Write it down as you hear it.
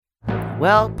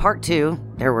Well, part 2,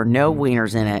 there were no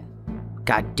wieners in it.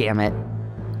 God damn it.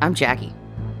 I'm Jackie.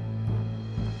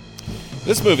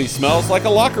 This movie smells like a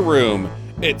locker room.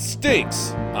 It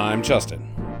stinks. I'm Justin.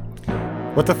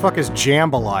 What the fuck is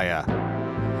jambalaya?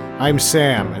 I'm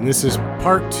Sam, and this is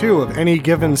part 2 of Any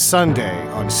Given Sunday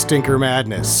on Stinker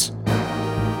Madness.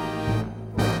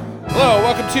 Hello,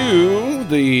 welcome to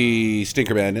the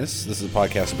Stinker Madness. This is a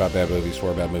podcast about bad movies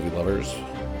for bad movie lovers.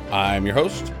 I'm your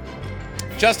host,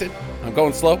 Justin. I'm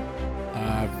going slow.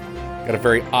 I've got a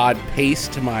very odd pace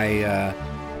to my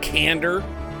candor,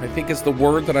 I think is the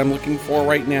word that I'm looking for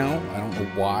right now. I don't know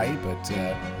why, but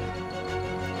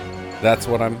that's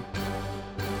what I'm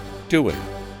doing.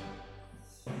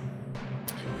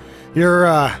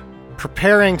 You're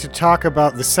preparing to talk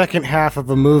about the second half of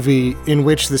a movie in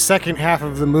which the second half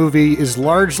of the movie is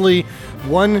largely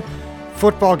one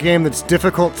football game that's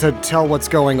difficult to tell what's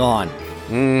going on.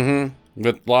 Mm-hmm.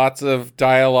 With lots of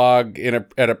dialogue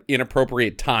at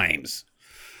inappropriate times.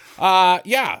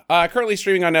 Currently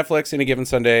streaming on Netflix Any Given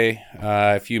Sunday.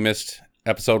 If you missed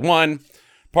episode 1,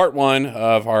 part 1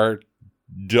 of our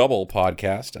double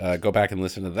podcast, go back and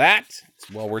listen to that.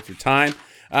 It's well worth your time.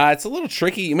 It's a little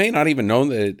tricky. You may not even know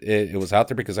that it was out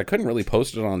there because I couldn't really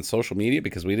post it on social media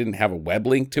because we didn't have a web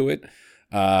link to it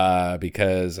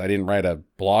because I didn't write a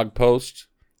blog post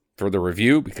for the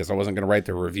review because I wasn't going to write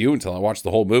the review until I watched the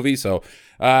whole movie. So,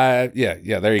 there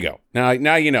you go. Now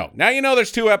you know. Now you know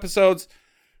there's 2 episodes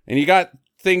and you got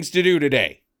things to do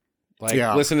today.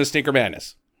 Listen to Stinker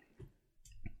Madness.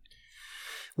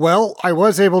 Well, I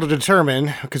was able to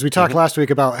determine, because we talked last week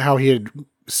about how he had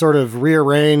sort of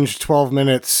rearranged 12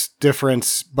 minutes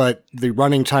difference, but the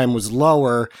running time was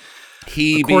lower.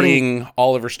 He being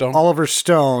Oliver Stone? Oliver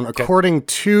Stone, okay. According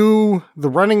to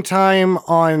the running time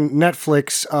on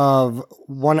Netflix of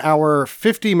 1 hour,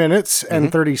 50 minutes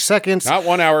and 30 seconds. Not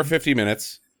 1 hour, 50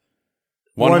 minutes.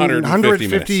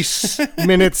 150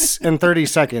 minutes and 30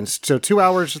 seconds. So 2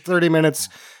 hours, 30 minutes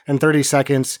and 30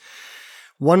 seconds.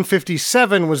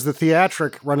 157 was the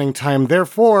theatric running time.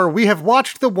 Therefore, we have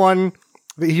watched the one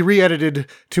that he re-edited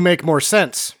to make more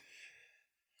sense.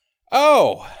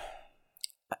 Oh.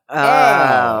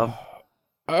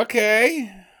 Okay.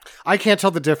 I can't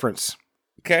tell the difference.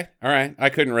 Okay. All right. I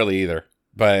couldn't really either.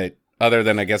 But other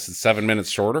than, I guess, it's 7 minutes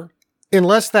shorter.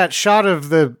 Unless that shot of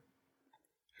the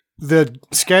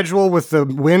schedule with the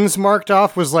wins marked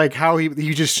off was like how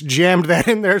he just jammed that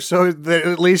in there so that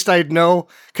at least I'd know.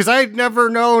 Because I'd never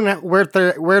known where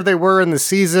they were in the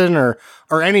season or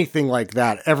anything like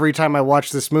that. Every time I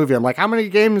watch this movie, I'm like, how many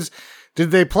games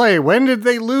did they play? When did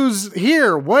they lose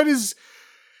here? What is...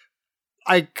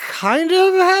 I kind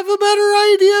of have a better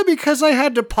idea because I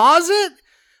had to pause it.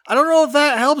 I don't know if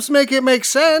that helps make it make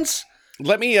sense.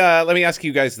 Let me ask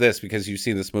you guys this, because you've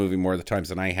seen this movie more of the times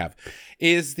than I have.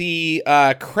 Is the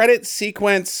credit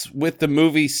sequence with the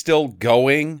movie still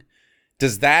going?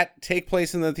 Does that take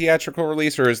place in the theatrical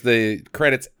release, or is the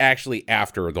credits actually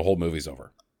after the whole movie's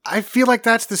over? I feel like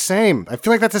that's the same. I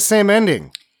feel like that's the same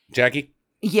ending. Jackie?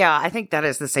 Yeah, I think that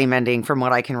is the same ending from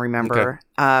what I can remember. Okay.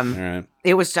 All right.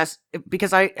 It was just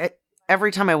because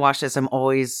every time I watch this, I'm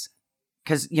always,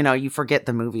 because, you forget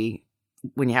the movie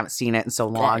when you haven't seen it in so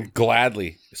long.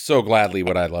 So gladly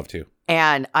would I love to.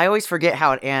 And I always forget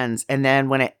how it ends. And then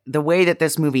the way that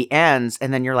this movie ends,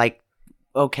 and then you're like,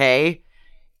 okay.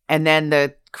 And then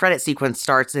the credit sequence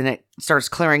starts and it starts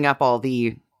clearing up all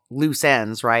the loose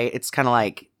ends, right? It's kind of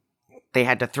like they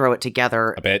had to throw it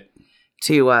together a bit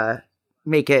to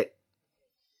make it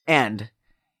end.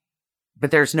 But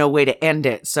there's no way to end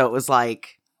it. So it was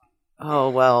like,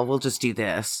 oh, well, we'll just do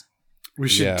this. We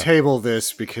should table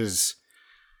this because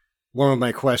one of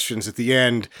my questions at the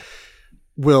end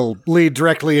will lead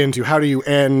directly into how do you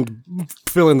end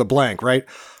fill in the blank, right?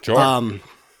 Sure.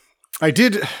 I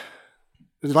did,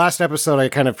 the last episode, I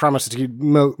kind of promised to keep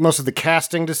most of the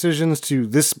casting decisions to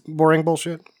this boring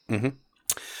bullshit. Mm-hmm.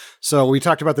 So we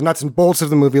talked about the nuts and bolts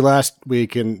of the movie last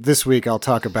week, and this week I'll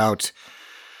talk about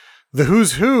the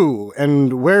who's who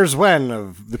and where's when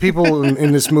of the people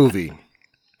in this movie.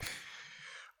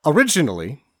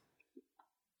 Originally,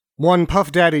 one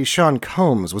Puff Daddy Sean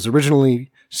Combs was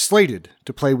originally slated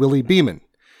to play Willie Beeman.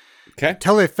 Okay.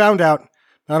 Until they found out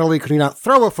not only could he not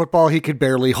throw a football, he could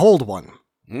barely hold one.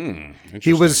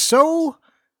 He was so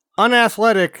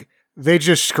unathletic, they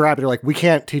just scrapped it. They're like, we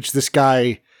can't teach this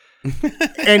guy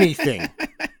anything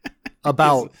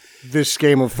about this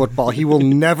game of football. He will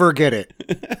never get it.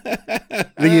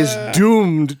 He is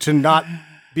doomed to not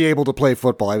be able to play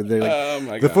football.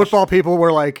 The football people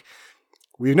were like,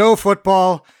 we know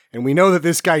football, and we know that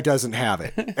this guy doesn't have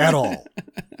it at all.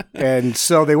 And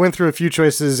so they went through a few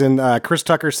choices, and Chris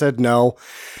Tucker said no.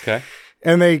 Okay.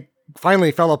 And they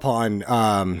finally fell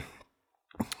upon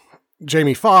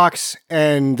Jamie Foxx,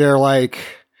 and they're like,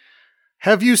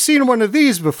 have you seen one of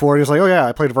these before? And he's like, oh yeah,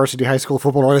 I played varsity high school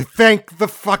football. And I'm like, thank the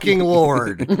fucking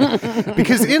Lord.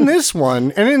 Because in this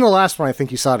one, and in the last one, I think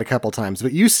you saw it a couple times,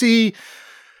 but you see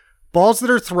balls that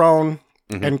are thrown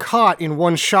and caught in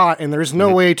one shot, and there's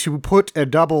no way to put a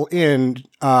double in.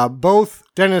 Both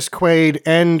Dennis Quaid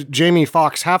and Jamie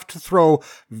Foxx have to throw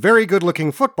very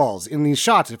good-looking footballs in these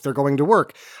shots if they're going to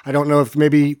work. I don't know if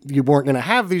maybe you weren't going to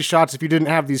have these shots if you didn't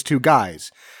have these two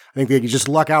guys. I think they could just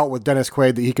luck out with Dennis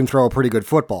Quaid that he can throw a pretty good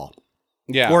football.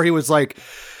 Yeah. Or he was like,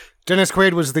 Dennis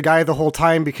Quaid was the guy the whole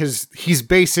time because he's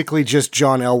basically just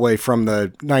John Elway from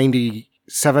the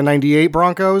 97, 98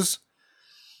 Broncos.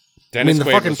 Dennis the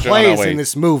Quaid fucking plays in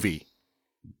this movie.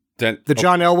 The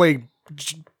John Elway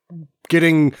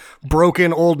getting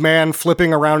broken old man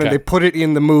flipping around, and they put it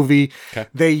in the movie. Okay.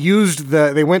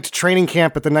 They went to training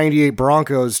camp at the 98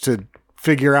 Broncos to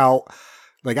figure out,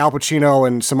 like Al Pacino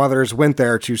and some others went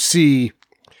there to see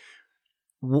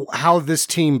how this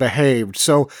team behaved.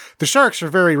 So the Sharks are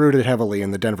very rooted heavily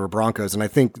in the Denver Broncos, and I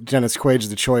think Dennis Quaid's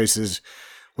the choice is,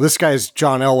 well, this guy's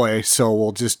John Elway, so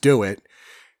we'll just do it.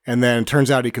 And then it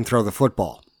turns out he can throw the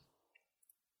football.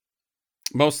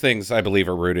 Most things, I believe,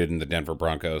 are rooted in the Denver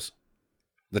Broncos.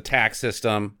 The tax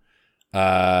system,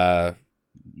 lunch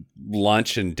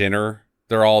and dinner,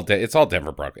 it's all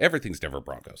Denver Broncos. Everything's Denver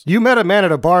Broncos. You met a man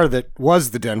at a bar that was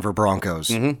the Denver Broncos.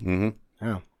 Mm-hmm, mm-hmm.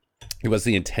 Yeah. It was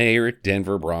the entire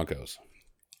Denver Broncos.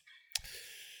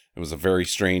 It was a very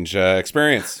strange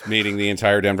experience meeting the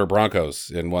entire Denver Broncos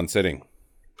in one sitting.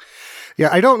 Yeah,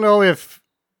 I don't know if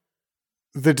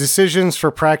the decisions for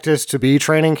practice to be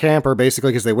training camp are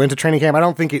basically because they went to training camp. I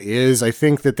don't think it is. I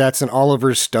think that that's an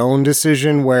Oliver Stone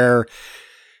decision where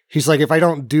he's like, if I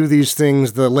don't do these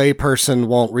things, the layperson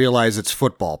won't realize it's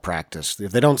football practice.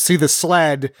 If they don't see the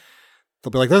sled,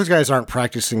 they'll be like, those guys aren't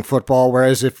practicing football.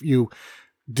 Whereas if you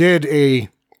did a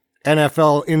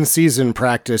NFL in-season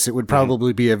practice, it would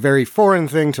probably be a very foreign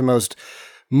thing to most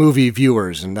movie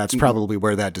viewers, and that's probably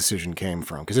where that decision came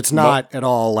from, because it's not at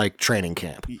all like training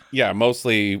camp. Yeah,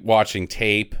 mostly watching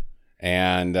tape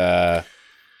and the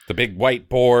big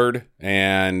whiteboard,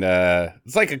 and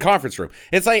it's like a conference room.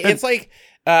 It's like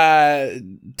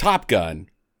Top Gun,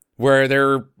 where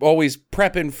they're always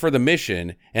prepping for the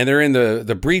mission, and they're in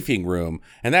the briefing room,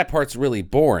 and that part's really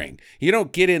boring. You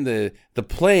don't get in the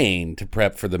plane to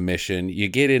prep for the mission. You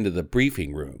get into the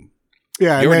briefing room.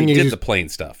 Yeah, you already did the plane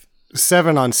stuff.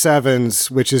 7-on-7s,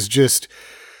 which is just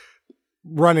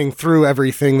running through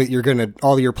everything that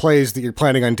all your plays that you're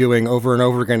planning on doing over and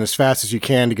over again as fast as you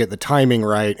can to get the timing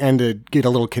right and to get a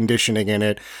little conditioning in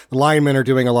it. The linemen are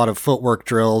doing a lot of footwork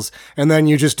drills, and then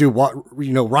you just do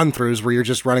run-throughs where you're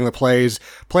just running the plays,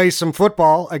 play some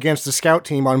football against the scout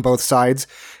team on both sides.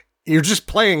 You're just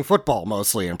playing football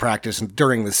mostly in practice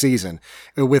during the season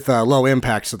with low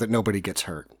impact so that nobody gets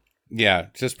hurt. Yeah,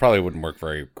 just probably wouldn't work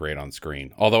very great on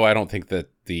screen. Although I don't think that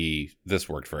this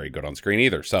worked very good on screen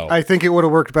either. So I think it would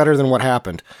have worked better than what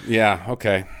happened. Yeah,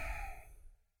 okay.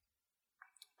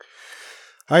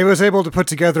 I was able to put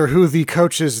together who the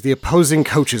opposing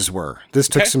coaches were. This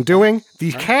took some doing.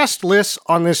 The cast list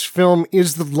on this film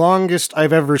is the longest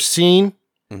I've ever seen.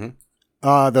 Mm-hmm.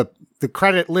 The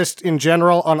credit list in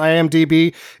general on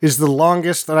IMDb is the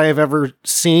longest that I have ever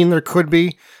seen. There could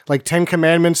be like 10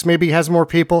 Commandments maybe has more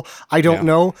people. I don't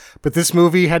know. But this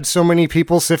movie had so many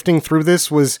people sifting through this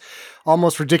was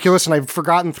almost ridiculous. And I've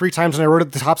forgotten 3 times and I wrote it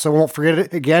at the top so I won't forget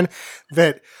it again.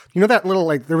 That, that little,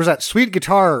 there was that sweet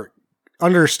guitar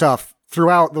under stuff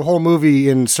throughout the whole movie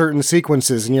in certain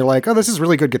sequences. And you're like, oh, this is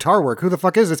really good guitar work. Who the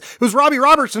fuck is this? It was Robbie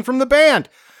Robertson from the band.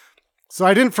 So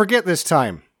I didn't forget this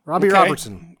time. Robbie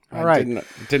Robertson. All right.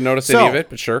 Didn't notice any of it,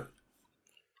 but sure.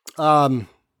 The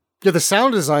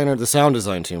sound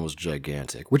design team was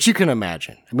gigantic, which you can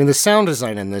imagine. I mean, the sound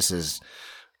design in this is,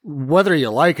 whether you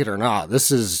like it or not,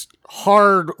 this is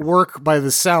hard work by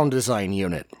the sound design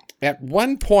unit. At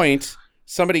one point,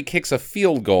 somebody kicks a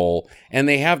field goal, and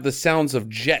they have the sounds of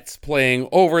jets playing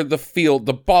over the field,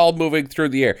 the ball moving through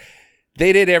the air.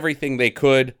 They did everything they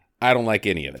could. I don't like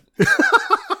any of it.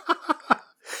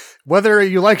 Whether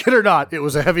you like it or not, it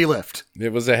was a heavy lift.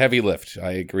 It was a heavy lift.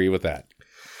 I agree with that.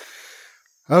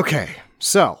 Okay,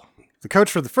 so the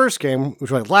coach for the first game, which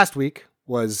was last week,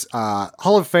 was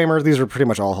Hall of Famer. These are pretty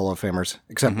much all Hall of Famers,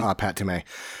 except Pat Tomei.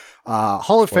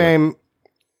 Hall of Fame,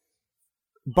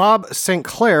 Bob St.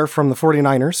 Clair from the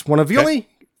 49ers, one of the only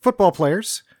football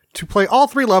players to play all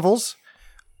 3 levels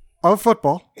of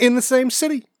football in the same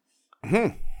city.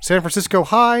 Mm-hmm. San Francisco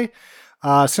High,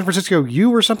 San Francisco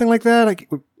U or something like that.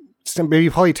 Maybe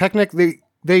Polytechnic.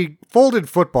 they folded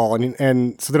football,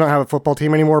 and so they don't have a football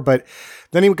team anymore, but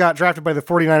then he got drafted by the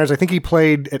 49ers. I think he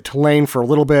played at Tulane for a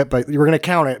little bit, but you were going to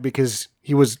count it because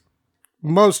he was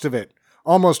most of it.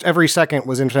 Almost every second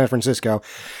was in San Francisco.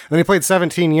 And then he played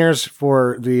 17 years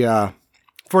for the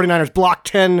 49ers, blocked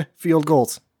 10 field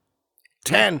goals.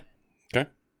 10. Okay.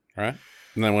 All right.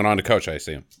 And then went on to coach, I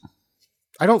assume.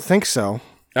 I don't think so.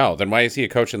 Oh, then why is he a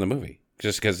coach in the movie?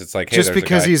 Just because it's like, hey, just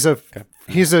because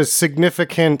he's a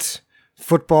significant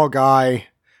football guy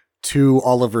to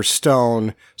Oliver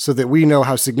Stone, so that we know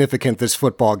how significant this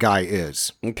football guy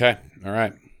is. Okay. All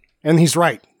right. And he's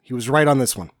right. He was right on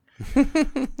this one.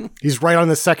 He's right on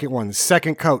the second one. The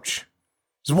second coach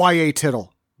is Y.A.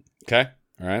 Tittle. Okay.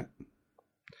 All right.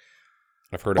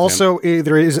 I've heard of him. Also,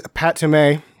 there is Pat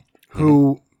Tomei,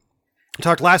 who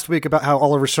talked last week about how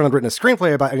Oliver Stone had written a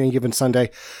screenplay about Any Given Sunday.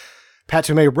 Pat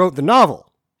Tomei wrote the novel.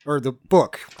 Or the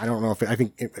book. I don't know if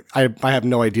I have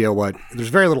no idea what. There's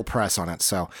very little press on it,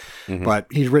 so. But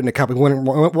he's written a couple.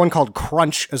 One called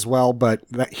Crunch as well, but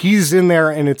he's in there,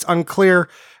 and it's unclear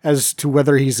as to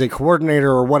whether he's a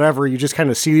coordinator or whatever. You just kind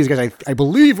of see these guys. I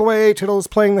believe Y.A. Tittle is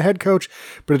playing the head coach,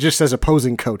 but it just says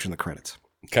opposing coach in the credits.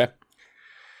 Okay.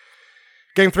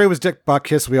 Game 3 was Dick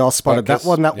Butkus. We all spotted that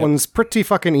one. That one's pretty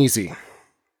fucking easy.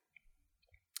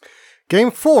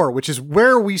 Game 4, which is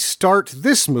where we start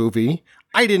this movie.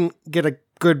 I didn't get a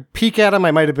good peek at him.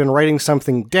 I might have been writing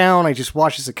something down. I just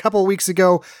watched this a couple weeks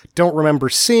ago. Don't remember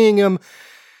seeing him.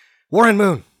 Warren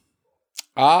Moon.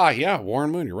 Ah, yeah,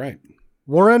 Warren Moon. You're right.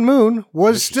 Warren Moon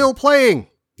was still playing.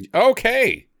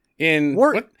 Okay. In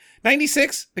what?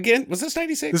 96 again? Was this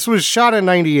 96? This was shot in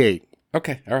 98.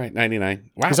 Okay. All right.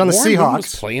 99. Wow. He's on the Warren Seahawks. Moon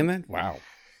was playing then? Wow.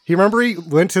 He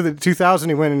went to the 2000.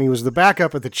 He went and he was the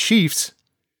backup at the Chiefs.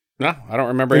 No, I don't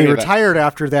remember and any he of that. retired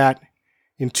after that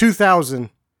in 2000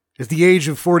 at the age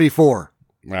of 44.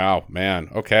 Wow, man.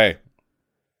 Okay.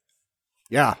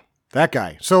 Yeah, that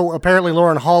guy. So apparently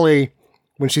Lauren Hawley,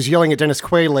 when she's yelling at Dennis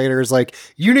Quaid later, is like,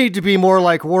 you need to be more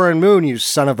like Warren Moon, you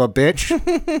son of a bitch.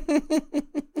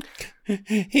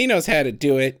 He knows how to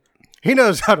do it. He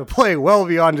knows how to play well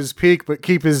beyond his peak, but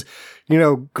keep his,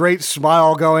 great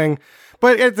smile going.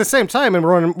 But at the same time, in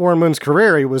Warren Moon's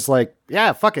career, he was like,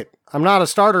 yeah, fuck it. I'm not a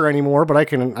starter anymore, but I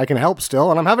can help still,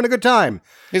 and I'm having a good time.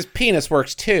 His penis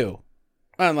works too,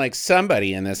 unlike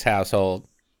somebody in this household.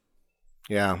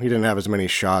 Yeah, he didn't have as many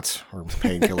shots or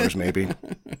painkillers, maybe.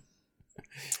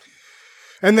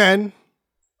 And then,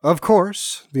 of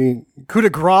course, the coup de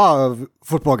grace of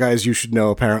football guys you should know,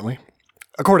 apparently,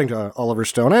 according to Oliver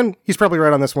Stone, and he's probably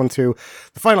right on this one too.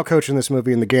 The final coach in this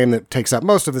movie, in the game that takes up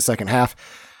most of the second half,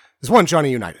 is one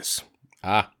Johnny Unitas.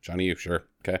 Ah, Johnny U, sure.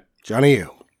 Okay. Johnny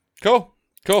U. Cool.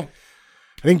 I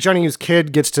think Johnny U's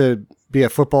kid gets to be a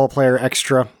football player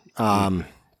extra.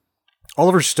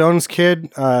 Oliver Stone's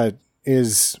kid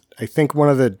is, I think, one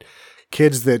of the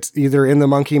kids that's either in the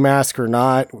monkey mask or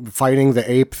not, fighting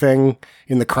the ape thing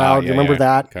in the crowd. You remember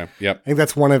that? Okay. Yep. I think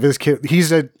that's one of his kids.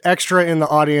 He's an extra in the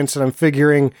audience, and I'm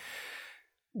figuring,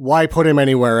 why put him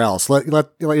anywhere else? Let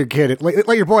your kid,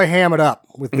 let your boy ham it up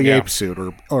with the ape suit,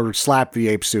 or slap the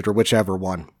ape suit, or whichever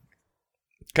one.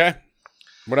 Okay.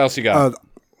 What else you got?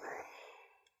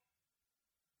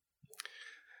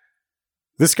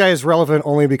 This guy is relevant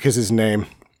only because his name.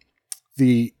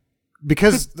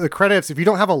 Because the credits, if you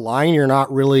don't have a line, you're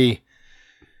not really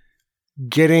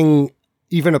getting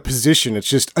even a position. It's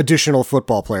just additional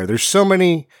football player. There's so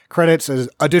many credits as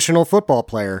additional football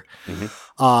player.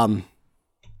 Mm-hmm.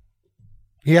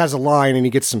 He has a line and he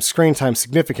gets some screen time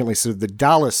significantly. So the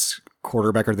Dallas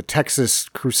quarterback, or the Texas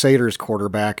Crusaders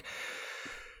quarterback,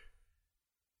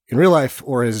 in real life,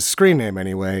 or his screen name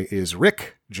anyway, is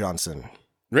Rick Johnson.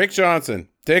 Rick Johnson.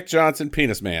 Dick Johnson,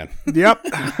 Penis Man. Yep.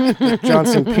 Dick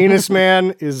Johnson, Penis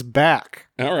Man, is back.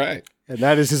 All right. And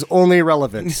that is his only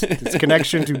relevance. His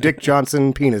connection to Dick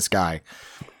Johnson, Penis Guy.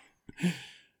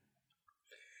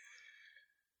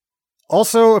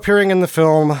 Also appearing in the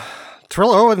film,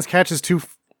 Terrell Owens catches 2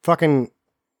 fucking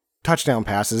touchdown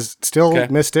passes. Still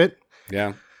missed it.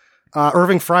 Yeah.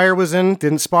 Irving Fryer was in.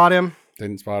 Didn't spot him.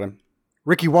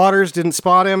 Ricky Waters didn't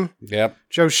spot him. Yep.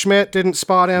 Joe Schmidt didn't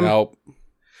spot him. Nope.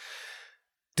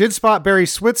 Did spot Barry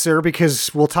Switzer,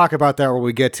 because we'll talk about that when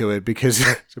we get to it, because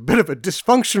it's a bit of a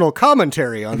dysfunctional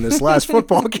commentary on this last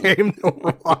football game that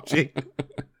we're watching.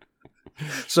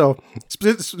 So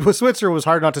Switzer was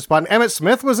hard not to spot. And Emmitt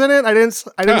Smith was in it. I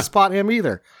didn't spot him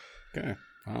either. Okay.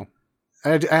 Wow.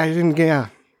 I didn't. Yeah.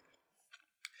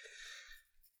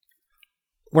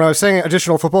 When I was saying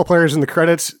additional football players in the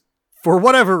credits, for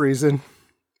whatever reason,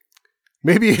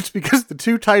 maybe it's because the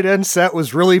 2 tight end set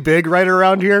was really big right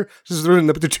around here. This is when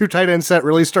the 2 tight end set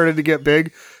really started to get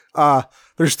big. The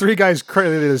there's 3 guys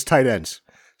credited as tight ends.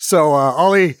 So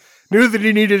Ollie knew that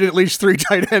he needed at least 3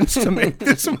 tight ends to make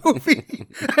this movie.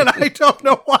 And I don't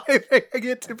know why they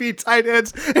get to be tight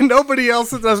ends and nobody else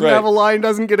that doesn't have a line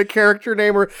doesn't get a character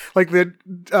name, or like the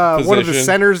one of the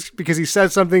centers, because he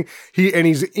said something,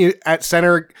 he's at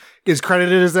center is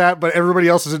credited as that, but everybody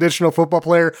else is additional football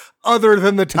player other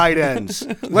than the tight ends.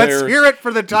 Let's hear it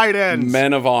for the tight ends.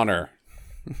 Men of honor.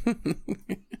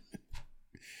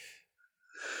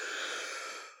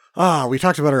 We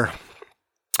talked about her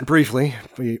briefly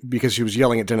because she was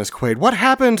yelling at Dennis Quaid. What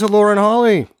happened to Lauren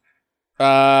Holly?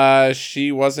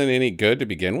 She wasn't any good to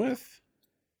begin with.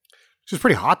 She's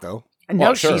pretty hot, though.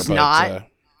 No, she's not.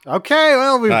 Okay,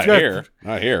 well, we've not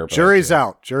here. Jury's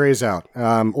out.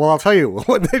 Well, I'll tell you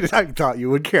what I thought you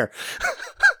would care.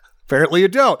 Apparently you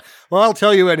don't. Well, I'll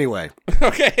tell you anyway.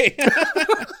 Okay.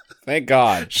 Thank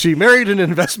God. She married an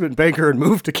investment banker and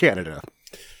moved to Canada.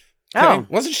 Oh.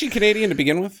 Wasn't she Canadian to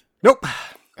begin with? Nope.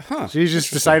 Huh. She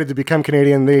just decided to become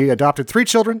Canadian. They adopted 3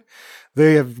 children.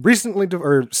 They have recently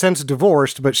since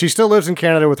divorced, but she still lives in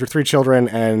Canada with her 3 children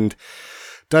and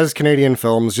does Canadian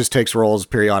films, just takes roles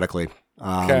periodically.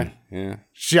 Okay. Yeah.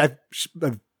 She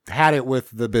had it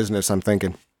with the business, I'm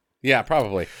thinking. Yeah,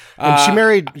 probably. And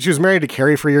she was married to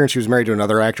Carrie for a year, and she was married to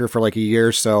another actor for like a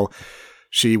year, so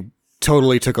she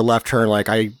totally took a left turn, like,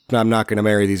 I'm not going to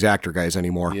marry these actor guys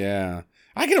anymore. Yeah.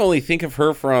 I can only think of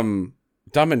her from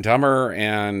Dumb and Dumber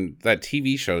and that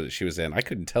TV show that she was in. I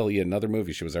couldn't tell you another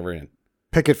movie she was ever in.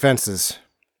 Picket Fences.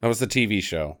 That was the TV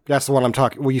show. That's the one I'm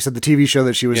talking. Well, you said the TV show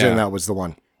that she was in, that was the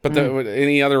one. But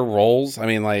any other roles? I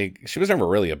mean, like, she was never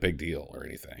really a big deal or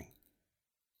anything.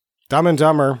 Dumb and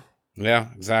Dumber. Yeah,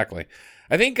 exactly.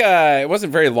 I think it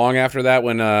wasn't very long after that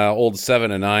when old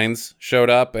 7 and 9s showed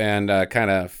up and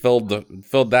kind of filled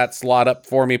that slot up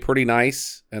for me pretty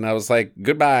nice. And I was like,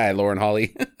 goodbye, Lauren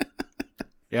Holly.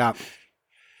 Yeah.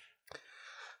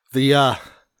 The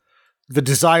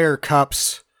desire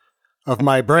cups of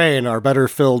my brain are better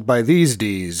filled by these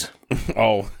D's.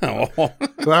 Oh.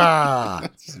 Ah.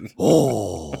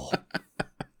 Oh.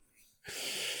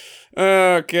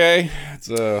 Okay. It's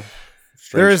a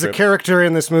there is a character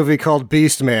in this movie called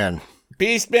Beast Man.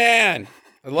 Beast Man.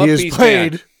 I love Beast Man. He is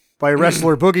played by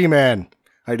wrestler Boogeyman.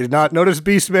 I did not notice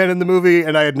Beast Man in the movie,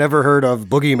 and I had never heard of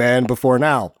Boogeyman before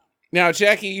now. Now,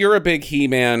 Jackie, you're a big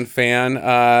He-Man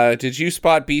fan. Did you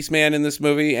spot Beast Man in this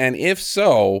movie? And if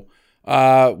so,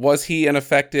 was he an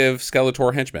effective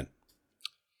Skeletor henchman?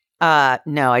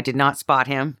 No, I did not spot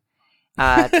him.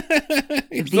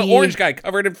 The orange guy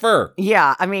covered in fur.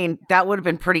 Yeah, I mean, that would have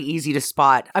been pretty easy to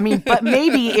spot. I mean, but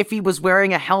maybe if he was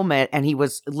wearing a helmet and he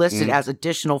was listed as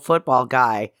additional football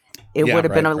guy, it would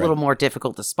have been a little more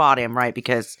difficult to spot him, right?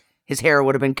 Because his hair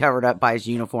would have been covered up by his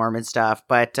uniform and stuff.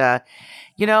 But,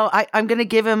 I'm going to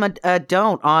give him a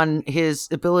don't on his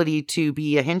ability to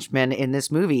be a henchman in this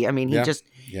movie. I mean, he just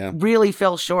really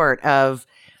fell short of,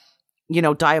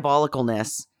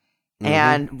 diabolicalness. Mm-hmm.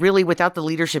 And really, without the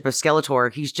leadership of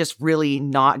Skeletor, he's just really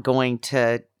not going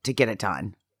to get it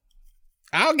done.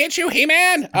 I'll get you,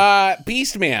 He-Man.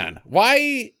 Beast Man.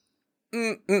 Why?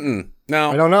 No.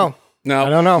 I don't know. No. I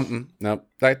don't know. No.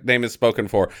 That name is spoken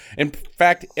for. In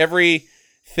fact,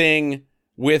 everything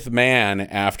with man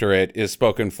after it is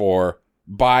spoken for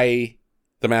by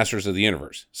the Masters of the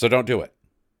Universe. So don't do it.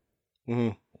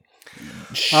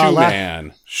 Mm-hmm.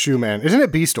 Shoe-Man. Shoe-Man. Isn't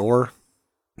it Beast Or?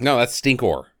 No, that's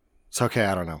Stinkor. It's okay,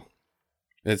 I don't know.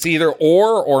 It's either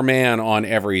or man on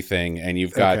everything, and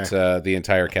you've got the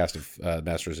entire cast of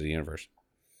Masters of the Universe.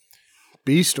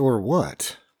 Beast or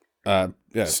what?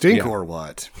 Stink or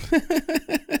what?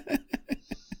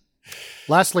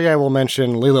 Lastly, I will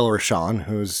mention Lilo Rashawn,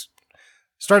 who's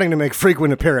starting to make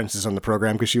frequent appearances on the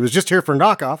program because she was just here for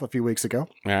Knockoff a few weeks ago.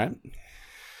 All right.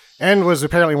 And was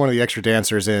apparently one of the extra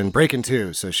dancers in Breakin'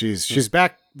 2, so she's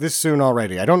back this soon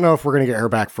already. I don't know if we're going to get her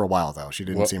back for a while, though. She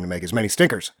didn't seem to make as many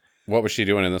stinkers. What was she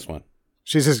doing in this one?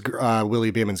 She's his Willie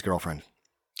Beeman's girlfriend.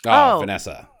 Oh,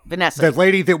 Vanessa. That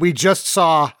lady that we just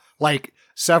saw, like,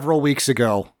 several weeks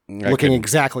ago, looking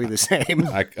exactly the same.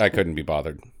 I couldn't be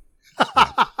bothered.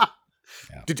 I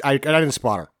didn't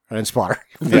spot her.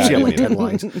 Yeah, she had like 10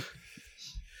 lines.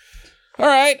 All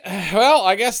right. Well,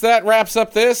 I guess that wraps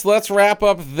up this. Let's wrap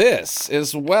up this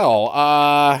as well.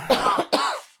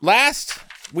 Last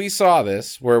we saw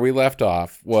this, where we left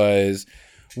off, was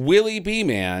Willie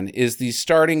B-Man is the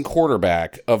starting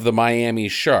quarterback of the Miami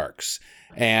Sharks.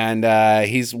 And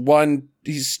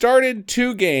he's started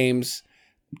 2 games,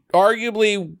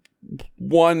 arguably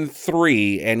won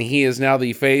 3, and he is now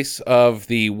the face of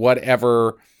the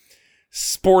whatever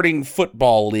sporting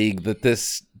football league that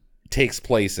this takes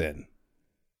place in.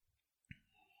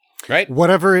 Right.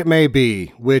 Whatever it may be,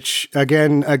 which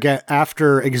again,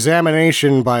 after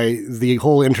examination by the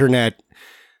whole internet,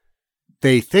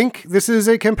 they think this is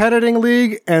a competiting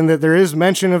league and that there is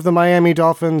mention of the Miami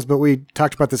Dolphins, but we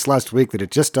talked about this last week that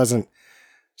it just doesn't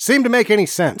seem to make any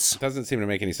sense. Doesn't seem to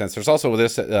make any sense. There's also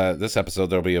this episode,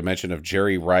 there'll be a mention of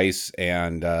Jerry Rice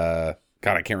and, God,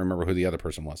 I can't remember who the other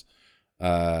person was.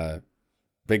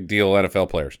 Big deal NFL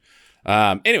players.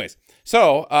 Anyways,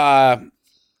 so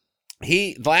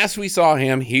last we saw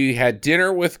him, he had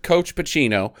dinner with Coach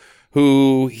Pacino,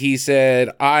 who he said,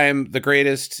 I'm the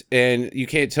greatest and you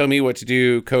can't tell me what to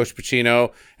do, Coach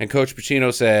Pacino. And Coach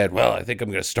Pacino said, well, I think I'm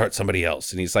going to start somebody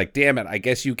else. And he's like, damn it, I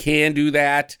guess you can do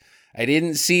that. I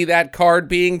didn't see that card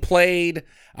being played.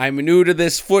 I'm new to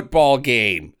this football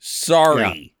game.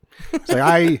 Sorry. Yeah. It's like,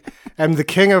 I am the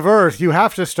king of Earth. You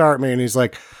have to start me. And he's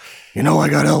like, I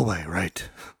got Elway, right?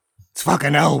 It's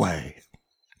fucking Elway.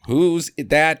 Who's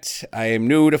that? I am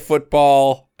new to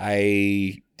football.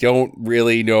 I don't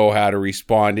really know how to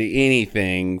respond to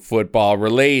anything football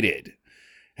related.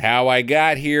 How I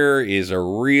got here is a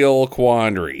real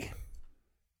quandary.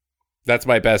 That's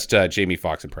my best Jamie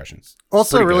Foxx impressions.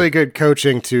 Also, pretty really good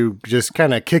coaching to just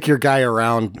kind of kick your guy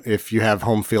around if you have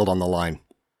home field on the line.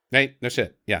 Hey, no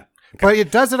shit. Yeah. Okay. But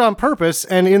it does it on purpose,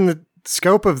 and in the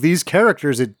scope of these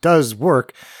characters, it does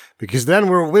work, because then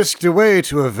we're whisked away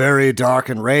to a very dark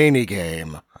and rainy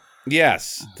game.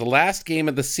 Yes. The last game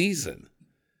of the season,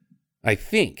 I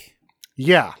think.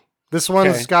 Yeah. This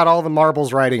one's got all the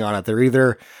marbles riding on it. They're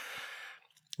either...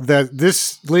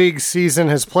 this league season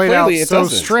has played out so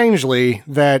strangely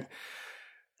that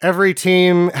every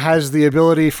team has the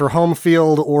ability for home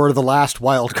field or the last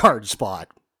wild card spot.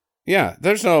 Yeah,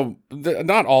 there's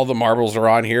not all the marbles are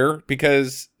on here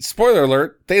because, spoiler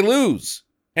alert, they lose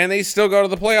and they still go to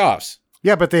the playoffs.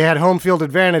 Yeah, but they had home field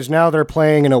advantage. Now they're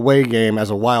playing an away game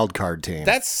as a wild card team.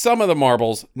 That's some of the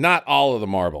marbles, not all of the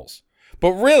marbles.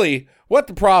 But really, what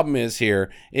the problem is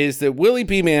here is that Willie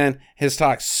B-Man has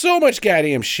talked so much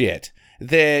goddamn shit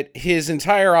that his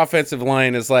entire offensive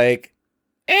line is like,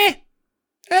 I'm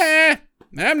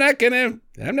not doing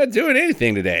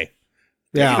anything today.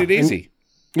 Taking it easy.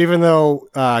 Even though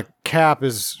Cap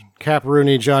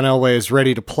Rooney, John Elway is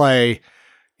ready to play,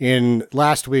 in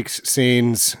last week's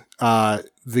scenes, the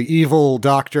evil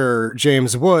Dr.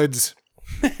 James Woods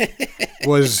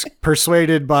was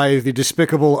persuaded by the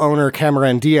despicable owner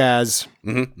Cameron Diaz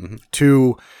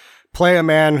to play a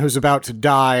man who's about to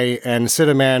die and sit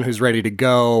a man who's ready to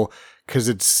go, because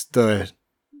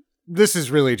this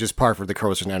is really just par for the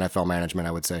course in NFL management,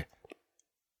 I would say.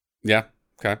 Yeah.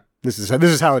 Okay. This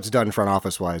is how it's done front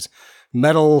office wise.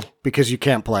 Meddle because you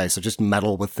can't play, so just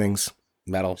meddle with things.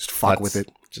 Meddle. Just fuck with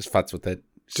it. Just futz with it.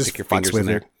 Just stick your fingers in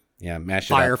there. It. Yeah,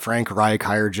 mash it up. Fire Frank Reich,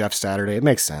 hire Jeff Saturday. It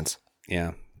makes sense.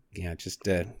 Yeah. Yeah, just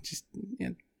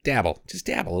dabble. Just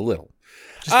dabble a little.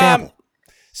 Just dabble.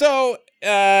 So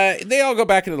they all go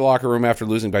back into the locker room after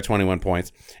losing by 21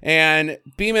 points. And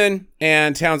Beeman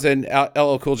and Townsend,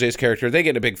 LL Cool J's character, they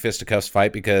get in a big fisticuffs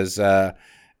fight because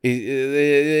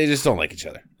they just don't like each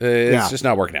other. It's just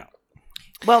not working out.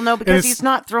 Well, no, because he's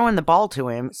not throwing the ball to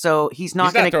him, so he's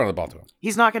not going to throwing the ball to him.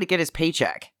 He's not going to get his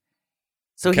paycheck.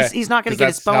 So he's not going to get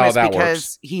his bonus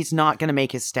because he's not going to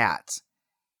make his stats.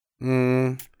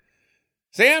 Sam,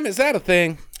 is that a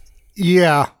thing?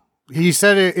 Yeah. He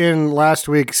said it in last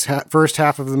week's first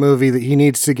half of the movie that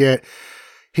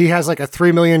he has like a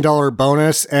 $3 million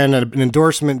bonus and an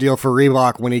endorsement deal for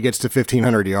Reebok when he gets to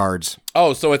 1,500 yards.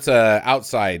 Oh, so it's a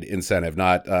outside incentive,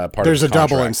 not part of the contract. There's a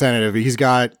double incentive. He's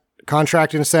got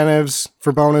contract incentives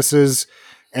for bonuses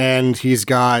and he's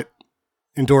got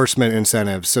endorsement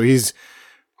incentives. So he's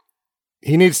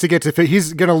going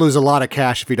to lose a lot of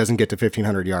cash if he doesn't get to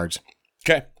 1,500 yards.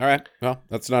 Okay. All right. Well,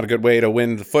 that's not a good way to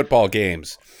win the football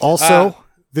games. Also,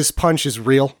 this punch is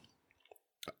real.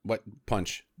 What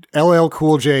punch? LL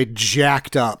Cool J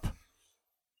jacked up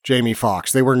Jamie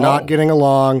Foxx. They were not getting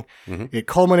along. Mm-hmm. It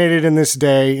culminated in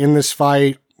this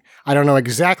fight. I don't know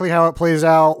exactly how it plays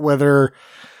out, whether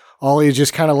Ollie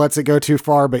just kind of lets it go too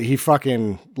far, but he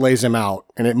fucking lays him out.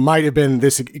 And it might have been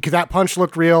this, because that punch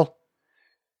looked real.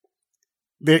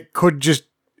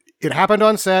 It happened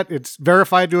on set. It's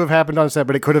verified to have happened on set,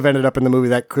 but it could have ended up in the movie.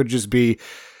 That could just be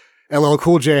LL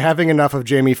Cool J having enough of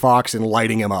Jamie Foxx and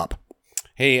lighting him up.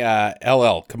 Hey,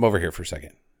 LL, come over here for a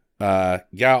second.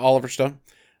 Yeah, Oliver Stone.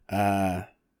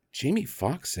 Jamie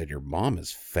Foxx said your mom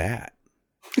is fat.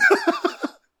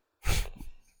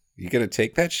 You gonna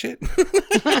take that shit?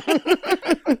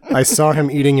 I saw him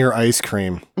eating your ice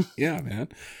cream. Yeah, man.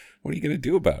 What are you gonna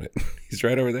do about it? He's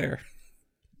right over there.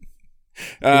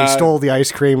 He stole the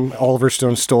ice cream. Oliver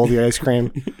Stone stole the ice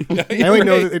cream. I only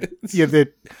know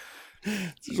that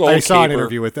I saw an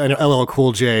interview with LL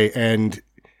Cool J, and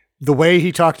the way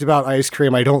he talked about ice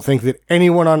cream, I don't think that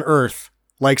anyone on earth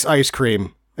likes ice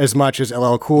cream as much as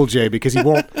LL Cool J, because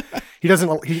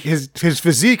his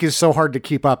physique is so hard to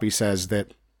keep up. He says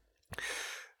that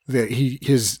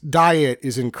his diet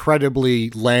is incredibly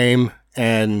lame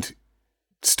and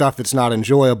stuff that's not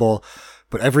enjoyable,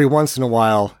 but every once in a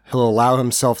while he'll allow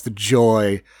himself the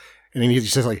joy, and he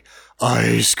says like,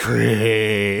 ice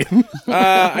cream.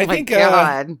 I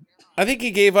think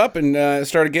he gave up and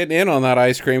started getting in on that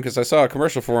ice cream, because I saw a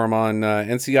commercial for him on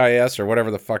NCIS or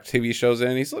whatever the fuck TV show's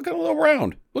in. He's looking a little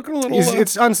round,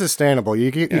 it's unsustainable.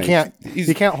 You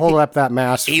can't hold up that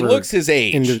mask. He looks his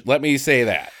age. Let me say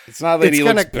that. It's not that he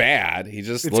looks bad. He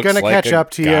just looks like catch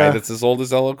up to guy you. That's as old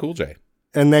as LL Cool J.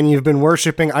 And then you've been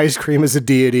worshiping ice cream as a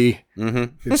deity.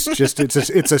 Mm-hmm. It's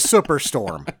a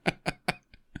superstorm.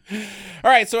 All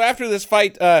right, so after this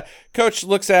fight, Coach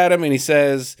looks at him and he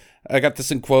says, I got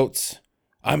this in quotes,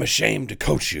 "I'm ashamed to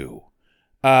coach you."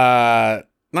 Not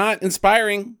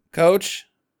inspiring, Coach.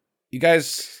 You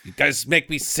guys make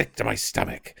me sick to my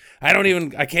stomach. I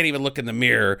can't even look in the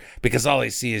mirror because all I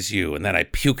see is you, and then I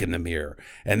puke in the mirror,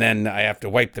 and then I have to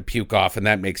wipe the puke off, and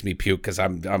that makes me puke because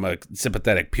I'm a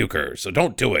sympathetic puker. So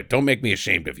don't do it. Don't make me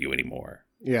ashamed of you anymore.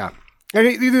 Yeah.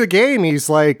 And through the game, he's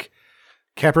like,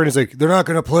 Kaepernick's like, they're not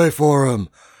going to play for him.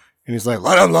 And he's like,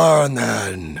 let him learn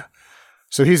then.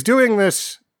 So he's doing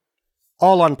this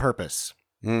all on purpose.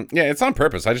 Yeah, it's on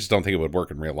purpose. I just don't think it would work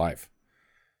in real life.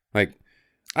 Like,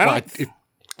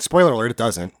 spoiler alert, it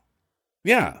doesn't.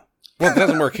 Yeah. Well, it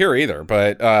doesn't work here either,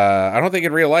 but I don't think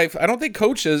in real life, I don't think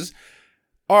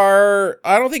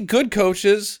good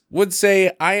coaches would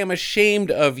say, I am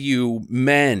ashamed of you,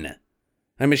 men.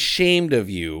 I'm ashamed of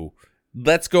you.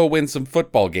 Let's go win some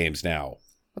football games now.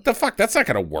 What the fuck? That's not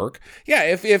going to work. Yeah,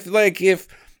 if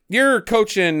you're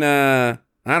coaching, I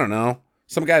don't know,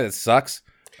 some guy that sucks,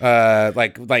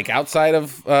 like outside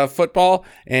of football,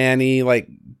 and he like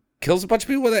kills a bunch of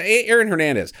people with Aaron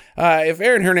Hernandez. If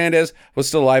Aaron Hernandez was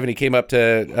still alive and he came up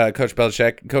to Coach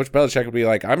Belichick would be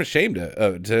like, I'm ashamed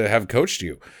to have coached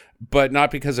you, but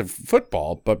not because of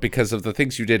football, but because of the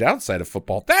things you did outside of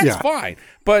football. That's fine.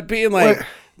 But being like,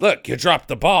 look, you dropped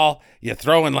the ball, you're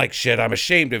throwing like shit, I'm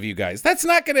ashamed of you guys. That's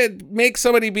not going to make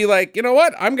somebody be like, you know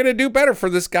what? I'm going to do better for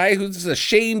this guy who's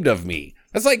ashamed of me.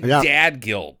 That's like dad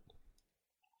guilt.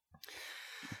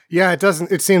 Yeah,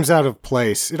 it seems out of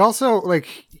place. It also, like,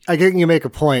 I get you make a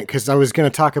point, because I was going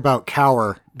to talk about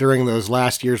Cowher during those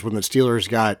last years when the Steelers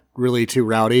got really too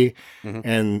rowdy. Mm-hmm.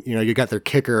 And, you got their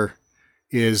kicker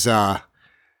is at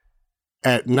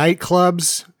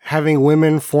nightclubs having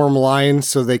women form lines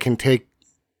so they can take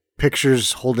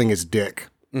pictures holding his dick.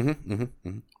 Mm-hmm, mm-hmm,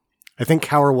 mm-hmm. I think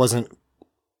Cowher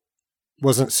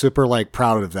wasn't super like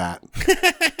proud of that.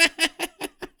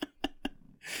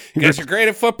 You guys are great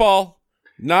at football,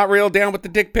 not real down with the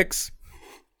dick pics.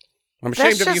 I'm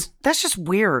ashamed of you. That's just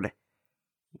weird.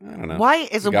 I don't know. Why,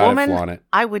 as a woman,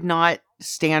 I would not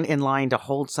stand in line to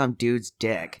hold some dude's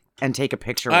dick and take a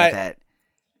picture with it.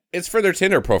 It's for their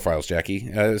Tinder profiles, Jackie.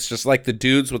 It's just like the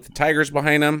dudes with the tigers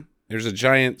behind them. There's a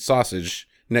giant sausage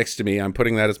next to me. I'm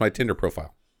putting that as my Tinder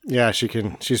profile. Yeah,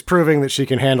 she's proving that she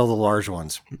can handle the large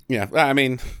ones. Yeah, I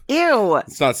mean, ew.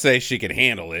 Let's not say she can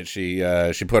handle it. She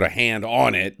put a hand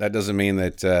on it. That doesn't mean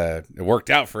that it worked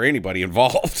out for anybody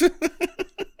involved.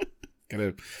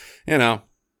 There's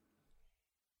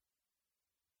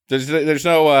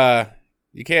no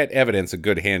you can't evidence a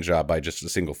good hand job by just a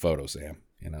single photo, Sam.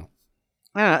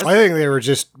 I think they were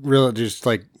just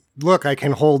like, look, I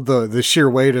can hold the sheer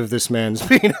weight of this man's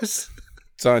penis.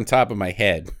 It's on top of my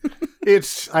head.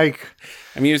 It's like,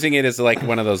 I'm using it as like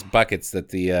one of those buckets that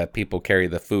the people carry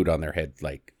the food on their head.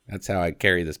 Like, that's how I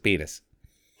carry this penis.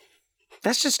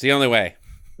 That's just it's the only way.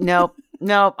 Nope.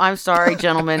 I'm sorry,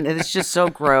 gentlemen. It's just so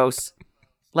gross.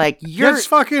 Like, that's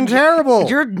fucking terrible.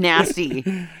 You're nasty.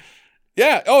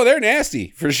 Yeah. Oh, they're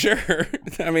nasty for sure.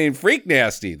 I mean, freak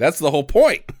nasty. That's the whole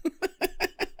point.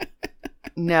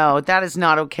 No, that is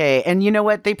not okay. And you know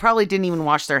what? They probably didn't even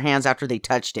wash their hands after they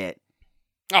touched it.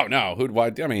 Oh no!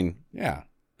 I mean, yeah,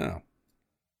 no,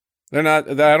 they're not.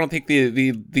 I don't think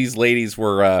these ladies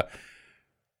were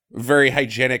very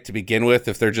hygienic to begin with.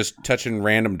 If they're just touching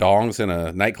random dongs in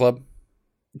a nightclub,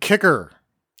 kicker,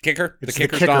 the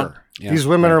kicker. Dong. Yeah, these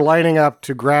women are lining up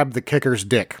to grab the kicker's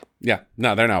dick. Yeah,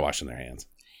 no, they're not washing their hands.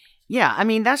 Yeah, I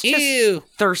mean that's just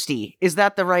thirsty. Is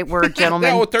that the right word, gentlemen?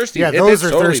 No, thirsty. Yeah, those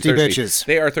are totally thirsty bitches.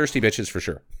 They are thirsty bitches for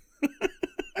sure.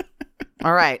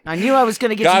 All right. I knew I was going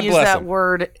to get to use that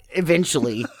word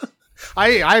eventually.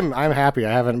 I'm happy.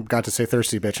 I haven't got to say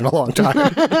thirsty bitch in a long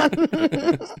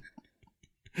time.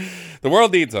 The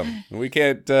world needs them. We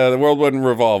can't. The world wouldn't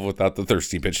revolve without the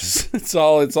thirsty bitches. It's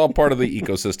all part of the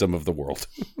ecosystem of the world.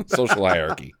 Social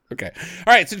hierarchy. Okay.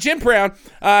 All right. So Jim Brown,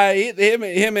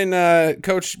 him and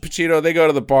Coach Pacino, they go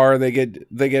to the bar. They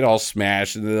get all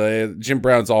smashed, and Jim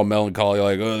Brown's all melancholy,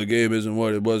 like, oh, the game isn't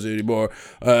what it was anymore.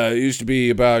 It used to be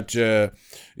about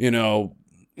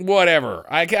whatever.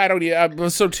 I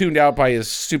was so tuned out by his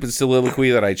stupid soliloquy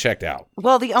that I checked out.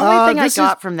 Well, the only thing I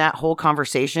got from that whole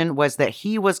conversation was that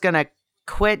he was going to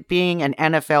quit being an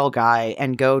NFL guy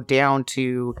and go down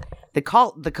to the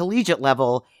collegiate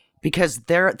level because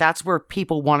that's where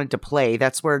people wanted to play.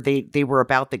 That's where they were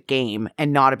about the game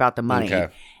and not about the money.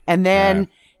 Okay. And then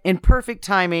in perfect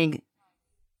timing,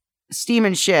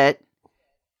 Steamin'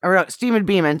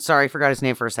 Beeman, sorry, I forgot his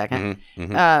name for a second.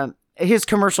 His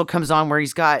commercial comes on where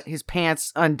he's got his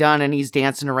pants undone and he's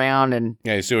dancing around and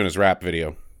he's doing his rap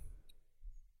video.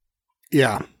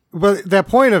 Yeah. But the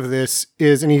point of this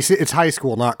is, it's high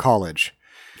school, not college.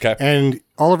 Okay. And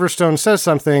Oliver Stone says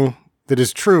something that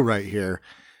is true right here,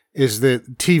 is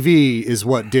that TV is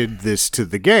what did this to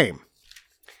the game.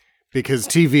 Because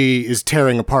TV is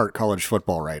tearing apart college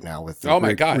football right now with the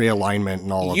realignment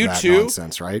and all of that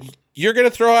nonsense, right? You're going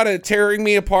to throw out a tearing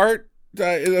me apart?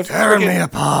 Tear me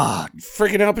apart.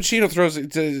 Freaking Al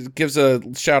Pacino gives a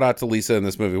shout out to Lisa in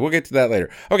this movie. We'll get to that later.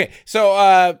 Okay,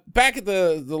 so back at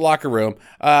the locker room,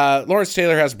 Lawrence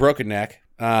Taylor has a broken neck.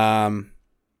 I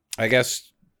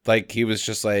guess like he was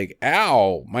just like,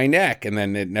 ow, my neck, and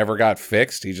then it never got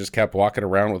fixed. He just kept walking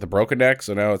around with a broken neck,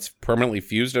 so now it's permanently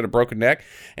fused at a broken neck.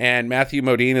 And Matthew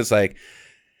Modine is like,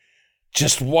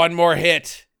 just one more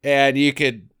hit, and you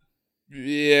could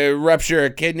rupture a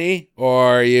kidney,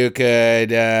 or you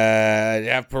could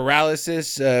have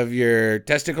paralysis of your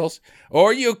testicles,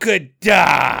 or you could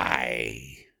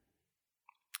die.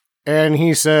 And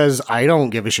he says, I don't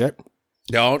give a shit.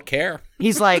 Don't care.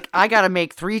 He's like, I got to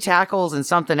make 3 tackles and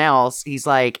something else. He's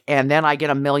like, and then I get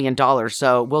 $1 million.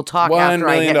 So we'll talk after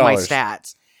I hit my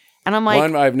stats. And I'm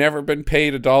like, I've never been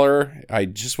paid $1. I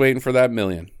just waiting for that $1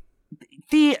 million.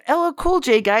 The LL Cool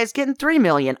J guy is getting $3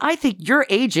 million. I think your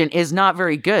agent is not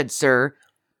very good, sir.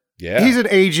 Yeah. He's an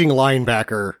aging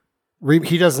linebacker.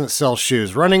 He doesn't sell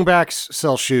shoes. Running backs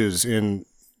sell shoes in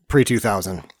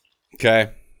pre-2000.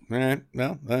 Okay. All right.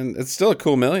 Well, then it's still a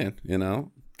cool $1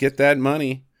 million, Get that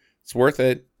money. It's worth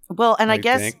it. Well, and I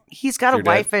guess he's got a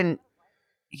wife and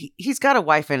he's got a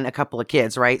wife and a couple of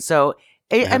kids, right? So,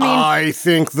 I mean, I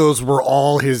think those were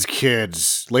all his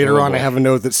kids. Later on, I have a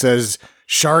note that says,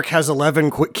 Shark has 11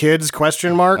 kids, ?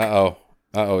 Uh-oh.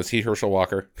 Is he Herschel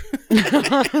Walker?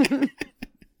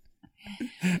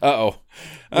 Uh-oh.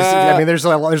 I mean, there's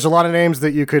a lot of names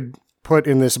that you could put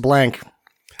in this blank.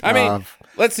 I mean,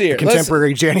 let's see here.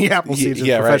 Contemporary Jenny Appleseeds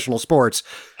of professional sports.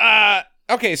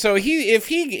 Okay, so if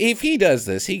he does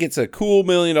this, he gets a cool $1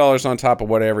 million on top of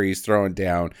whatever he's throwing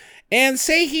down. And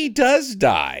say he does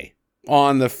die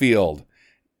on the field.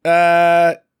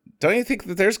 Don't you think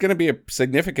that there's going to be a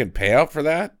significant payout for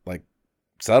that? Like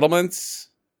settlements?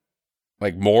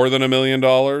 Like more than $1 million,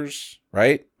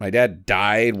 right? My dad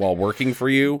died while working for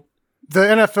you. The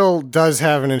NFL does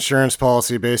have an insurance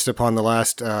policy based upon the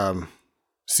last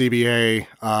CBA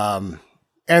and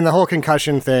the whole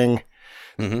concussion thing.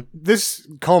 Mm-hmm. This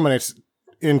culminates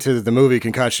into the movie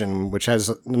Concussion, which has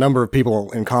a number of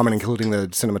people in common, including the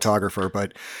cinematographer.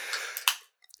 But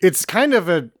it's kind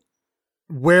of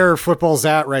where football's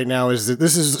at right now is that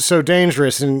this is so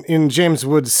dangerous. And in James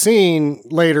Woods' scene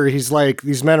later, he's like,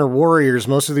 these men are warriors.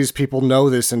 Most of these people know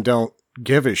this and don't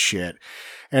give a shit.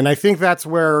 And I think that's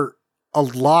where a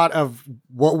lot of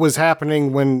what was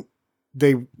happening when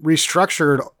they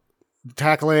restructured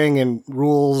tackling and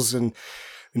rules and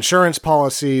insurance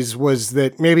policies was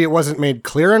that maybe it wasn't made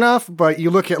clear enough, but you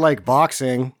look at like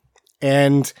boxing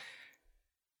and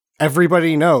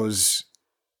everybody knows.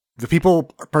 The people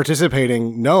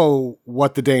participating know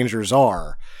what the dangers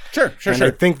are. Sure. I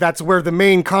think that's where the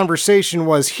main conversation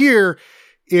was here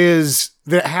is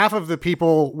that half of the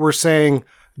people were saying,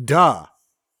 duh,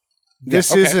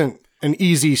 this isn't an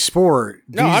easy sport.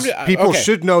 These people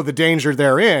should know the danger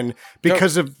they're in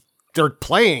because they're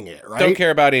playing it, right? Don't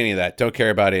care about any of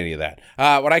that.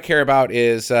 What I care about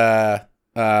is the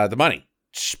money.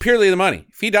 Purely the money.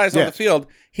 If he dies on the field,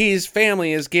 his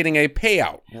family is getting a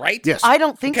payout, right? Yes. I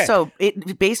don't think so.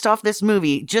 Based off this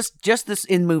movie, just this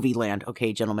in movie land,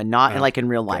 okay, gentlemen, not like in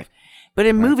real life. But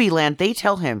in movie land, they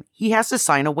tell him he has to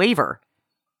sign a waiver.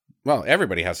 Well,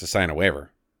 everybody has to sign a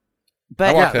waiver.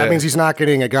 But that means he's not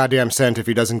getting a goddamn cent if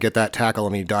he doesn't get that tackle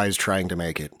and he dies trying to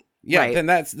make it. Yeah,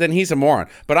 right. then he's a moron.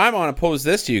 But I'm going to pose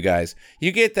this to you guys.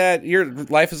 You get that your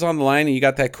life is on the line and you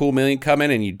got that cool million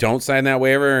coming and you don't sign that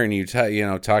waiver and you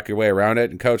talk your way around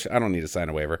it. And coach, I don't need to sign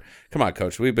a waiver. Come on,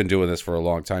 coach. We've been doing this for a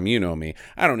long time. You know me.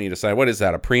 I don't need to sign. What is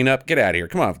that? A prenup? Get out of here.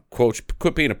 Come on, coach.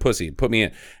 Quit being a pussy. Put me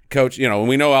in. Coach, when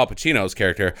we know Al Pacino's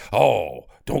character,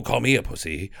 don't call me a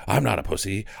pussy. I'm not a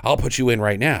pussy. I'll put you in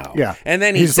right now. Yeah. And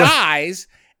then he dies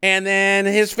and then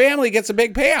his family gets a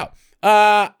big payout.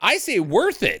 I say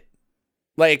worth it.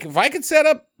 Like, if I could set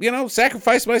up,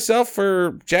 sacrifice myself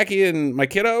for Jackie and my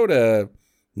kiddo to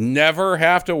never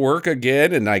have to work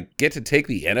again and I get to take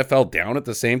the NFL down at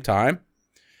the same time,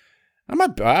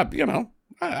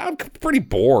 I'm pretty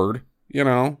bored,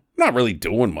 not really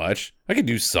doing much. I could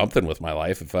do something with my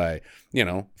life if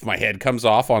if my head comes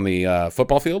off on the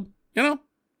football field,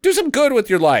 do some good with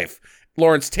your life.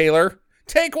 Lawrence Taylor,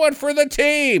 take one for the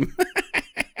team.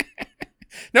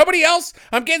 Nobody else?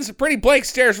 I'm getting some pretty blank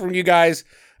stares from you guys.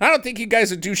 I don't think you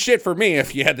guys would do shit for me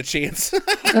if you had the chance.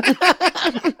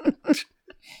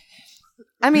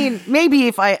 I mean, maybe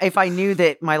if I knew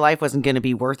that my life wasn't going to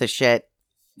be worth a shit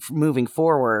moving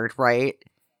forward, right?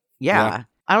 Yeah.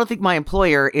 I don't think my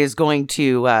employer is going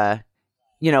to,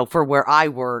 for where I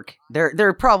work,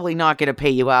 they're probably not going to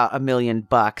pay you out $1 million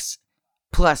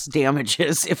plus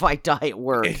damages if I die at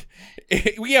work.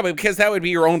 Yeah, but because that would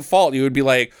be your own fault. You would be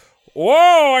like,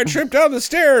 whoa, I tripped down the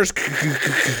stairs.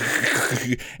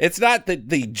 It's not that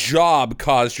the job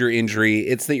caused your injury.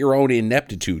 It's that your own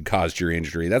ineptitude caused your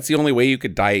injury. That's the only way you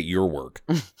could die at your work.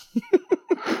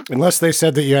 Unless they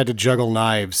said that you had to juggle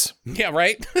knives. Yeah,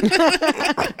 right?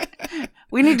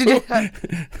 We need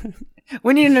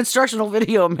an instructional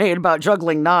video made about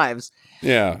juggling knives.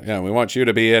 Yeah, we want you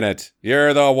to be in it.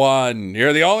 You're the one.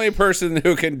 You're the only person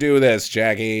who can do this,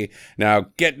 Jackie. Now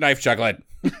get knife juggling.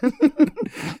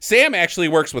 Sam actually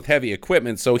works with heavy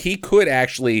equipment, so he could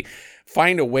actually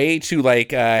find a way to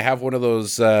have one of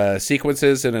those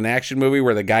sequences in an action movie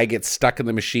where the guy gets stuck in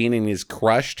the machine and he's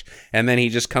crushed, and then he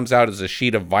just comes out as a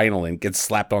sheet of vinyl and gets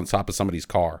slapped on top of somebody's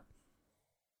car.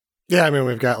 Yeah, I mean,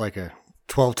 we've got like a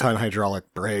 12-ton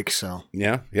hydraulic brake, so...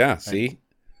 Yeah, see?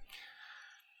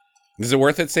 Is it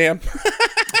worth it, Sam?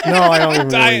 No, I don't even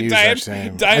really use that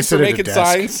same. Dying for making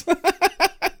signs.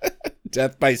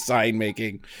 Death by sign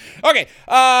making. Okay,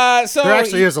 so there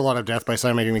actually is a lot of death by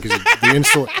sign making because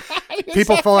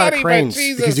people fall out of cranes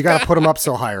because you got to put them up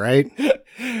so high, right?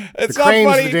 It's the crane's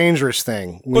funny, the dangerous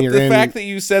thing. But the fact that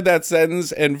you said that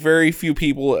sentence and very few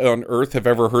people on Earth have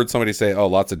ever heard somebody say, "Oh,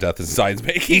 lots of death in signs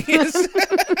making." Yeah,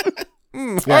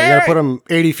 you got to put them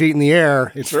 80 feet in the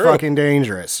air. It's fucking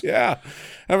dangerous. Yeah,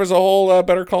 there was a whole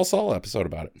Better Call Saul episode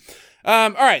about it.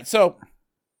 All right, so.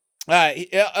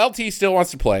 LT still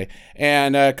wants to play,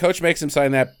 and coach makes him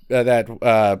sign that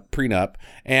prenup,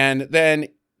 and then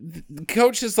the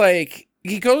coach is like,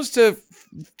 he goes to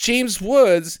James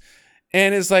Woods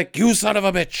and is like, "You son of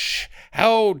a bitch,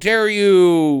 how dare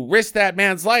you risk that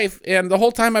man's life?" And the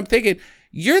whole time I'm thinking,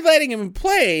 you're letting him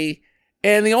play,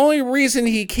 and the only reason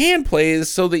he can play is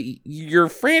so that your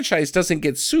franchise doesn't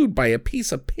get sued by a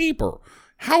piece of paper.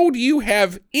 How do you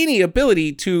have any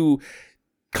ability to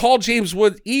call James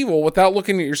Woods evil without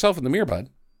looking at yourself in the mirror, bud?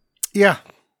 Yeah.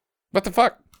 What the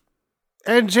fuck?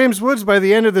 And James Woods, by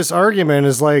the end of this argument,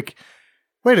 is like,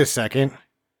 wait a second.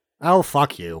 Oh,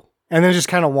 fuck you. And then just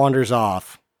kind of wanders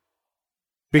off.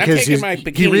 Because he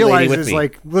realizes, well,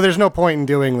 there's no point in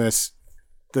doing this.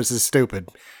 This is stupid.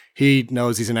 He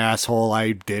knows he's an asshole.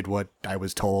 I did what I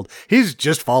was told. He's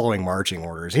just following marching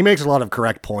orders. He makes a lot of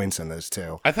correct points in this,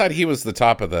 too. I thought he was the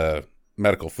top of the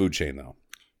medical food chain, though.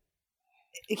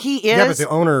 He is. Yeah, but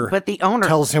the owner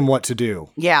tells him what to do.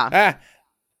 Yeah.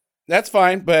 That's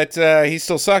fine, but he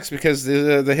still sucks because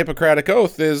the Hippocratic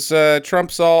Oath is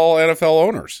trumps all NFL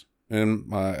owners.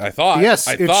 And I thought... Yes,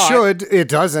 it should. It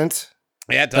doesn't.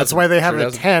 Yeah, it doesn't. That's why they have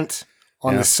a tent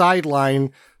on the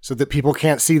sideline so that people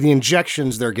can't see the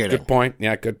injections they're getting. Good point.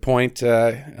 Yeah, good point.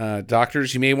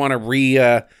 Doctors, you may want to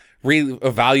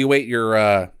reevaluate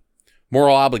your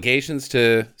moral obligations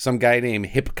to some guy named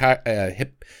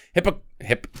Hippocrates.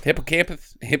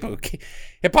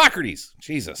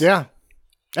 Jesus. Yeah.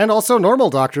 And also normal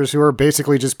doctors who are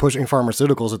basically just pushing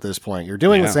pharmaceuticals at this point. You're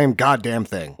doing the same goddamn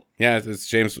thing. Yeah, it's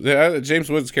James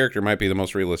Woods' character might be the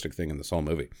most realistic thing in this whole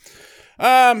movie.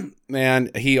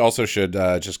 And he also should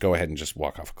just go ahead and just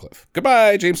walk off a cliff.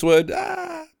 Goodbye, James Wood.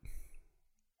 I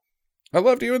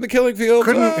loved you in the killing field.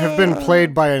 Couldn't have been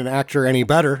played by an actor any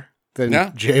better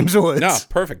than James Woods. No,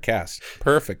 perfect cast.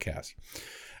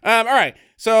 All right.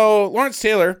 So Lawrence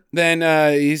Taylor, then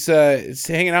he's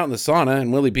hanging out in the sauna,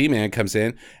 and Willie B-Man comes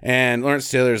in, and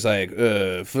Lawrence Taylor's like,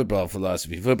 football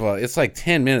philosophy, football. It's like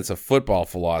 10 minutes of football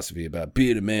philosophy about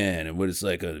being a man and what it's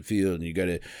like on the field, and you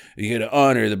gotta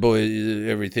honor the boys,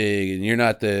 everything, and you're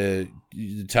not the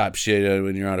top shit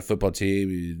when you're on a football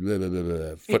team. Blah, blah, blah,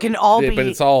 blah. It can all be, but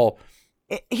it's all.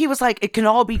 He was like, it can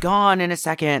all be gone in a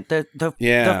second.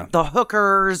 The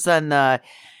hookers and the.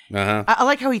 Uh-huh. I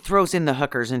like how he throws in the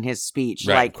hookers in his speech.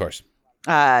 Right, like, of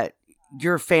course.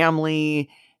 Your family,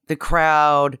 the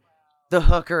crowd, the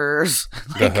hookers.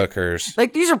 The hookers.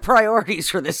 Like, these are priorities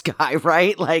for this guy,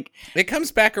 right? Like, it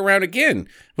comes back around again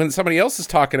when somebody else is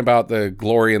talking about the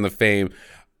glory and the fame.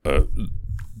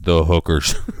 The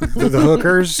hookers. The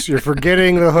hookers? You're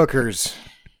forgetting the hookers.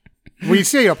 We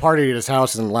see a party at his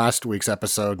house in last week's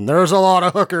episode, and there's a lot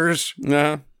of hookers.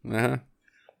 Uh-huh.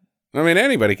 I mean,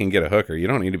 anybody can get a hooker. You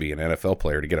don't need to be an NFL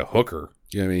player to get a hooker.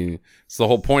 I mean, it's the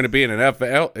whole point of being an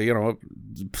NFL,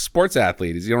 sports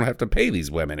athlete is you don't have to pay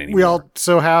these women anymore. We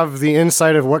also have the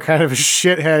insight of what kind of a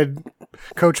shithead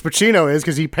Coach Pacino is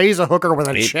because he pays a hooker with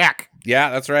a check. Yeah,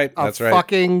 that's right. That's right.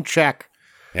 Fucking check.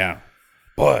 Yeah.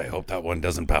 Boy, I hope that one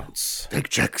doesn't bounce. Big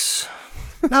checks.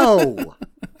 No.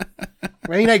 I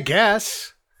mean, I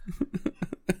guess.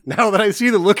 Now that I see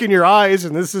the look in your eyes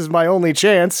and this is my only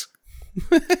chance.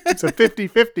 It's a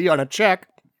 50-50 on a check.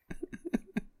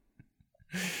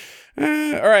 All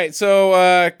right,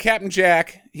 so Captain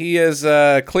Jack, he is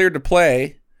cleared to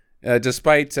play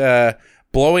despite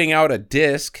blowing out a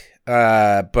disc,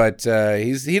 but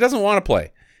he doesn't want to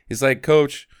play. He's like,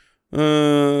 Coach,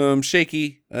 I'm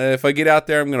shaky. If I get out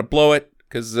there, I'm going to blow it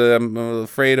because I'm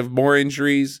afraid of more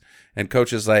injuries. And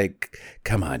Coach is like,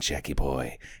 come on, Jackie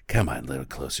boy. Come on, a little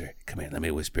closer. Come here, let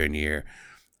me whisper in your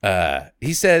ear.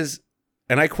 He says,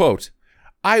 and I quote,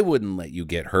 I wouldn't let you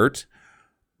get hurt,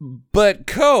 but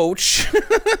Coach,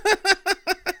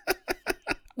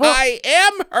 I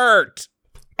am hurt.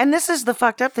 And this is the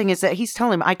fucked up thing is that he's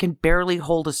telling him I can barely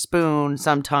hold a spoon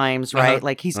sometimes, right? Uh-huh.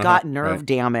 Like he's got nerve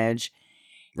damage.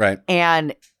 Right.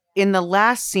 And in the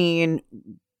last scene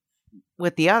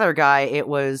with the other guy, it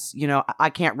was, I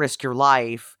can't risk your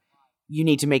life. You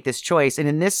need to make this choice. And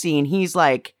in this scene, he's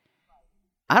like,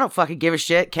 I don't fucking give a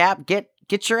shit, Cap. Get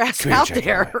your ass out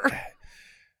there.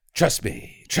 Trust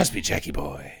me, Jackie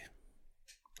boy.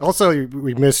 Also,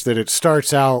 we missed that it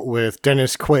starts out with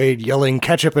Dennis Quaid yelling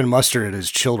ketchup and mustard at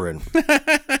his children.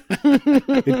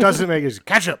 It doesn't make it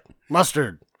ketchup,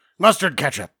 mustard,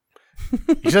 ketchup.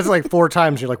 He says it like 4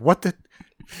 times. You're like, what the?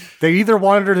 They either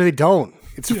want it or they don't.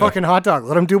 It's a fucking hot dog.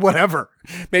 Let them do whatever.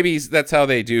 Maybe that's how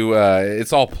they do.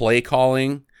 It's all play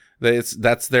calling.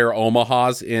 That's their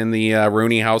Omahas in the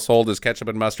Rooney household is ketchup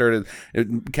and mustard.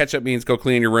 Ketchup means go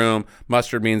clean your room.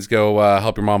 Mustard means go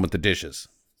help your mom with the dishes.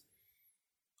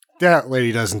 That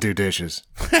lady doesn't do dishes.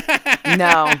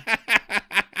 No.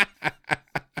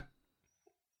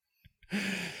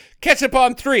 Ketchup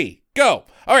on 3. Go.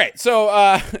 All right.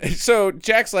 So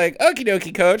Jack's like, okie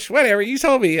dokie, Coach. Whatever. You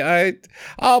told me.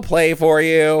 I'll play for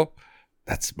you.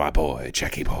 That's my boy,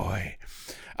 Jackie boy.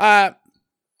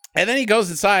 And then he goes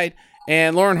inside,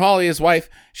 and Lauren Holly, his wife,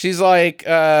 she's like,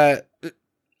 what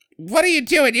are you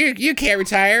doing? You can't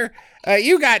retire.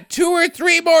 You got 2 or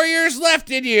 3 more years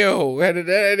left in you. And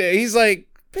he's like,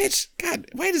 bitch, God,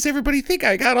 why does everybody think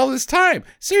I got all this time?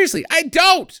 Seriously, I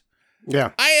don't.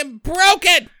 Yeah. I am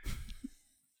broken.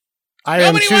 I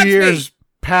am 2 years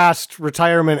past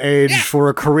retirement age for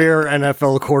a career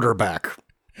NFL quarterback.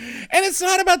 And it's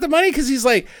not about the money because he's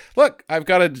like, look, I've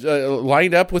got it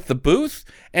lined up with the booth,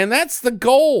 and that's the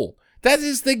goal. That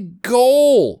is the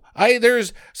goal. I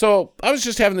was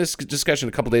just having this discussion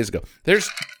a couple days ago. There's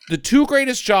the 2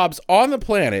 greatest jobs on the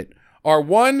planet are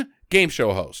 1, game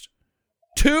show host,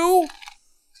 2,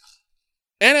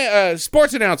 and a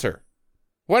sports announcer.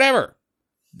 Whatever.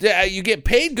 You get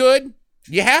paid good.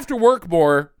 You have to work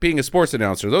more being a sports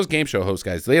announcer. Those game show host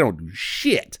guys, they don't do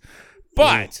shit.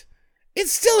 But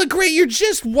it's still you're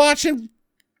just watching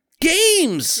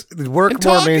games. Work and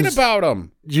more talking means about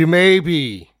them. You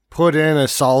maybe put in a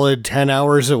solid 10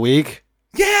 hours a week.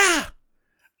 Yeah.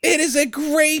 It is a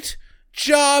great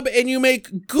job and you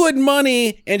make good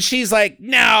money. And she's like,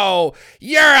 no,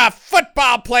 you're a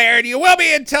football player and you will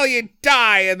be until you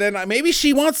die. And then maybe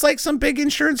she wants like some big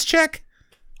insurance check.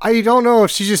 I don't know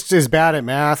if she just is bad at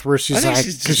math where she's like,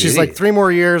 because she's like 3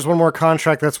 more years, 1 more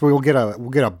contract. That's where we'll get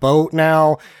a boat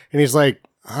now. And he's like,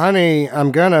 honey,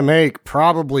 I'm going to make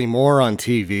probably more on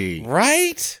TV.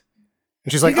 Right.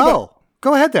 And she's like, go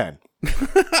ahead then.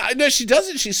 No, she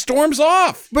doesn't. She storms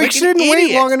off. But like she didn't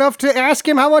wait long enough to ask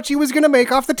him how much he was going to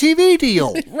make off the TV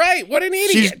deal. Right. What an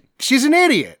idiot. She's an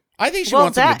idiot. I think she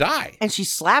wants him to die. And she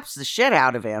slaps the shit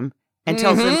out of him and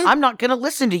tells him, I'm not going to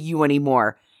listen to you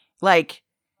anymore. Like,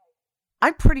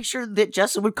 I'm pretty sure that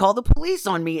Justin would call the police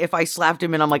on me if I slapped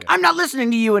him and I'm like, I'm not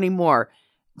listening to you anymore.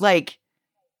 Like,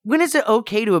 when is it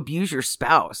okay to abuse your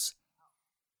spouse?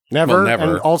 Never. Well, never.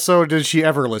 And also, did she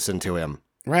ever listen to him?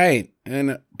 Right.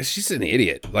 And she's an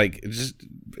idiot. Like, just,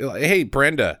 hey,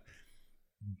 Brenda,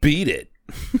 beat it.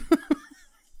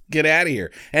 Get out of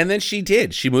here. And then she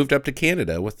did. She moved up to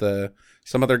Canada with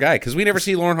some other guy. Because we never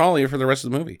see Lauren Holly for the rest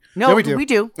of the movie. No, we do. We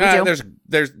do.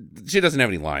 She doesn't have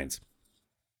any lines.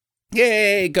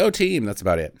 Yay, go team. That's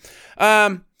about it.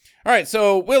 All right,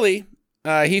 so Willie,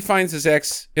 he finds his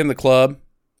ex in the club.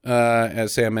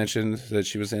 As Sam mentioned, that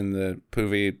she was in the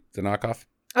Poovy, the knockoff.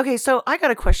 Okay, so I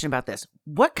got a question about this.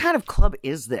 What kind of club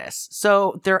is this?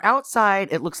 So they're outside.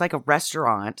 It looks like a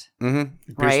restaurant.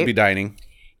 Mm-hmm. Appears to be dining.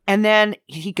 And then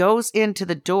he goes into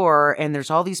the door, and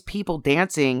there's all these people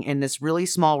dancing in this really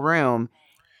small room.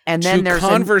 And then there's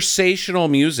conversational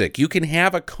music. You can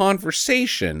have a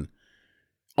conversation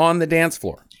on the dance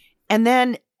floor. And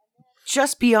then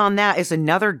just beyond that is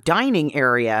another dining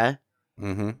area.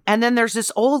 Mm-hmm. And then there's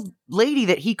this old lady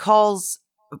that he calls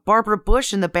Barbara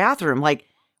Bush in the bathroom. Like,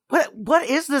 what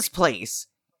is this place?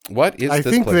 What is this place? I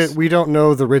think that we don't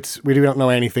know we don't know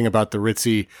anything about the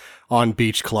ritzy on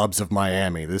beach clubs of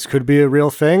Miami. This could be a real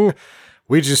thing.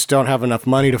 We just don't have enough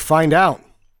money to find out.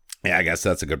 Yeah, I guess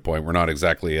that's a good point. We're not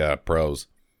exactly pros.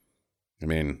 I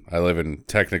mean, I live in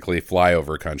technically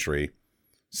flyover country.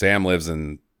 Sam lives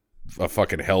in a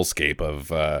fucking hellscape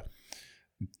of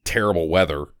terrible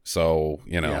weather. So,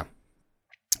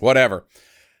 whatever.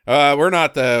 We're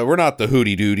not the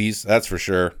hootie dooties, that's for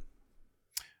sure.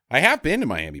 I have been to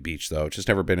Miami Beach though, just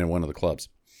never been in one of the clubs.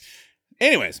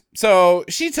 Anyways, so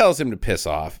she tells him to piss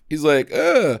off. He's like,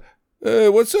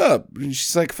 what's up? And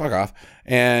she's like, fuck off.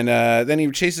 And then he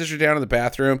chases her down to the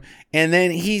bathroom. And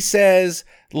then he says,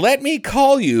 let me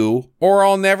call you or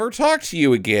I'll never talk to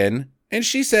you again. And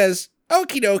she says,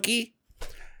 okie dokie.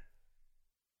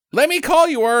 Let me call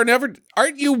you or never.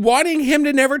 Aren't you wanting him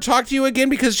to never talk to you again?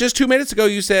 Because just 2 minutes ago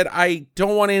you said, I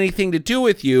don't want anything to do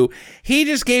with you. He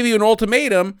just gave you an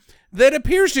ultimatum that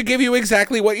appears to give you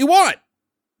exactly what you want.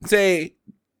 Say,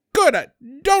 good,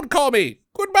 don't call me.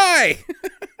 Goodbye.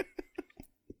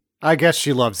 I guess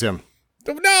she loves him.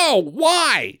 No,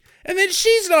 why? And then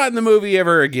she's not in the movie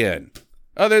ever again.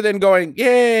 Other than going,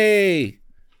 yay.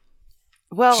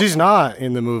 Well, she's not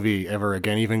in the movie ever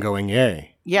again, even going,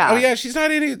 yay. Yeah. Oh, yeah, she's not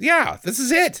in it. Yeah, this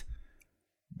is it.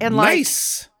 And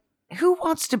nice. Like, who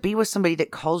wants to be with somebody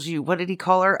that calls you, what did he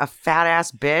call her? A fat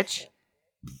ass bitch?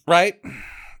 Right.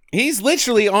 He's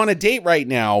literally on a date right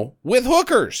now with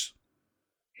hookers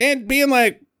and being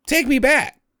like, take me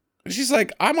back. And she's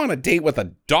like, I'm on a date with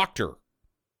a doctor.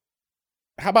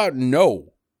 How about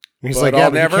no? He's but like, yeah,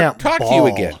 I'll never talk to you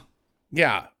again.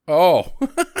 Yeah. Oh.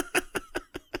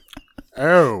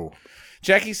 Oh.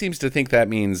 Jackie seems to think that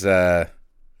means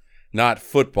not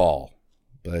football,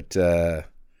 but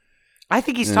I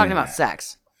think he's talking about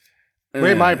sex.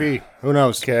 It might be. Who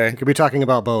knows? Okay. He could be talking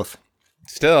about both.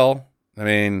 Still, I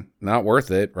mean, not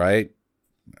worth it, right?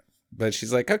 But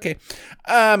she's like, okay.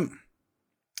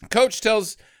 Coach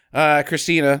tells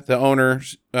Christina, the owner,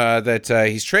 that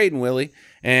he's trading Willie,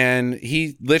 and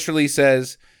he literally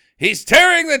says, he's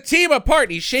tearing the team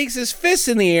apart. He shakes his fists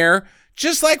in the air,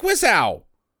 just like Wisow.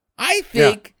 I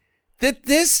think that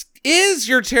this is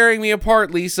You're Tearing Me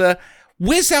Apart, Lisa.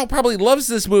 Wisow probably loves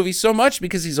this movie so much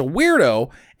because he's a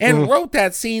weirdo and wrote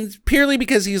that scene purely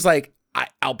because he's like,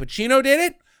 Al Pacino did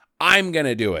it, I'm going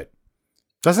to do it.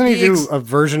 Doesn't he do a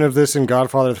version of this in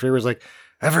Godfather 3 where it's like,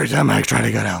 every time I try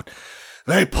to get out,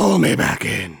 they pull me back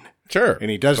in. Sure. And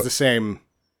he does the same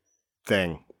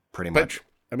thing, pretty much.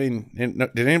 I mean,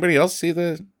 did anybody else see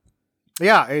the...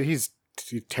 Yeah, he's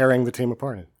tearing the team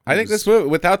apart. I think this movie,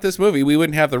 without this movie, we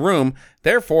wouldn't have The Room.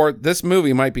 Therefore, this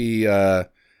movie might be, I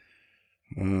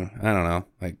don't know,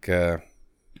 like,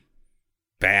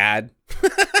 bad.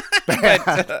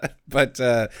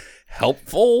 but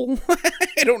helpful.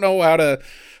 I don't know how to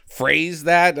phrase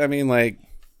that. I mean, like,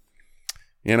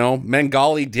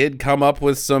 Bengali did come up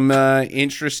with some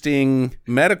interesting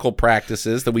medical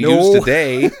practices that we use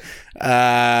today.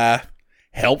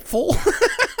 Helpful,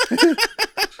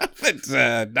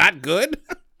 but not good.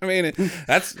 I mean,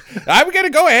 I'm going to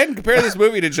go ahead and compare this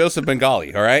movie to Joseph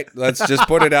Bengali. All right, let's just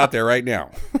put it out there right now.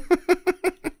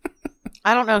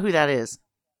 I don't know who that is.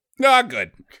 No,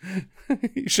 good.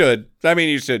 You should. I mean,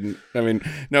 you shouldn't. I mean,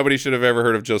 nobody should have ever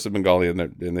heard of Joseph Bengali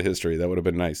in the history. That would have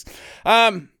been nice.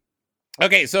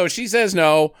 Okay, so she says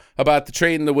no about the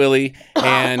trading the Willie,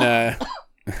 and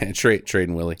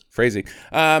trading Willie. Phrasing.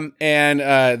 And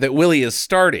that Willie is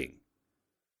starting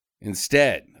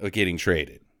instead of getting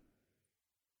traded.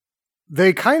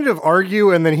 They kind of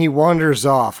argue, and then he wanders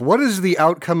off. What is the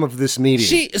outcome of this meeting?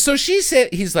 She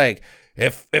said, he's like,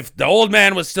 if the old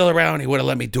man was still around, he would have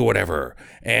let me do whatever.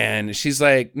 And she's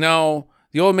like, no,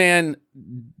 the old man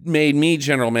made me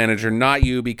general manager, not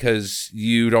you, because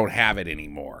you don't have it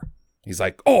anymore. He's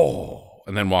like, oh,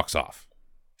 and then walks off.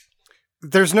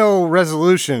 There's no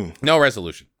resolution. No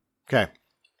resolution. Okay.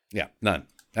 Yeah, none.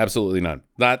 Absolutely none.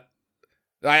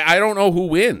 I don't know who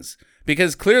wins,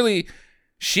 because clearly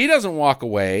she doesn't walk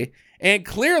away, and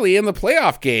clearly in the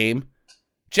playoff game,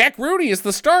 Jack Rooney is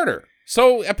the starter.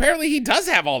 So apparently he does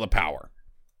have all the power.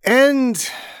 And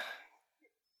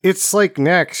it's like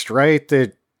next, right?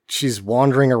 That she's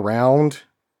wandering around.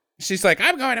 She's like,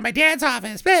 I'm going to my dad's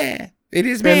office. In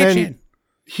his mansion.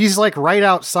 He's like right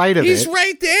outside of He's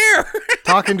right there.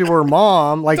 Talking to her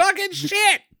mom. Like talking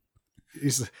shit.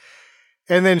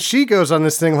 And then she goes on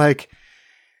this thing like,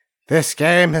 this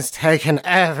game has taken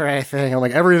everything. I'm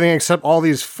like, everything except all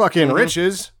these fucking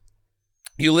riches.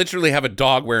 You literally have a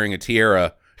dog wearing a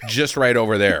tiara just right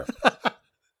over there.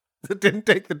 That didn't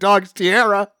take the dog's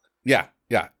tiara. Yeah.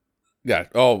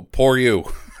 Oh, poor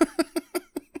you.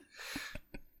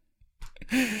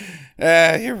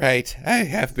 You're right. I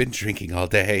have been drinking all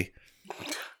day.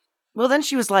 Well, then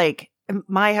she was like,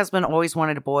 my husband always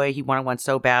wanted a boy. He wanted one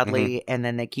so badly. And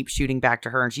then they keep shooting back to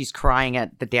her and she's crying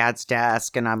at the dad's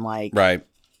desk. And I'm like, right.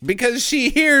 Because she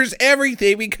hears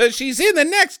everything because she's in the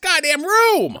next goddamn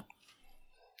room.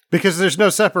 Because there's no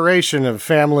separation of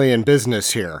family and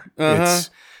business here.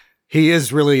 He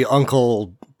is really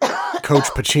Uncle Coach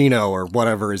Pacino or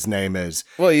whatever his name is.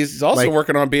 Well, he's also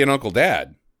working on being Uncle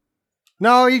Dad.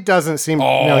 No, he doesn't seem...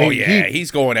 Oh,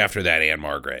 he's going after that Anne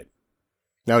Margaret.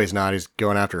 No, he's not. He's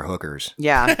going after hookers.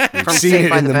 Yeah. We've seen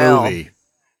it in the movie.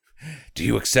 Do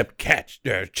you accept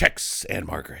checks, Anne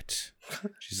Margaret?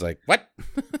 She's like, what?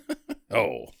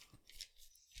 Oh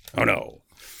no.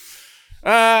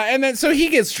 And then so he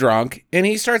gets drunk and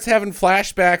he starts having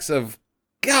flashbacks of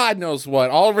God knows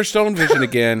what. Oliver Stone vision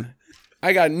again.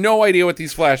 I got no idea what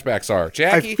these flashbacks are.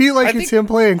 Jackie? I feel like it's him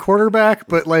playing quarterback,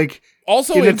 but like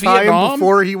also in a time Vietnam,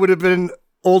 before he would have been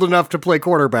old enough to play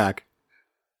quarterback.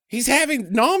 He's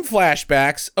having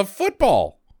flashbacks of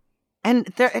football.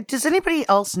 And does anybody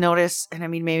else notice, and I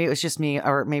mean, maybe it was just me,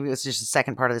 or maybe it was just the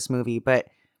second part of this movie, but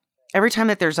every time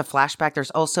that there's a flashback, there's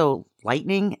also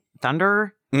lightning,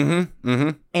 thunder.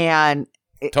 And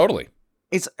totally.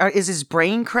 Is his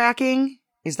brain cracking?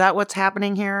 Is that what's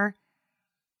happening here?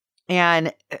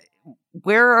 And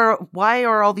why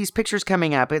are all these pictures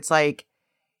coming up? It's like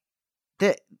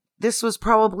this was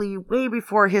probably way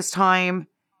before his time.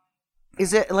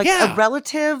 Is it like a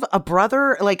relative, a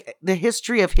brother, like the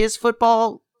history of his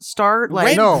football start?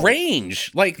 Like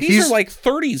range. Like these are like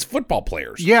 30s football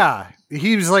players. Yeah.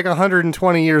 He was like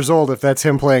 120 years old if that's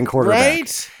him playing quarterback.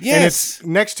 Right? Yes. And it's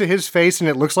next to his face and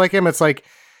it looks like him. It's like,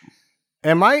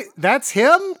 that's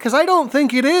him? Because I don't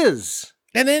think it is.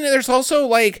 And then there's also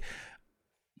like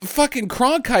fucking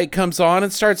Cronkite comes on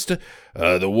and starts to,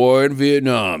 the war in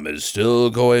Vietnam is still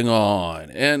going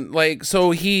on. And like,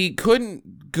 so he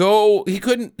couldn't go, he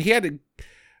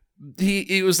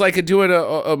was like doing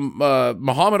a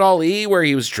Muhammad Ali where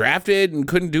he was drafted and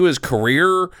couldn't do his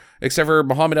career, except for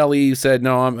Muhammad Ali said,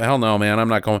 hell no, man, I'm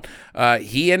not going.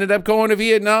 He ended up going to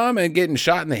Vietnam and getting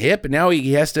shot in the hip, and now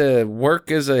he has to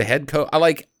work as a head coach.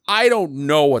 I don't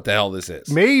know what the hell this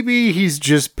is. Maybe he's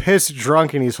just pissed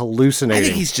drunk and he's hallucinating. I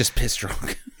think he's just pissed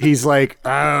drunk. He's like,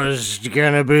 I was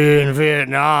going to be in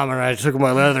Vietnam and I took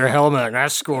my leather helmet and I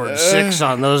scored 6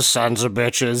 on those sons of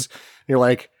bitches. You're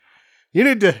like, you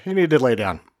need to lay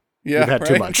down. Yeah, you've had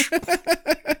too much.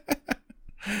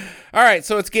 All right,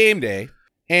 so it's game day,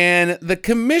 and the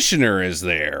commissioner is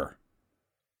there.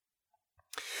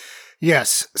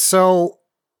 Yes, so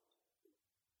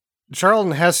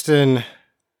Charlton Heston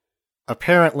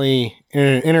apparently in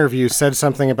an interview said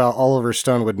something about Oliver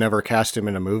Stone would never cast him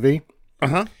in a movie.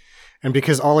 And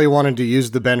because Ollie wanted to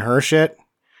use the Ben-Hur shit,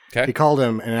 he called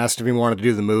him and asked if he wanted to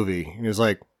do the movie. And he was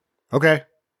like, okay.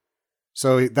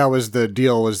 So that was the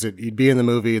deal, was that he'd be in the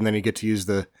movie and then he'd get to use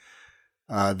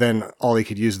then Ollie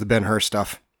could use the Ben-Hur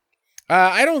stuff.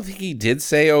 I don't think he did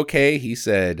say okay. He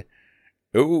said,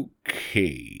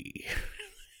 okay.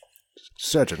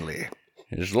 Certainly.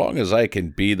 As long as I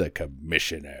can be the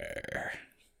commissioner.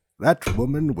 That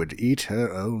woman would eat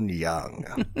her own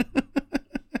young.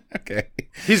 Okay.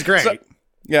 He's great. So,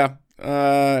 yeah.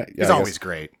 He's always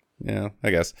great. Yeah, I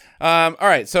guess. All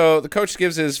right, so the coach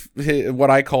gives his what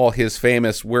I call his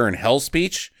famous "we're in hell"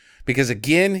 speech, because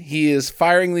again, he is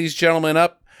firing these gentlemen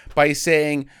up by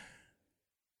saying,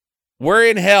 we're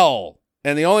in hell,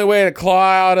 and the only way to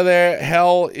claw out of there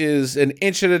hell is an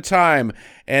inch at a time.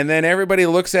 And then everybody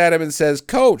looks at him and says,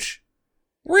 Coach,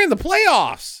 we're in the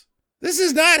playoffs. This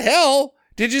is not hell.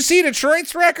 Did you see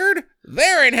Detroit's record?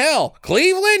 They're in hell.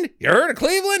 Cleveland? You heard of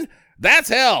Cleveland? That's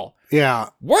hell. Yeah.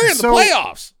 We're in the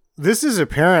playoffs. This is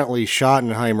apparently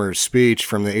Schottenheimer's speech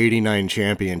from the 89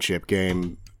 championship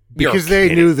game because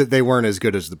they knew that they weren't as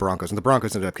good as the Broncos, and the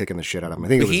Broncos ended up kicking the shit out of them. I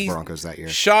think it was the Broncos that year.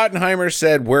 Schottenheimer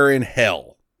said, we're in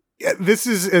hell. Yeah, this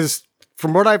is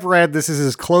from what I've read, this is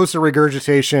as close a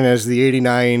regurgitation as the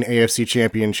 89 AFC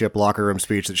championship locker room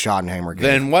speech that Schottenheimer gave.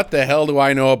 Then what the hell do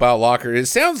I know about locker? It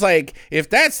sounds like if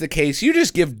that's the case, you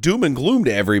just give doom and gloom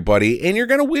to everybody, and you're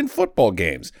going to win football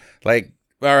games. Like,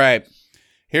 all right,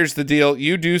 here's the deal.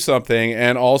 You do something,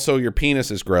 and also your penis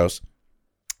is gross.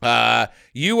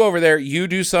 You over there, you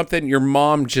do something. Your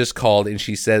mom just called, and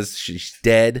she says she's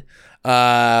dead.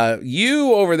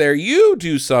 You over there, you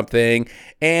do something,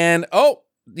 and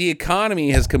the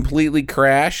economy has completely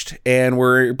crashed, and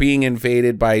we're being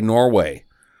invaded by Norway.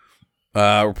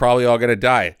 We're probably all going to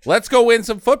die. Let's go win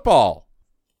some football.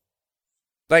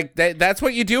 Like, that's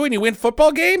what you do when you win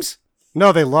football games?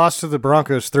 No, they lost to the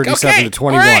Broncos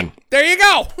 37-21. Right. There you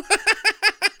go.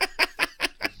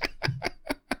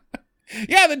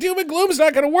 Yeah, the doom and gloom's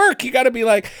not going to work. You got to be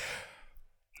like,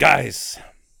 guys,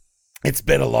 it's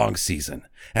been a long season,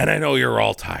 and I know you're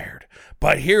all tired,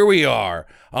 but here we are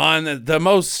on the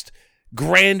most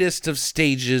grandest of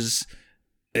stages,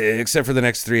 except for the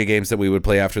next 3 games that we would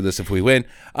play after this if we win.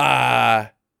 Go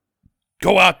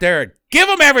out there and give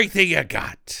them everything you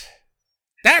got.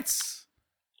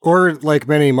 Or like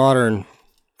many modern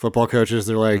football coaches,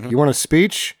 they're like, you want a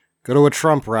speech? Go to a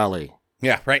Trump rally.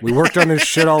 Yeah, right. We worked on this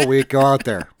shit all week. Go out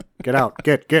there. Get out.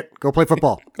 Go play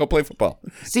football. Go play football.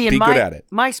 See, and good at it.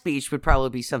 My speech would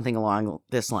probably be something along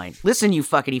this line. Listen, you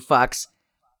fuckity fucks.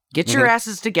 Get your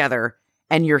asses together,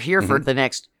 and you're here for the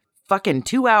next fucking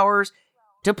 2 hours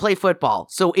to play football.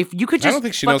 So if you could just I don't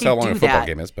think she knows how long a football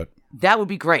game is, but that would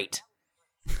be great.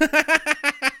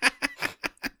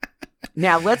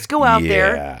 Now, let's go out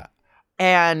there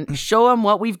and show them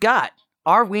what we've got.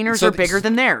 Our wieners are bigger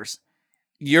than theirs.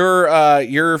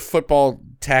 Your football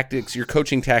tactics, your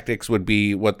coaching tactics would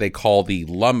be what they call the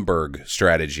Lumberg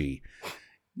strategy.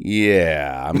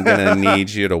 Yeah, I'm going to need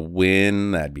you to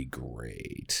win. That'd be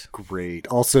great. Great.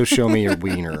 Also show me your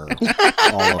wiener.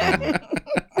 All of them.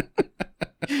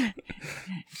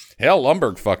 Hell,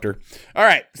 Lumberg fucked her. All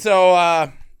right,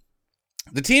 so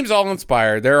the team's all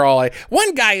inspired. They're all like,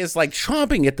 one guy is like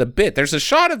chomping at the bit. There's a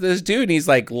shot of this dude, and he's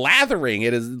like lathering.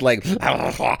 It is like,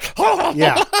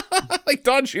 yeah, like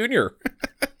Don Jr.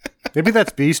 Maybe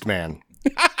that's Beast Man.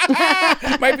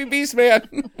 Might be Beast Man.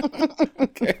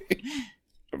 Okay.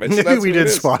 Maybe we did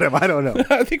spot him. I don't know.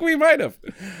 I think we might have.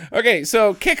 Okay,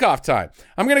 so kickoff time.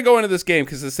 I'm going to go into this game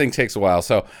because this thing takes a while.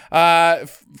 So,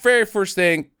 very first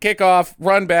thing, kickoff,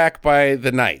 run back by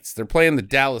the Knights. They're playing the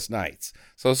Dallas Knights.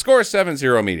 So, score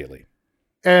 7-0 immediately.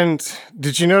 And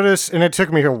did you notice, and it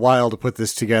took me a while to put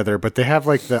this together, but they have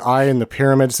like the eye in the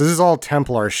pyramids. This is all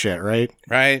Templar shit, right?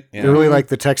 Right. Yeah. They're really like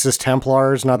the Texas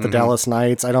Templars, not the Dallas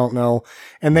Knights. I don't know.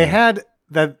 And they had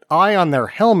that eye on their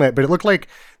helmet, but it looked like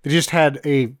they just had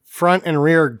a front and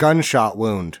rear gunshot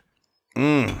wound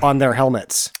on their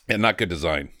helmets. Yeah, not good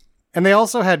design. And they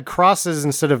also had crosses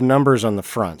instead of numbers on the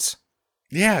fronts.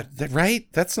 Yeah, right?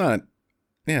 That's not...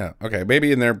 Yeah, okay.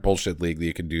 Maybe in their bullshit league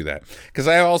you can do that. Because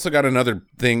I also got another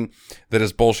thing that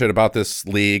is bullshit about this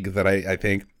league that I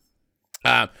think...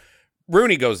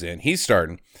 Rooney goes in. He's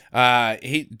starting.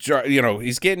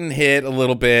 He's getting hit a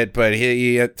little bit, but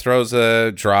he throws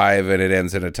a drive and it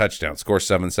ends in a touchdown. Score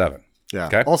 7-7. Yeah.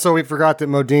 Okay. Also, we forgot that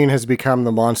Modine has become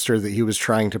the monster that he was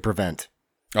trying to prevent.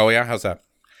 Oh, yeah? How's that?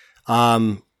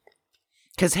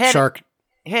 Because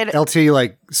LT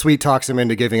like sweet talks him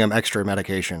into giving him extra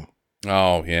medication.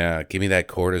 Oh, yeah. Give me that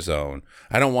cortisone.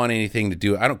 I don't want anything to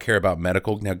do. I don't care about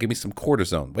medical. Now give me some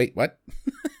cortisone. Wait, what?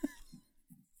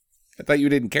 I thought you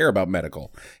didn't care about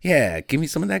medical. Yeah, give me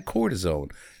some of that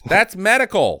cortisone. That's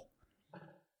medical.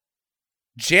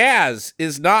 Jazz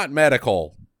is not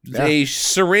medical. Yeah. A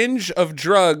syringe of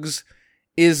drugs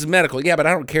is medical. Yeah, but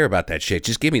I don't care about that shit.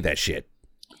 Just give me that shit.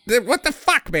 What the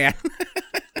fuck, man?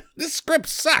 This script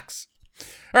sucks.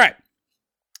 All right.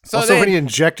 So also, when he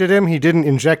injected him, he didn't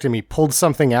inject him. He pulled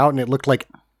something out, and it looked like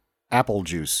apple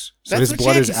juice. So his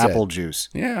blood is apple juice.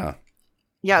 Yeah.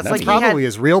 Yeah, it's that's like probably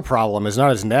his real problem is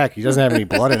not his neck. He doesn't have any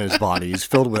blood in his body. He's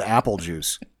filled with apple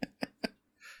juice.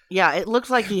 Yeah, it looked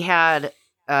like he had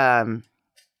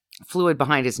fluid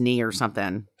behind his knee or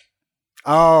something.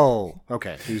 Oh,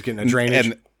 okay. He was getting a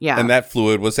drainage. And that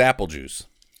fluid was apple juice.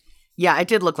 Yeah, it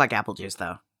did look like apple juice,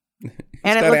 though.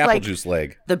 And it looked apple like juice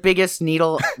leg. The biggest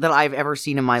needle that I've ever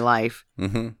seen in my life.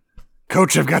 Mm-hmm.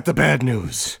 Coach, I've got the bad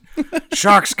news.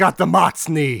 Shark's got the Mott's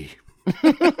knee.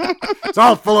 It's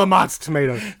all full of Mott's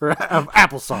tomatoes.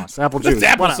 Applesauce. Apple juice. It's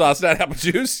applesauce, not apple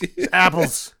juice.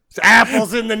 Apples. It's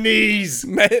apples in the knees.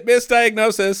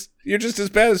 Misdiagnosis. You're just as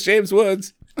bad as James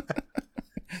Woods.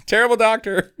 Terrible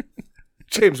doctor.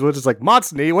 James Woods is like,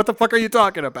 Mott's knee? What the fuck are you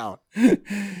talking about?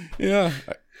 Yeah.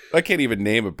 I can't even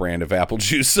name a brand of apple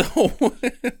juice, so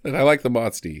and I like the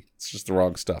Mott's knee. It's just the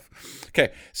wrong stuff.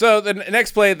 Okay, so the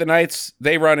next play, the Knights,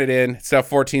 they run it in. It's now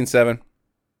 14-7.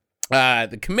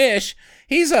 The commish,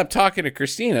 he's up talking to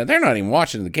Christina. They're not even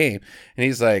watching the game. And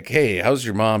he's like, hey, how's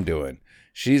your mom doing?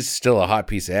 She's still a hot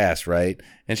piece of ass, right?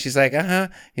 And she's like, uh-huh.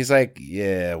 He's like,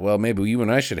 yeah, well, maybe you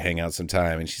and I should hang out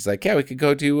sometime. And she's like, yeah, we could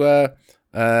go do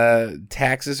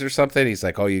taxes or something. He's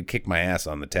like, oh, you'd kick my ass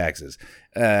on the taxes.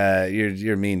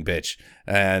 You're a mean bitch.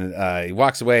 And he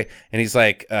walks away, and he's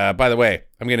like, by the way,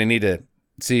 I'm going to need to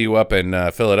see you up in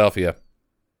Philadelphia.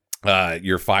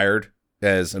 You're fired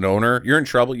as an owner. You're in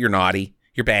trouble. You're naughty.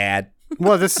 You're bad.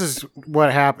 Well, this is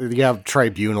what happens. You have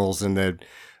tribunals, and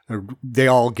they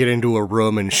all get into a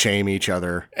room and shame each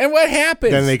other. And what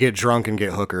happens? Then they get drunk and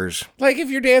get hookers. Like, if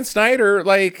you're Dan Snyder,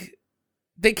 like,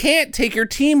 they can't take your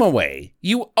team away.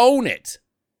 You own it.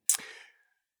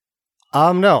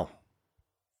 No.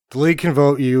 The league can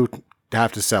vote you to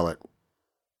have to sell it.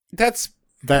 That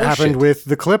happened with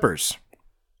the Clippers.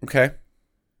 Okay.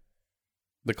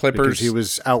 The Clippers.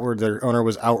 Because their owner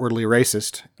was outwardly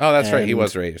racist. Oh, that's right. He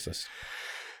was racist.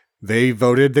 They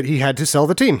voted that he had to sell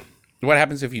the team. What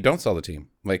happens if you don't sell the team?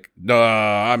 Like, no,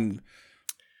 I'm...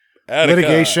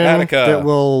 Litigation that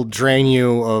will drain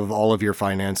you of all of your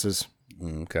finances.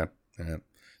 Okay. Yeah.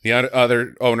 The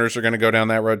other owners are going to go down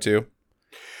that road too?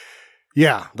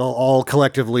 Yeah. They'll all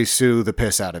collectively sue the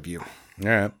piss out of you. All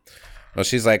right. Well,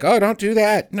 she's like, oh, don't do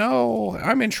that. No,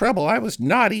 I'm in trouble. I was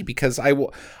naughty because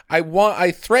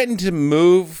I threatened to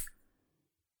move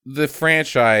the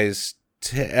franchise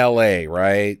to LA,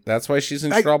 right? That's why she's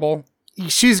in trouble.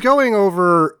 She's going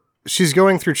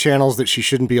through channels that she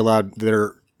shouldn't be allowed, that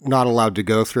are not allowed to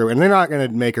go through, and they're not going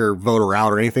to make her vote her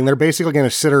out or anything. They're basically going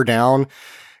to sit her down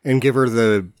and give her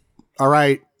the, all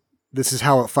right, this is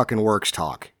how it fucking works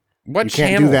talk. What you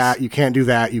channels? Can't do that. You can't do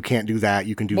that. You can't do that.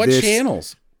 You can do this. What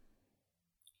channels?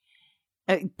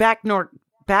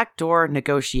 Backdoor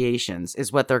negotiations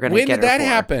is what they're going to get her for. When did that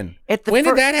happen? When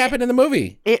did that happen in the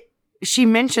movie? She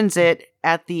mentions it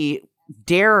at the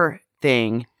Dare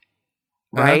thing,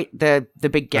 right? The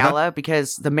big gala,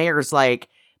 because the mayor's like,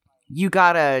 you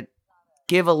gotta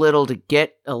give a little to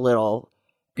get a little,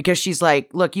 because she's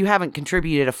like, look, you haven't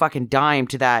contributed a fucking dime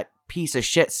to that piece of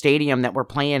shit stadium that we're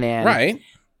playing in. Right.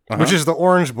 Which is the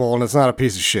Orange Bowl, and it's not a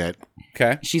piece of shit.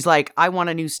 Okay. She's like, I want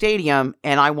a new stadium,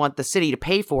 and I want the city to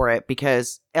pay for it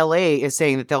because LA is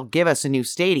saying that they'll give us a new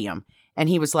stadium. And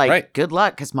he was like, good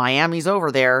luck, because Miami's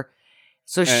over there.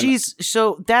 So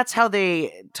so that's how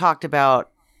they talked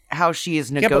about how she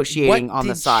is negotiating on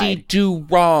the side. What did she do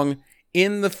wrong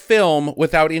in the film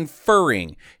without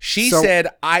inferring? She said,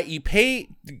 you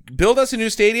build us a new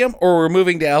stadium or we're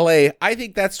moving to LA. I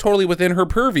think that's totally within her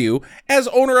purview as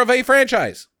owner of a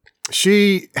franchise.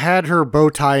 She had her bow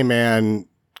tie man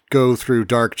go through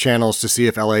dark channels to see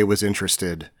if LA was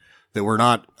interested that were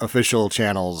not official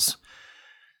channels.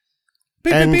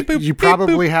 You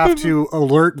probably have to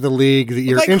alert the league that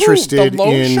you're interested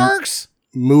in sharks?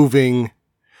 Moving.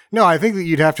 No, I think that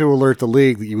you'd have to alert the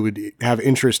league that you would have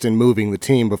interest in moving the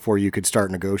team before you could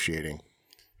start negotiating.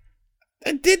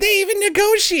 Did they even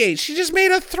negotiate? She just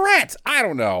made a threat. I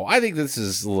don't know. I think this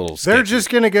is a little sketchy. They're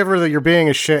just going to give her the "you're being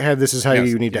a shithead, this is how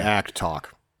you need to act"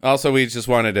 talk. Also, we just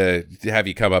wanted to have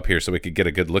you come up here so we could get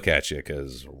a good look at you,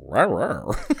 because...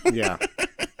 Yeah.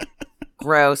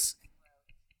 Gross.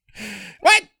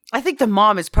 What? I think the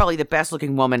mom is probably the best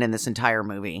looking woman in this entire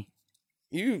movie.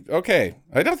 Okay.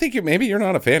 I don't think maybe you're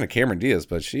not a fan of Cameron Diaz,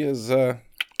 but she is, okay.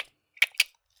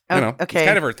 It's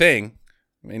kind of her thing.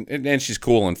 I mean, and she's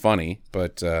cool and funny,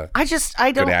 but good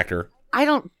actor.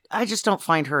 I just don't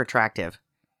find her attractive.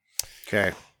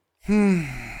 Okay.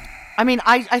 I mean,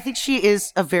 I think she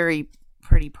is a very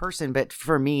pretty person, but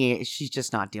for me, she's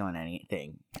just not doing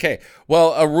anything. Okay.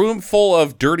 Well, a room full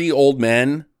of dirty old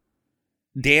men,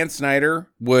 Dan Snyder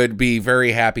would be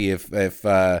very happy if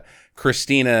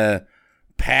Christina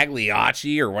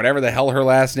Pagliacci or whatever the hell her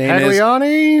last name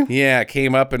Pagliani? is. Yeah,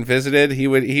 came up and visited. He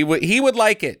would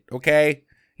like it, okay?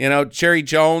 You know, Cherry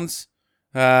Jones,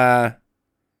 have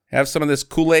some of this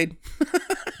Kool-Aid.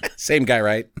 Same guy,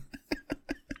 right?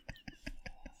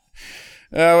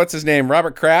 what's his name?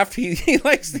 Robert Kraft. He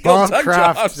likes the Bob old tug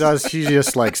Kraft jobs. He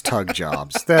just likes tug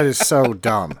jobs. That is so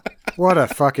dumb. What a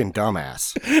fucking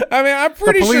dumbass. I mean, I'm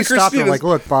pretty sure the police stopped him Christina's... like,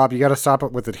 look, Bob, you got to stop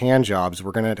it with the hand jobs.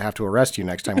 We're going to have to arrest you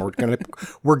next time.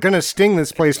 We're gonna sting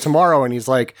this place tomorrow. And he's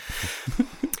like,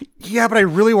 yeah, but I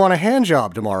really want a hand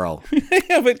job tomorrow.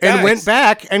 Yeah, but and went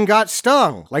back and got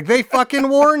stung. Like, they fucking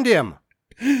warned him.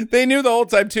 They knew the whole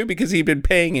time, too, because he'd been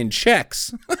paying in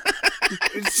checks.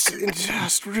 It's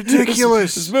just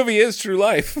ridiculous. This movie is true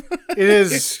life. It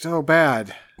is so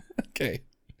bad. Okay.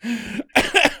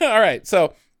 All right.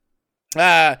 So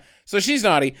she's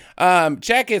naughty.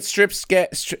 Jack gets strip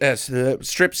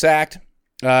sacked.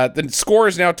 The score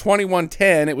is now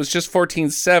 21-10. It was just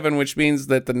 14-7, which means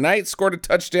that the Knights scored a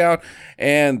touchdown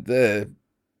and the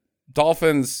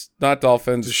Sharks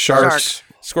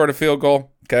scored a field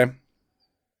goal. Okay.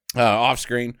 Off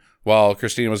screen while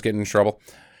Christina was getting in trouble.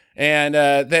 And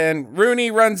then Rooney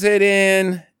runs it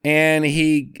in, and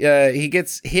he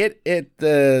gets hit at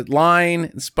the line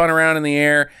and spun around in the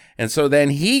air. And so then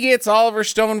he gets Oliver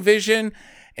Stone vision,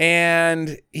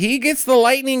 and he gets the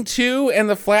lightning too, and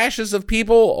the flashes of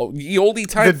people, the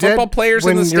oldie-time football players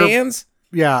in the stands.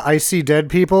 Yeah, I see dead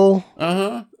people.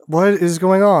 Uh-huh. What is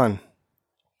going on?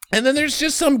 And then there's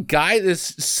just some guy, this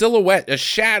silhouette, a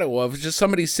shadow of just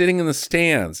somebody sitting in the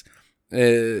stands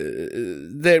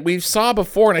that we saw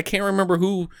before, and I can't remember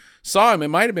who saw him. It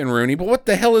might have been Rooney, but what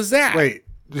the hell is that? Wait.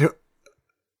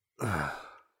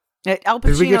 Al Pacino's...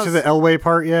 Did we get to the Elway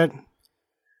part yet?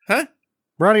 Huh?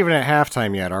 We're not even at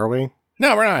halftime yet, are we?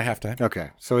 No, we're not at halftime.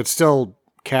 Okay, so it's still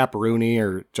Cap Rooney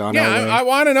or John Elway. Yeah, I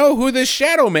want to know who this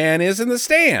shadow man is in the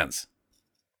stands.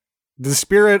 The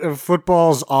spirit of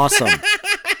football's awesome.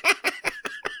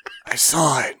 I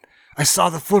saw it. I saw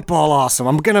the football awesome.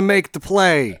 I'm going to make the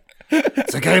play.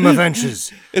 It's a game of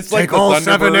inches. It's Take like all Thunderbird.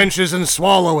 7 inches and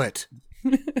swallow it.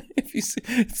 If you see,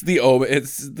 it's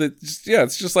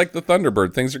just like the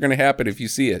Thunderbird. Things are going to happen if you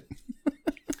see it.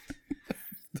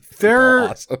 There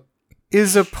awesome.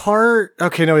 is a part.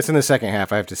 Okay, no, it's in the second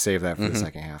half. I have to save that for the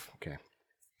second half. Okay.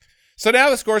 So now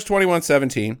the score's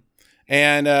 21-17,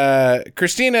 and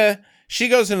Christina, she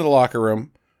goes into the locker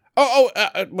room.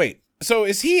 Wait. So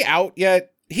is he out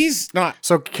yet? He's not.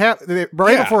 So Cap,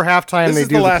 before halftime, they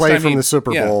do the play from the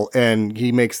Super Bowl, and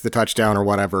he makes the touchdown or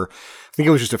whatever. I think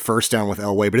it was just a first down with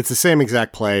Elway, but it's the same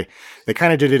exact play. They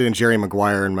kind of did it in Jerry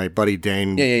Maguire, and my buddy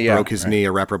Dane broke his knee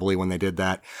irreparably when they did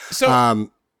that.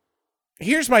 So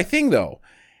here's my thing, though.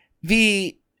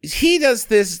 He does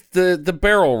the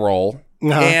barrel roll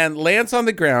and lands on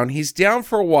the ground. He's down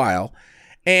for a while,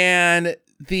 and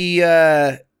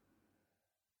the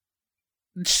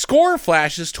score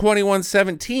flashes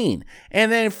 21-17,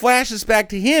 and then it flashes back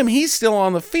to him. He's still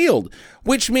on the field,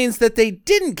 which means that they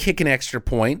didn't kick an extra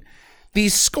point. The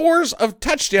scores of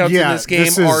touchdowns in this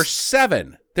game are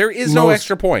 7. There is no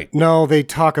extra point. No, they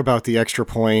talk about the extra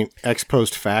point ex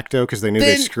post facto because they knew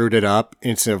they screwed it up.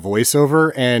 It's a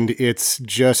voiceover, and it's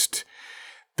just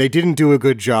they didn't do a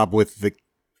good job with the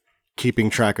keeping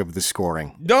track of the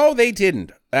scoring. No, they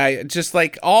didn't. Just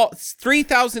like all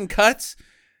 3,000 cuts.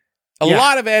 A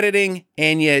lot of editing,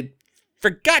 and you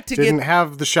forgot to didn't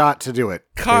have the shot to do it.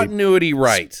 Continuity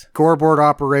right. Scoreboard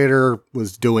operator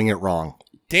was doing it wrong.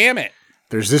 Damn it.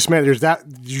 There's this many. There's that.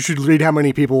 You should read how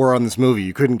many people were on this movie.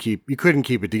 You couldn't keep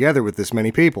it together with this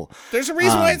many people. There's a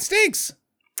reason why it stinks.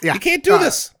 Yeah, you can't do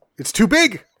this. It's too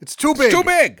big. It's too big. It's too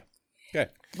big.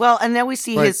 Okay. Well, and then we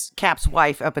see his Cap's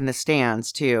wife up in the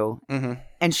stands too,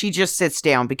 and she just sits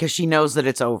down because she knows that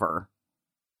it's over.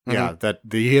 Yeah, that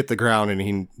he hit the ground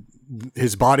and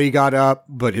his body got up,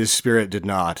 but his spirit did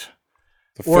not.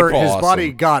 Or his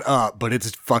body got up, but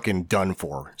it's fucking done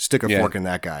for. Stick a fork in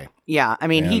that guy. Yeah, I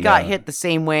mean, he got hit the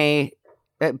same way,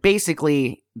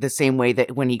 basically the same way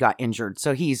that when he got injured.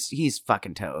 So he's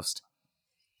fucking toast.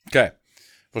 Okay.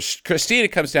 Well, Christina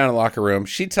comes down to the locker room.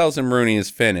 She tells him Rooney is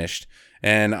finished.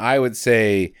 And I would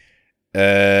say,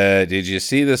 did you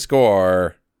see the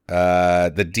score?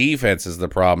 The defense is the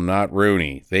problem, not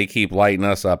Rooney. They keep lighting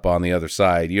us up on the other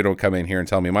side. You don't come in here and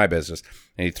tell me my business.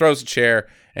 And he throws a chair,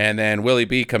 and then Willie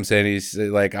B comes in. He's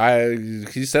like,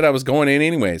 he said I was going in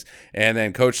anyways. And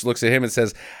then coach looks at him and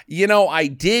says, I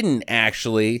didn't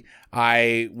actually.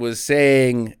 I was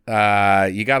saying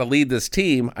you got to lead this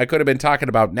team. I could have been talking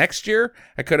about next year.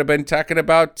 I could have been talking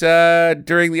about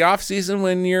during the off season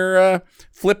when you're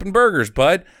flipping burgers,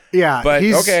 bud. Yeah, but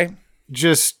okay.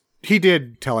 He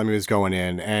did tell him he was going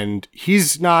in, and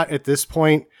he's not at this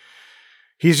point.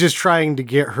 He's just trying to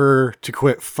get her to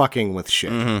quit fucking with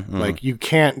shit. Like, you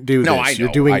can't do this.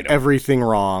 You're doing everything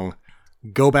wrong.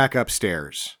 Go back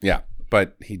upstairs. Yeah,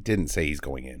 but he didn't say he's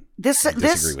going in. This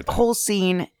whole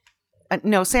scene,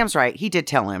 No, Sam's right. He did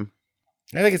tell him.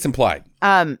 I think it's implied.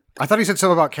 I thought he said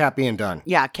something about Cap being done.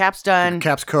 Yeah, Cap's done.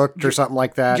 Cap's cooked or something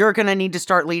like that. You're going to need to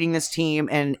start leading this team.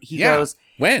 And he goes...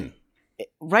 When?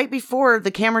 Right before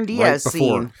the Cameron Diaz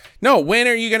scene. No, when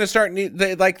are you going to start?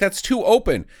 Like, that's too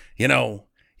open. You know,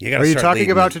 you got to start. Are you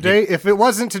talking about today? If it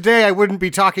wasn't today, I wouldn't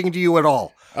be talking to you at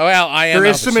all. Oh, well, I am.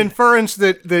 There is some inference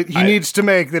that he needs to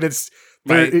make that it's...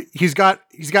 Right. He's got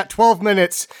 12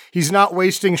 minutes. He's not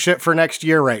wasting shit for next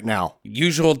year right now.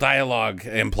 Usual dialogue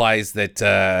implies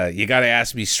that you got to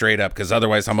ask me straight up, because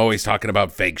otherwise I'm always talking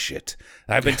about vague shit.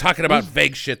 I've been talking about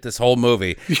vague shit this whole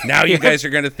movie. Now you guys are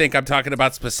going to think I'm talking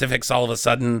about specifics all of a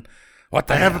sudden. What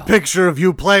the hell? I have a picture of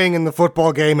you playing in the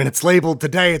football game, and it's labeled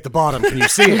today at the bottom. Can you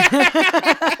see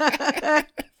it?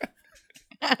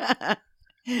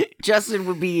 Justin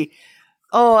would be...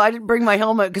 Oh, I didn't bring my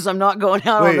helmet because I'm not going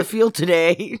out on the field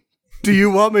today. Do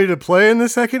you want me to play in the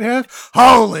second half?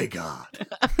 Holy God.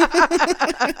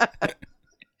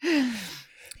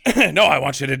 No, I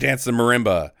want you to dance the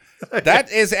marimba. That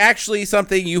is actually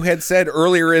something you had said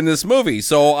earlier in this movie,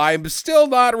 so I'm still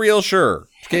not real sure.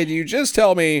 Can you just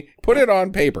tell me, put it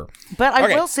on paper? But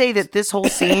I will say that this whole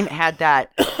scene had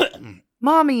that,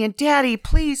 Mommy and Daddy,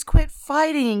 please quit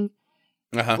fighting.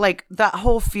 Like that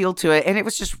whole feel to it. And it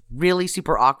was just really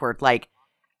super awkward. Like,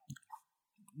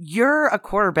 you're a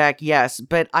quarterback, yes,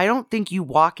 but I don't think you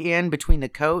walk in between the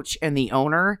coach and the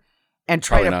owner and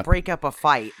try to break up a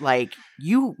fight. Like,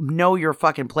 you know your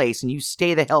fucking place and you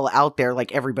stay the hell out there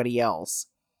like everybody else.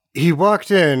 He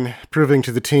walked in proving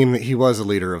to the team that he was a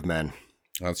leader of men.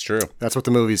 That's true. That's what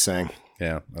the movie's saying.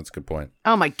 Yeah, that's a good point.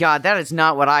 Oh my God, that is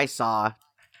not what I saw.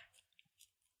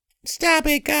 Stop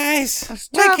it, guys.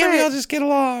 Why can't we all just get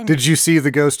along? Did you see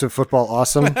the Ghost of Football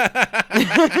Awesome?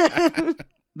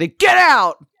 They get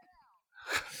out.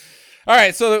 All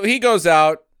right, so he goes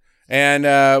out,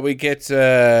 and we get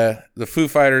the Foo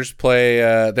Fighters play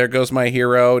There Goes My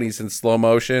Hero, and he's in slow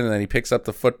motion, and then he picks up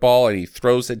the football, and he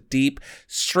throws it deep,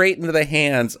 straight into the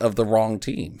hands of the wrong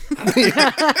team.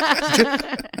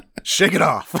 Shake it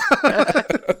off.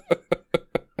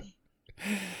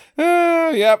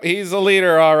 Yep, he's a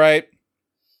leader, all right.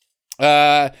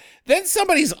 Then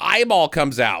somebody's eyeball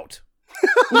comes out.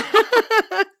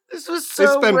 This was so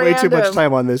They spend random. way too much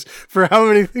time on this. For how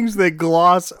many things they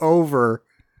gloss over,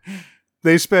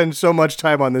 they spend so much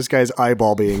time on this guy's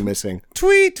eyeball being missing.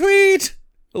 Tweet.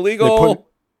 Illegal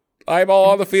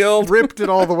eyeball on the field. Ripped it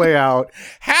all the way out.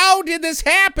 How did this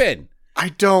happen? I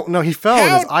don't know. He fell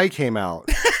and his eye came out.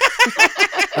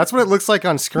 That's what it looks like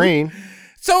on screen.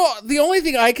 So the only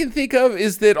thing I can think of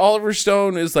is that Oliver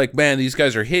Stone is like, man, these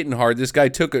guys are hitting hard. This guy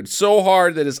took it so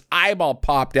hard that his eyeball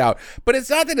popped out. But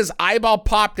it's not that his eyeball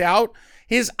popped out.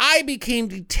 His eye became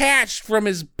detached from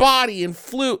his body and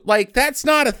flew. Like, that's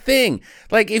not a thing.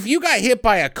 Like, if you got hit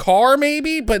by a car,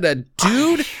 maybe, but a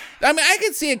dude, I mean, I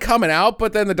could see it coming out,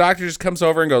 but then the doctor just comes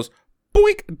over and goes,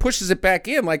 boink, and pushes it back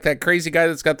in like that crazy guy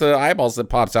that's got the eyeballs that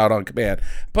pops out on command.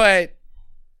 But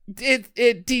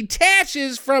it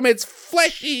detaches from its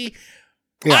fleshy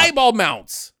eyeball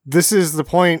mounts. This is the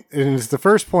point, and it's the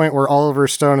first point where Oliver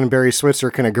Stone and Barry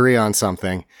Switzer can agree on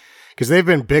something, because they've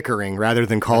been bickering rather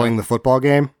than calling the football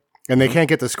game, and they can't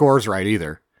get the scores right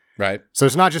either. Right. So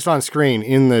it's not just on screen.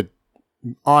 In the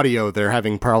audio, they're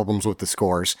having problems with the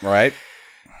scores. Right.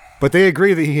 But they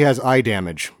agree that he has eye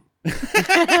damage.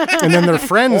 And then they're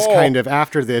friends kind of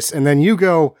after this, and then you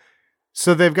go...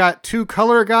 So they've got two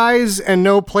color guys and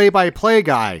no play-by-play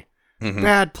guy. Mm-hmm.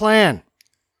 Bad plan.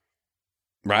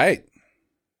 Right.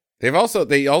 They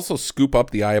also scoop up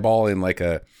the eyeball in like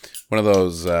one of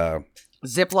those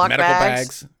Ziploc medical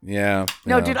bags. Yeah.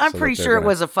 No, dude, I'm pretty sure it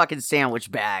was a fucking sandwich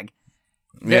bag.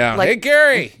 Yeah. Hey,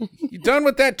 Gary, you done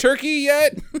with that turkey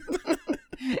yet?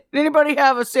 Anybody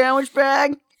have a sandwich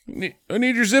bag? I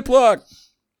need your Ziploc.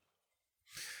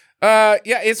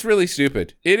 Yeah, it's really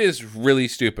stupid. It is really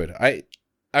stupid.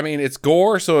 I mean, it's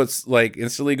gore, so it's like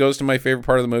instantly goes to my favorite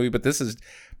part of the movie, but this is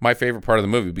my favorite part of the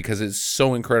movie because it's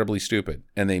so incredibly stupid,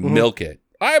 and they milk it.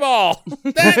 Eyeball!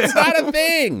 That's not a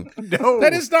thing! No.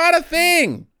 That is not a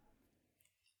thing!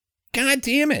 God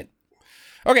damn it.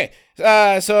 Okay,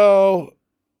 so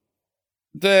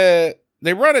they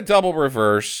run a double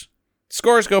reverse.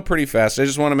 Scores go pretty fast. I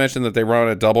just want to mention that they run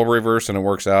a double reverse and it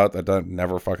works out. That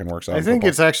never fucking works out. I think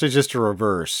it's actually just a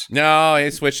reverse. No, they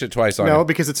switched it twice on you. No,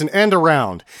 because it's an end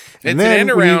around. It's an end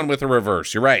around with a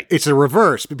reverse. You're right. It's a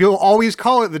reverse. But people always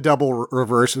call it the double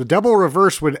reverse. The double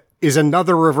reverse is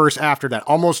another reverse after that.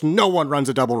 Almost no one runs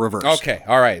a double reverse. Okay,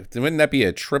 all right. Then wouldn't that be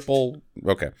a triple?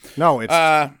 Okay. No,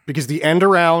 it's because the end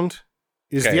around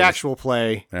is the actual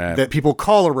play that people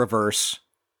call a reverse.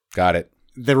 Got it.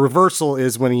 the reversal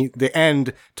is when the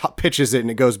end pitches it and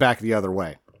it goes back the other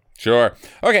way. Sure.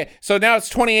 Okay, so now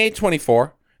it's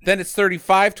 28-24, then it's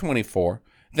 35-24,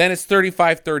 then it's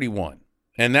 35-31.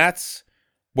 And that's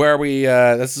where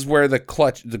this is where the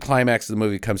climax of the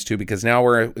movie comes to, because now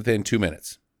we're within 2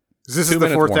 minutes. This is the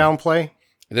fourth down play?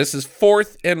 This is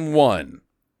 4th and 1.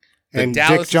 And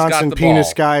Dick Johnson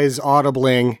penis guy is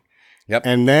audibling. Yep.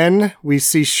 And then we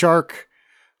see Shark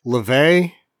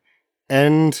LeVay,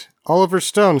 and Oliver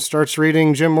Stone starts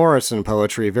reading Jim Morrison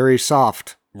poetry, very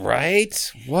soft.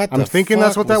 Right? I'm thinking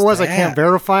that's what that was. I can't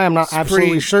verify. I'm not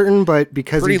absolutely certain, but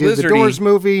because he did the Doors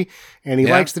movie and he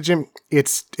likes the Jim,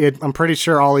 I'm pretty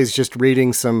sure Ollie's just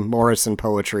reading some Morrison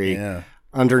poetry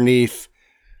underneath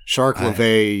Shark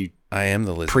LeVay. I am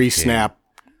the Lizard pre-snap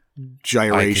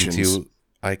gyrations.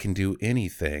 I can do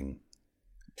anything.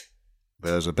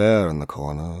 There's a bear in the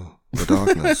corner. The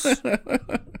darkness.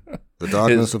 The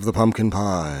darkness of the pumpkin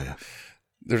pie.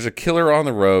 There's a killer on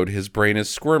the road. His brain is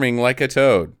squirming like a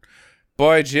toad.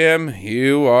 Boy, Jim,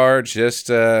 you are just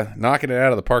knocking it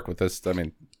out of the park with this. I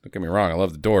mean, don't get me wrong. I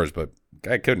love the Doors, but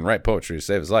guy couldn't write poetry to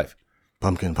save his life.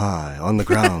 Pumpkin pie on the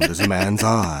ground is a man's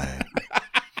eye.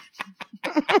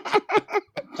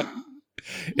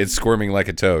 It's squirming like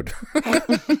a toad.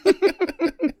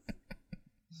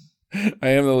 I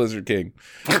am the Lizard King.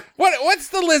 What's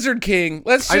the Lizard King?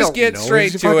 Let's just get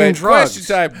straight to it. Drugs.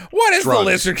 Question time. What is the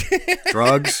Lizard King?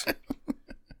 Drugs.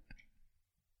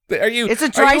 It's a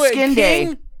dry skin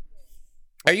day.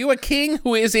 Are you a king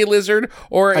who is a lizard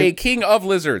or a king of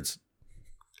lizards?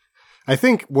 I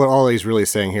think what Ollie's really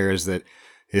saying here is that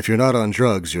if you're not on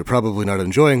drugs, you're probably not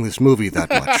enjoying this movie that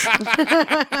much.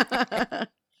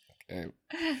 Okay.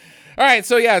 All right,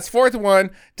 so it's 4th and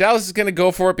 1. Dallas is going to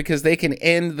go for it because they can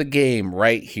end the game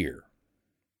right here.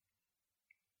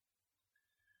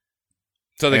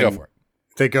 So they go for it.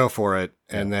 They go for it,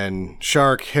 and then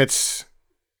Shark hits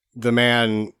the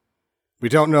man. We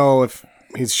don't know if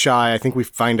he's shy. I think we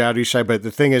find out he's shy, but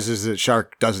the thing is that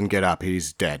Shark doesn't get up.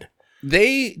 He's dead.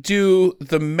 They do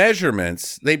the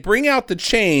measurements. They bring out the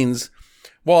chains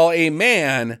while a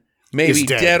man may be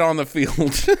dead on the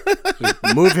field.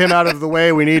 Move him out of the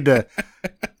way. We need to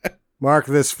mark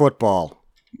this football.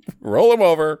 Roll him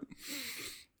over.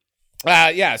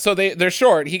 So they're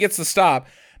short. He gets the stop,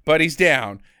 but he's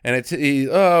down. And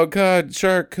oh God,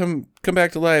 Shark, come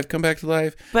back to life, come back to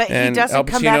life. But and he doesn't Al Pacino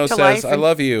come back to life. I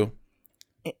love you.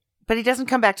 But he doesn't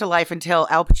come back to life until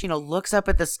Al Pacino looks up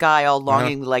at the sky all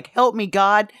longingly, like, help me,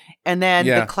 God. And then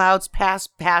the clouds pass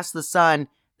past the sun.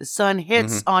 The sun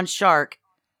hits on Shark.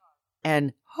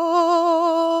 And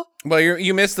well,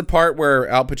 you missed the part where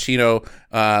Al Pacino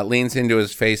leans into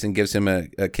his face and gives him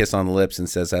a kiss on the lips and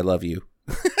says, I love you.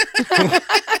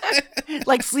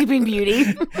 Like Sleeping Beauty.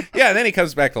 Yeah, and then he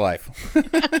comes back to life.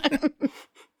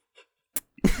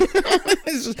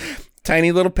 It's just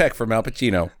tiny little peck from Al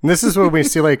Pacino. And this is what we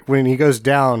see, like, when he goes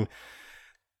down,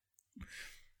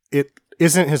 it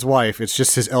isn't his wife, it's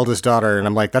just his eldest daughter, and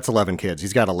I'm like, that's 11 kids.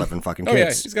 He's got 11 fucking kids. Oh, yeah,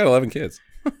 he's got 11 kids.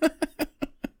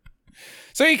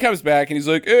 So he comes back and he's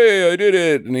like, hey, I did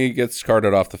it. And he gets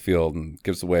carted off the field and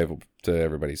gives a wave to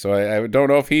everybody. So I don't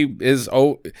know if he is,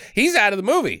 he's out of the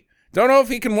movie. Don't know if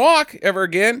he can walk ever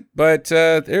again, but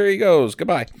there he goes.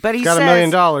 Goodbye. But he got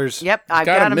says, $1 million. Yep, I've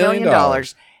got $1 million.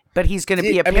 But he's going to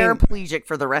be a paraplegic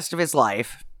for the rest of his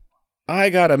life. I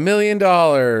got $1 million.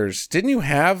 Didn't you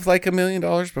have like $1 million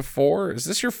before? Is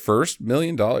this your first $1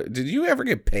 million? Did you ever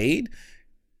get paid?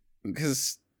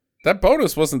 Because that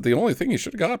bonus wasn't the only thing you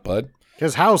should have got, bud.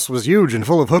 His house was huge and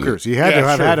full of hookers. He had to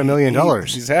have had $1 million.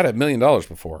 He's had $1 million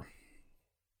before.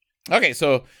 Okay,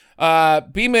 so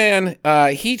B-Man,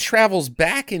 he travels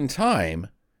back in time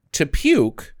to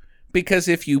puke because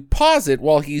if you pause it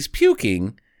while he's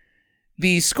puking,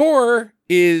 the score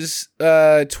is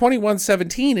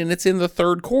 21-17 and it's in the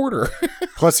third quarter.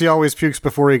 Plus, he always pukes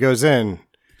before he goes in.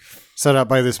 Set up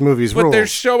by this movie's rules. But they're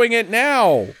showing it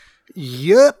now.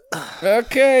 Yep.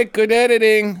 Okay, good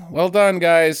editing. Well done,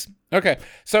 guys. Okay,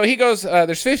 so he goes,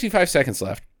 there's 55 seconds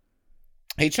left.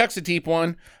 He chucks a deep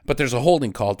one, but there's a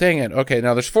holding call. Dang it. Okay,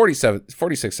 now there's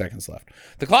 46 seconds left.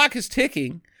 The clock is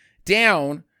ticking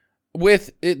down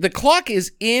the clock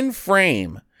is in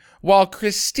frame while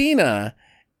Christina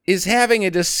is having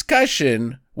a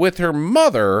discussion with her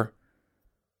mother,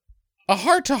 a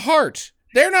heart-to-heart.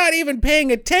 They're not even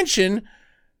paying attention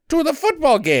to the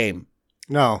football game.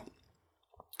 No.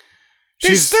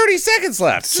 There's 30 seconds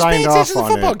left. Just pay attention to the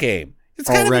football game. It's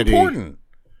kind of important.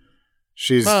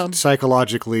 She's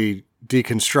psychologically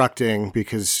deconstructing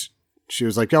because she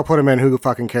was like, "Y'all put him in. Who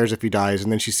fucking cares if he dies?"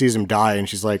 And then she sees him die, and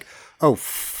she's like, "Oh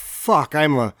fuck,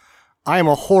 I'm I am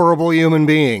a horrible human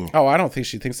being. Oh, I don't think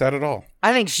she thinks that at all.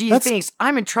 I think she thinks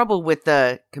I'm in trouble with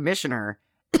the commissioner.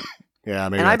 Yeah,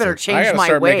 maybe. And I better change my ways. I gotta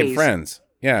start making friends.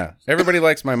 Yeah, everybody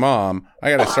likes my mom.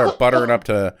 I gotta start buttering up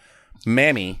to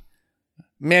Mammy.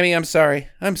 Mammy, I'm sorry.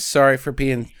 I'm sorry for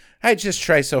being... I just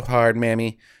try so hard,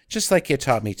 Mammy. Just like you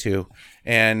taught me to.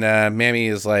 And Mammy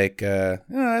is like, oh,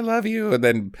 I love you. And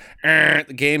then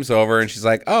the game's over, and she's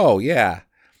like, oh, yeah.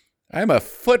 I'm a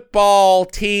football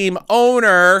team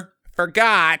owner.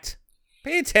 Forgot.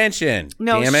 Pay attention.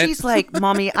 No, damn it. She's like,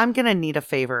 Mommy, I'm going to need a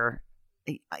favor.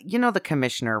 You know the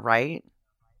commissioner, right?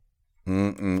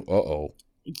 Uh-oh.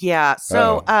 Yeah,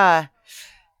 so...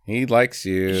 he likes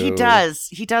you. He does.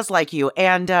 He does like you.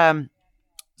 And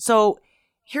so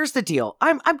here's the deal.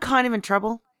 I'm kind of in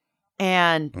trouble,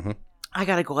 and I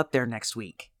got to go up there next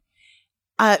week.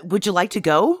 Would you like to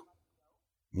go?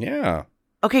 Yeah.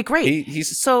 Okay, great.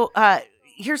 So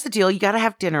here's the deal. You got to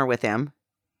have dinner with him.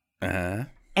 Uh-huh.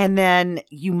 And then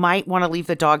you might want to leave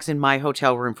the dogs in my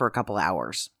hotel room for a couple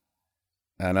hours.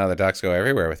 No, the dogs go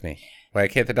everywhere with me. Why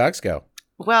can't the dogs go?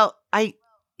 Well,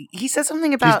 he said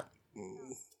something about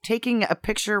taking a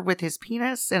picture with his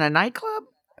penis in a nightclub.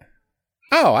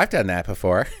 Oh, I've done that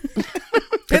before.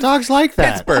 The dogs like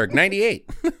that. Pittsburgh, 98.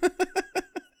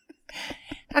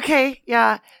 Okay,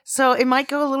 yeah. So it might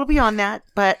go a little beyond that,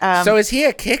 but... So is he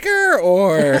a kicker,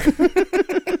 or...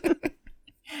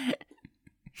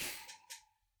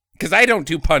 Because I don't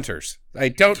do punters. I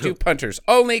don't do punters.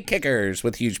 Only kickers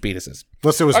with huge penises.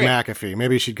 Unless it was McAfee.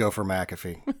 Maybe you should go for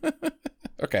McAfee.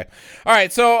 Okay. All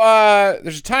right, so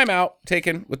there's a timeout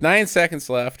taken with 9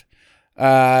 seconds left.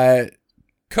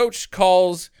 Coach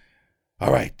calls,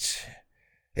 all right,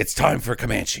 it's time for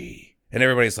Comanche. And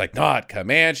everybody's like, not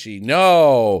Comanche,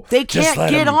 no. They can't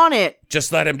get on it.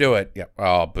 Just let him do it. Yeah.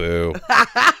 Oh, boo.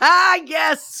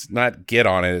 Yes. It's not get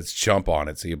on it, it's jump on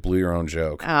it. So you blew your own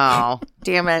joke. Oh,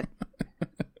 damn it.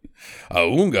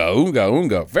 Oonga, oonga,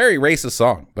 oonga. Very racist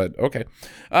song, but okay.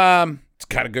 It's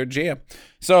kind of good jam.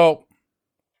 So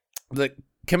the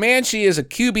Comanche is a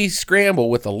QB scramble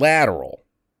with a lateral.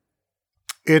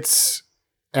 It's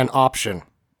an option.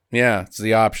 Yeah, it's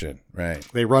the option, right?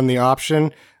 They run the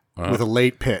option with a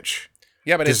late pitch.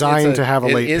 Yeah, but designed to have a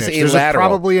late pitch. There's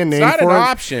probably a name for it. It's not an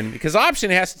option, because option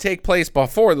has to take place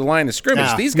before the line of scrimmage.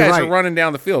 Yeah, these guys are running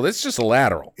down the field. It's just a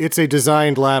lateral. It's a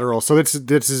designed lateral. So this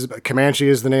is Comanche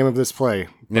is the name of this play.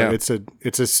 But it's a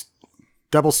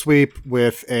double sweep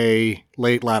with a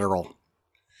late lateral.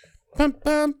 Bum,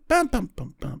 bum, bum, bum,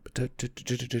 bum, bum. Boop,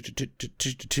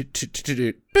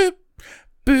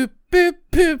 boop, boop,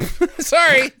 boop.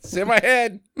 Sorry, it's in my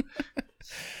head.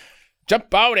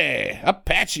 Jump out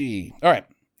Apache. All right.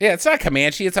 Yeah, it's not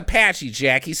Comanche, it's Apache,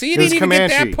 Jackie. So you didn't even get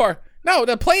that part. No,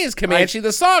 the play is Comanche,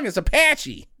 the song is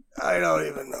Apache. I don't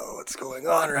even know what's going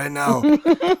on right now.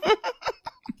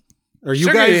 Are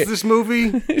you guys this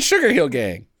movie? Sugar Hill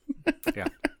Gang. Yeah.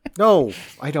 No,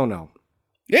 I don't know.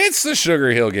 It's the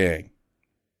Sugar Hill Gang.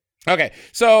 Okay,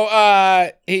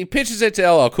 so he pitches it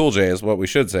to LL Cool J, is what we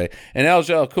should say, and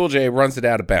LL Cool J runs it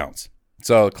out of bounds.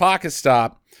 So the clock is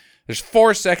stopped. There's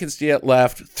 4 seconds to get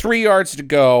left, 3 yards to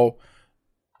go.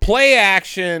 Play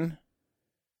action.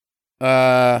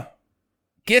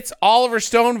 Gets Oliver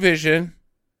Stone vision.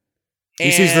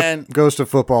 He sees the Ghost of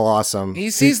Football Awesome. He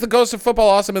sees the Ghost of Football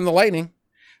Awesome in the lightning.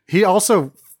 He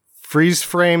also freeze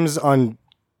frames on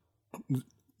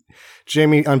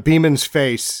Beeman's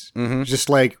face, just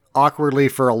like awkwardly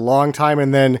for a long time,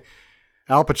 and then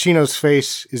Al Pacino's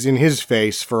face is in his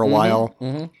face for a while,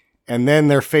 and then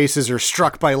their faces are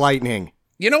struck by lightning.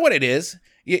 You know what it is?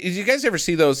 You guys ever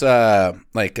see those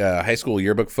high school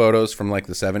yearbook photos from like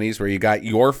the 70s where you got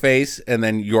your face and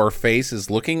then your face is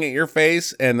looking at your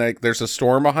face and like there's a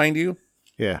storm behind you?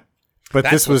 Yeah. But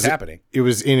this was happening. It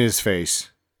was in his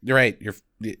face. You're right.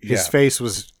 His face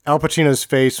was Al Pacino's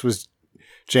face was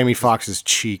Jamie Foxx's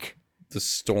cheek. The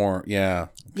storm, yeah.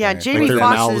 Yeah, Jamie Foxx's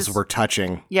mouths were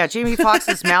touching. Yeah, Jamie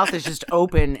Foxx's mouth is just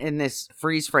open in this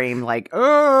freeze frame, like,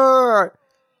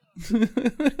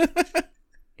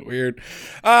 Weird.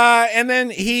 And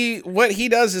then what he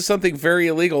does is something very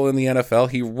illegal in the NFL.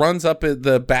 He runs up at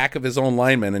the back of his own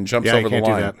lineman and jumps over the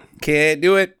line. Do that. Can't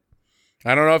do it.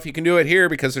 I don't know if you can do it here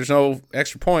because there's no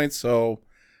extra points. So,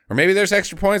 or maybe there's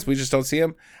extra points. We just don't see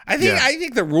them. I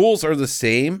think the rules are the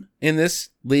same in this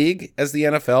league as the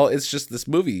NFL. It's just this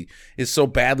movie is so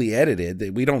badly edited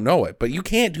that we don't know it. But you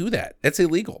can't do that. That's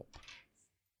illegal.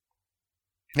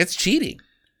 It's cheating.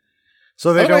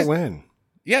 So they don't win.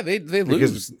 Yeah, they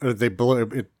lose. They blow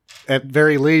it. At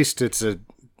very least, that's a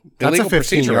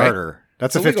 15-yarder. Right?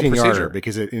 That's a 15-yarder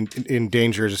because it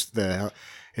endangers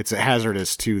it's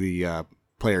hazardous to the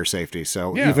player safety.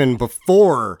 So even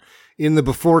before in the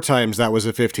before times, that was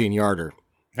a 15-yarder.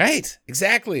 Right,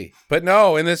 exactly. But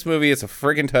no, in this movie, it's a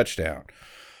friggin' touchdown.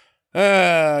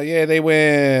 Yeah, they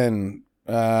win.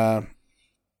 So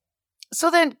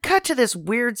then cut to this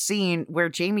weird scene where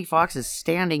Jamie Foxx is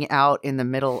standing out in the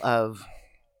middle of...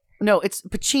 No, it's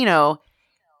Pacino.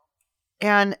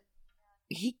 And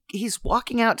he's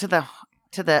walking out to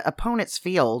the opponent's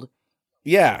field.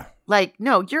 Yeah. Like,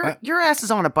 no, your ass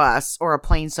is on a bus or a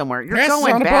plane somewhere. You're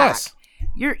going back.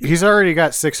 He's already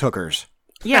got 6 hookers.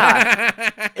 Yeah.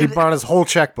 He brought his whole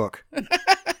checkbook.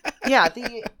 Yeah,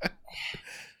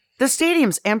 the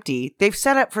stadium's empty. They've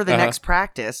set up for the next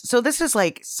practice. So this is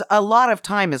like a lot of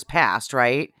time has passed,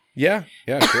 right? Yeah,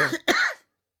 sure.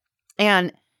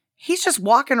 And he's just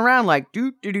walking around like,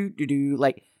 do.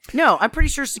 Like, no, I'm pretty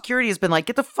sure security has been like,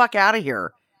 get the fuck out of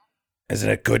here. Isn't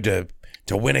it good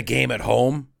to win a game at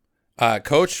home?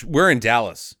 Coach, we're in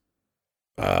Dallas.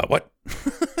 What?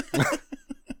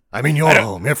 I mean, you're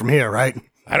home. You're from here, right?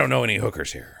 I don't know any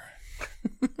hookers here.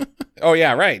 Oh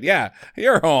yeah, right. Yeah,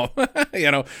 you're home.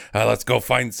 Let's go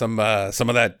find some of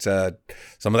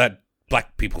that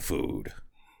black people food.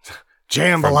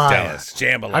 Jambalaya.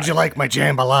 Jambalaya. How'd you like my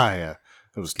jambalaya?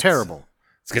 It was terrible.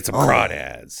 Let's get some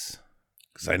crawdads,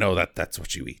 because I know that's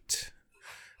what you eat.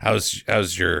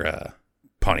 How's your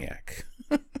Pontiac?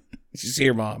 Did you see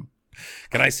your mom?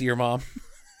 Can I see your mom?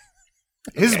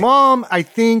 His mom, I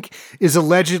think, is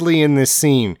allegedly in this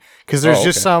scene because there's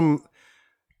just some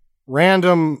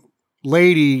random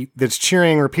lady that's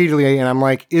cheering repeatedly, and I'm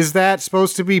like, is that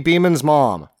supposed to be Beeman's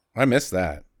mom? I missed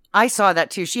that. I saw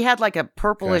that too. She had like a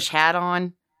purplish hat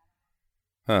on.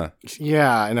 Huh.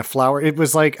 Yeah, and a flower. It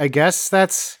was like, I guess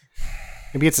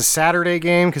maybe it's a Saturday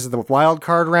game because of the wild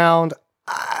card round.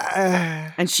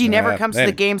 And she never comes to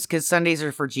the games because Sundays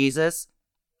are for Jesus.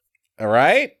 All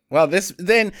right. Well, but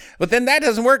then that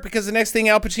doesn't work because the next thing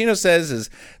Al Pacino says is,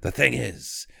 the thing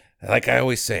is, like I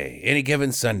always say, any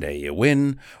given Sunday, you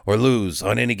win or lose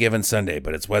on any given Sunday,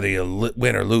 but it's whether you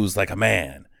win or lose like a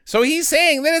man. So he's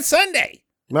saying that it's Sunday.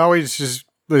 No, he's just,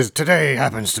 today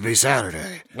happens to be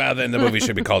Saturday. Well, then the movie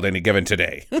should be called Any Given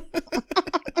Today.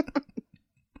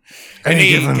 Any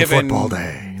given football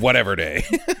day. Whatever day.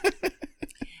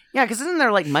 Yeah, because isn't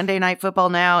there like Monday Night Football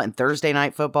now and Thursday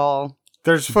Night Football?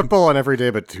 There's football on every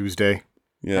day but Tuesday.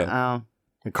 Yeah.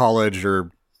 In college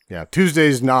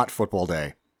Tuesday's not football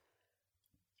day.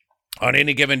 On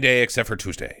any given day except for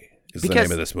Tuesday is the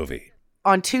name of this movie.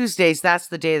 On Tuesdays, that's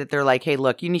the day that they're like, hey,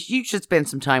 look, you should spend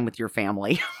some time with your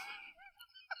family.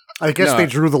 I guess they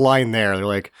drew the line there. They're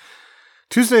like,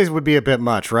 Tuesdays would be a bit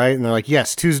much, right? And they're like,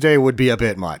 yes, Tuesday would be a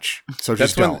bit much. So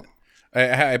just don't.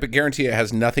 I guarantee it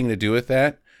has nothing to do with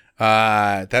that.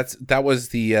 That was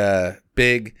the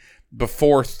big,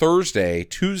 before Thursday,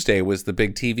 Tuesday was the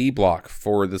big TV block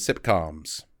for the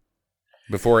sitcoms.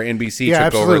 Before NBC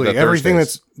took over the Thursdays. Everything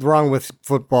that's wrong with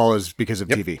football is because of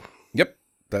TV. Yep.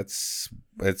 It's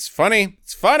funny.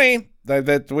 It's funny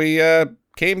that we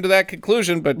came to that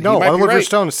conclusion, but no, Oliver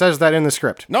Stone says that in the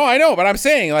script. No, I know, but I'm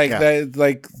saying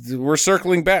that we're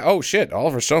circling back. Oh shit,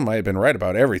 Oliver Stone might have been right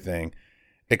about everything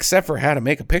except for how to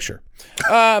make a picture.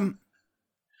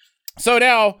 So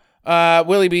now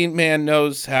Willie Bean Man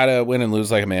knows how to win and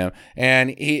lose like a man,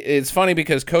 and it's funny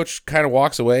because Coach kind of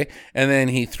walks away and then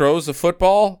he throws the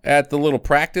football at the little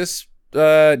practice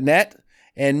net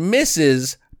and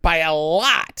misses by a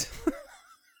lot.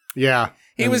 Yeah.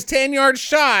 He was 10 yards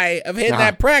shy of hitting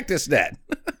that practice net.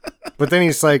 But then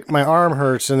he's like, my arm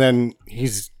hurts, and then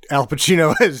Al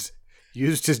Pacino has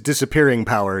used his disappearing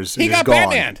powers. He got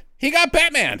Batman. He got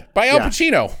Batman by Al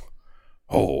Pacino.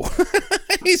 Oh.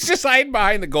 He's just hiding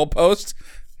behind the goalpost.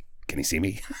 Can he see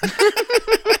me?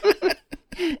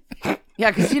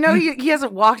 Yeah, because he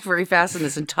hasn't walked very fast in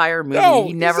this entire movie. No,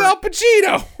 he's Al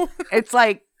Pacino. It's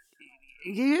like,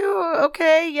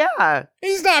 okay, yeah.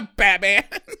 He's not Batman.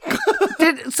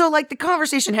 So like the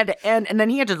conversation had to end, and then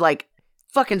he had to like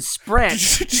fucking sprint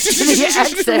to the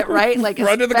exit, right? Like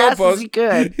run to the goalpost. He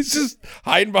could. He's just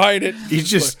hiding behind it. He's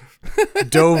just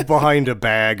dove behind a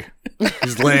bag.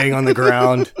 He's laying on the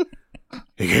ground.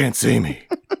 He can't see me.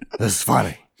 This is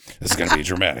funny. This is gonna be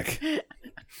dramatic.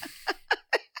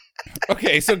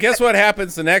 Okay, so guess what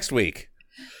happens the next week?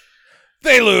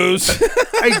 They lose.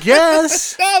 I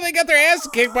guess. No, they got their ass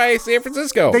kicked by San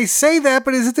Francisco. They say that,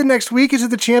 but is it the next week? Is it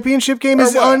the championship game?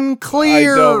 Is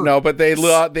unclear. I don't know, but they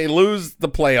lose the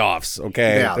playoffs,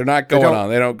 okay? Yeah, they're not going on.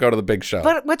 They don't go to the big show.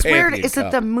 But what's weird is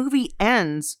that the movie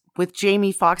ends with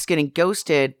Jamie Foxx getting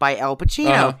ghosted by Al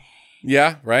Pacino.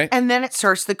 Yeah, right. And then it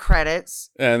starts the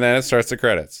credits. And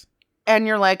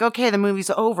you're like, okay, the movie's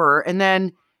over. And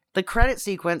then the credit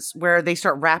sequence where they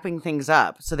start wrapping things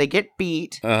up. So they get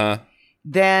beat. Uh-huh.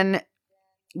 Then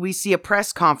we see a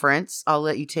press conference. I'll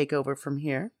let you take over from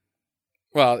here.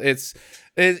 Well, it's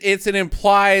an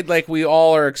implied, like, we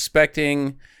all are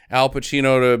expecting Al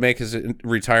Pacino to make his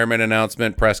retirement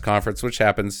announcement press conference, which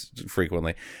happens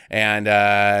frequently. And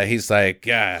he's like,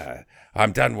 yeah,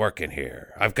 I'm done working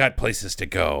here. I've got places to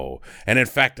go. And in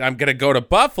fact, I'm going to go to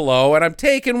Buffalo, and I'm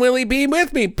taking Willie B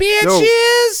with me.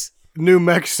 Bitches! New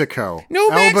Mexico.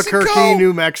 Albuquerque,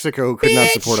 New Mexico could not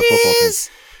support a football team.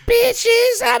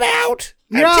 Bitches, I'm out.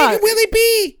 I'm taking Willie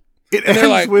B. It ends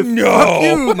like, with, no. Fuck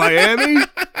you, Miami.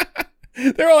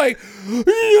 They're like,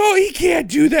 no, he can't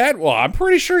do that. Well, I'm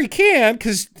pretty sure he can,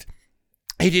 because,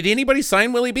 hey, did anybody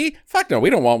sign Willie B? Fuck no, we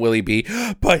don't want Willie B,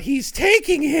 but he's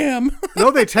taking him.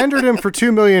 No, they tendered him for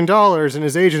 $2 million, and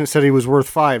his agent said he was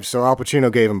worth $5 million, so Al Pacino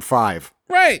gave him $5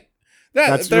 million.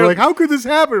 Right. They're like, how could this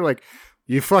happen? We're like,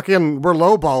 you fucking were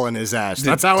lowballing his ass.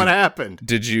 That's how it happened.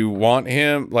 Did you want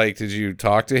him? Like, did you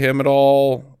talk to him at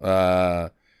all?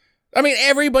 I mean,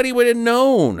 everybody would have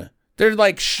known. They're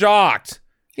like shocked.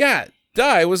 Yeah,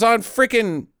 duh. It was on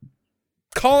freaking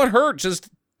Colin Hurt just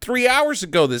 3 hours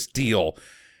ago, this deal.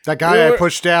 That guy I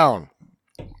pushed down.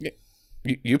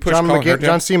 You pushed Colin Hurt down?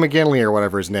 John C. McGinley or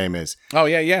whatever his name is. Oh,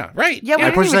 yeah. Right. Yeah,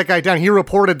 I pushed that guy down. He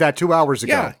reported that 2 hours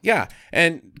ago. Yeah.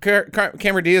 And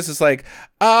Cameron Diaz is like,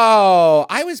 oh,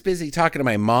 I was busy talking to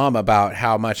my mom about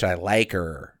how much I like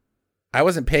her. I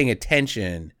wasn't paying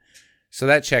attention. So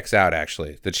that checks out,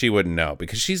 actually, that she wouldn't know,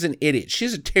 because she's an idiot.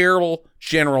 She's a terrible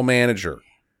general manager.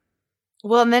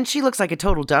 Well, and then she looks like a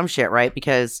total dumb shit, right?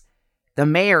 Because the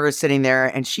mayor is sitting there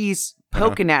and she's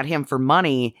poking at him for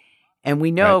money. And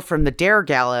we know from the Dare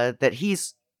Gala that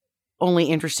he's only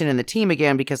interested in the team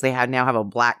again because they now have a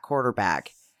black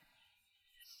quarterback.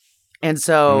 And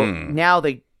so now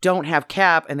they don't have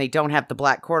Cap and they don't have the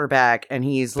black quarterback. And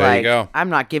he's like, I'm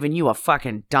not giving you a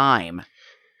fucking dime.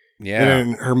 Yeah.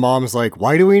 And her mom's like,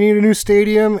 why do we need a new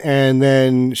stadium? And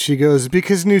then she goes,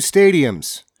 because new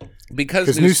stadiums.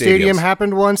 Because new stadium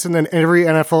happened once, and then every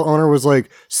NFL owner was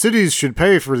like, cities should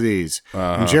pay for these.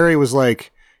 And Jerry was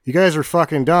like, you guys are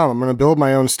fucking dumb. I'm going to build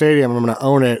my own stadium. I'm going to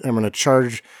own it. I'm going to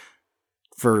charge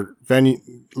for venue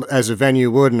as a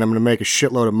venue would, and I'm going to make a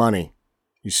shitload of money.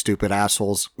 You stupid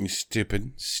assholes. You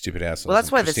stupid assholes. Well,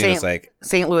 that's why the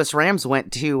St. Louis Rams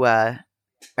went to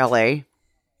L.A.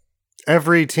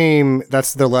 Every team,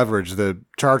 that's their leverage. The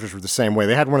Chargers were the same way.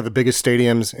 They had one of the biggest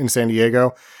stadiums in San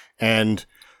Diego, and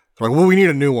they're like, well, we need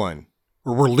a new one,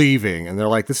 or we're leaving. And they're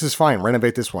like, this is fine.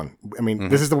 Renovate this one. I mean,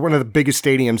 this is one of the biggest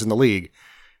stadiums in the league.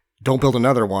 Don't build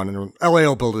another one. And LA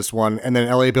will build this one. And then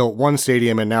LA built one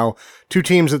stadium, and now two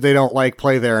teams that they don't like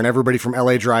play there, and everybody from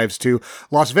LA drives to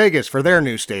Las Vegas for their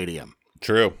new stadium.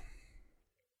 True.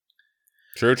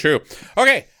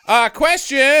 Okay,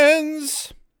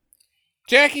 questions.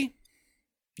 Jackie,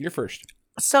 you're first.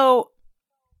 So,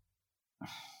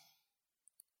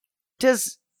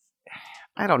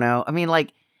 I don't know. I mean,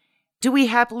 like, do we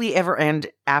happily ever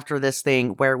end after this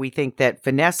thing where we think that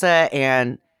Vanessa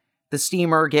and the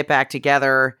steamer get back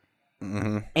together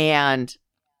and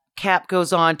Cap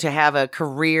goes on to have a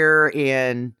career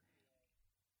in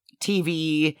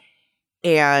TV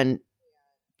and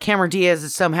Cameron Diaz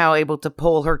is somehow able to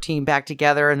pull her team back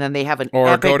together, and then they have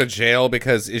go to jail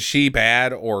because is she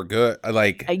bad or good?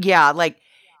 Like,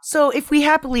 so if we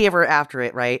happily ever after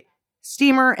it, right?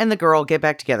 Steamer and the girl get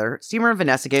back together. Steamer and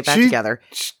Vanessa get back together.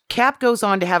 Cap goes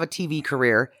on to have a TV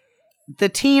career. The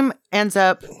team ends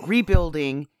up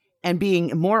rebuilding and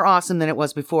being more awesome than it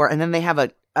was before. And then they have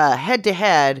a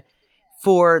head-to-head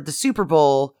for the Super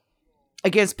Bowl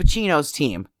against Pacino's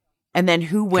team. And then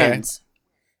who wins?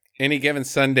 Any Given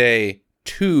Sunday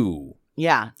 2.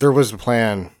 Yeah. There was a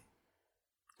plan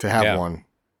to have one.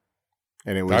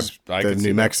 And it was the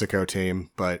New Mexico team,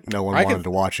 but no one wanted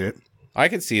to watch it. I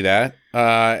could see that.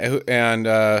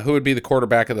 Who would be the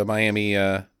quarterback of the Miami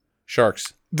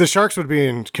Sharks? The Sharks would be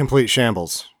in complete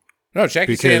shambles. No,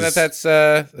 Jackie's saying that's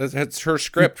her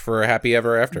script for Happy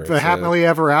Ever After. The Happily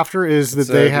Ever After is that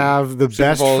they have the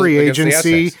best free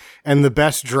agency and the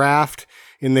best draft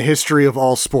in the history of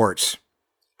all sports.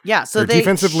 Yeah, so their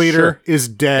defensive leader is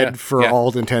dead for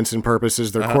all intents and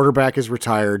purposes. Their quarterback is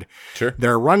retired. Sure.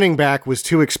 Their running back was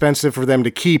too expensive for them to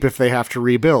keep if they have to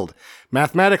rebuild.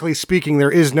 Mathematically speaking,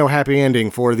 there is no happy ending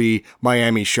for the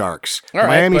Miami Sharks.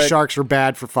 Miami Sharks are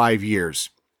bad for 5 years.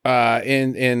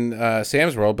 In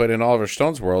Sam's world, but in Oliver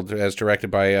Stone's world, as directed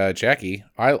by Jackie,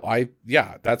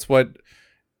 that's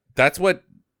what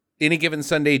Any Given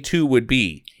Sunday 2 would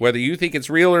be. Whether you think it's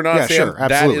real or not, Sam,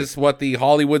 that is what the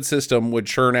Hollywood system would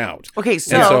churn out. Okay,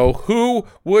 so who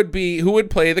would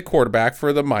play the quarterback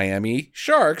for the Miami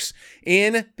Sharks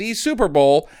in the Super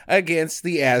Bowl against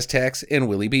the Aztecs and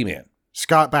Willie B. Man?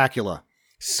 Scott Bakula.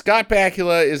 Scott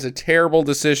Bakula is a terrible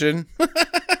decision.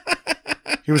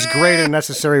 He was great in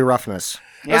Necessary Roughness.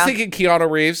 Yeah. I was thinking Keanu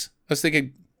Reeves.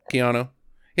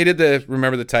 He did the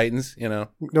Remember the Titans,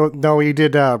 No, he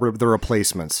did The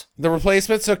Replacements. The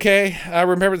Replacements, okay.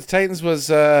 Remember the Titans was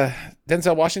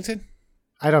Denzel Washington?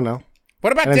 I don't know.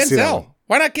 What about Denzel?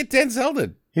 Why not get Denzel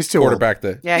to he's too quarterback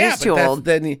old. He's too old.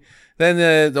 Then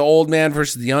the old man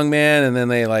versus the young man, and then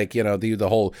they do the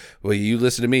whole, well, you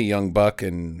listen to me, young buck,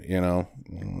 and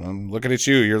I'm looking at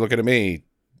you, you're looking at me.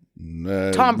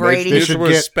 Tom Brady. There's some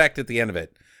respect at the end of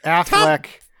it. Affleck.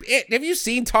 Have you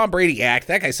seen Tom Brady act?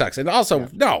 That guy sucks. And also,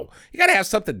 no, you got to have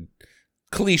something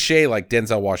cliche like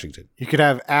Denzel Washington. You could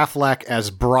have Affleck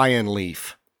as Brian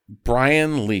Leaf.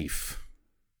 Brian Leaf.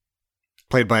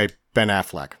 Played by Ben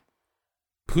Affleck.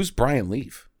 Who's Brian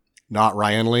Leaf? Not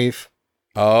Ryan Leaf.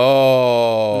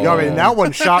 Oh. I mean, that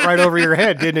one shot right over your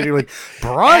head, didn't it? You're like,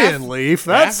 Brian Leaf?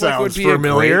 That Affleck sounds would be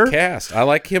familiar. A great cast. I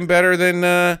like him better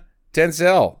than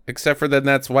Denzel, except for then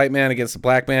that's white man against the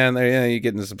black man. You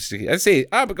get into some. I see.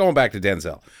 I'm going back to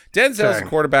Denzel. Denzel's the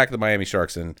quarterback of the Miami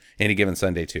Sharks in any given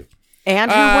Sunday too.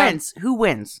 And who wins? Who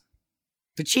wins?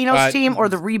 The Chino's team or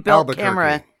the rebuilt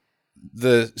camera?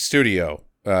 The studio,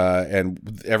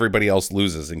 and everybody else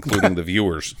loses, including the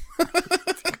viewers,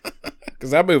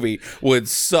 because that movie would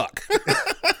suck.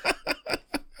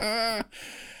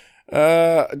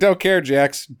 Don't care,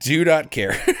 Jax. Do not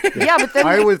care. Yeah, but then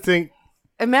I would think.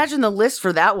 Imagine the list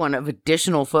for that one of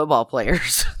additional football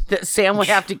players that Sam would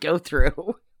have to go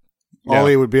through.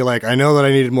 Ollie would be like, I know that I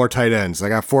needed more tight ends. I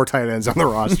got 4 tight ends on the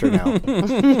roster now.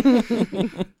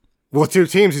 Well, 2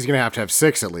 teams, he's going to have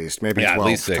 6 at least. Maybe 12 at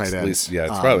least 6, tight ends. At least,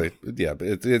 it's probably, but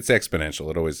it's exponential.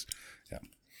 It always,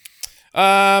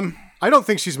 I don't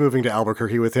think she's moving to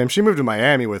Albuquerque with him. She moved to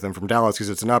Miami with him from Dallas because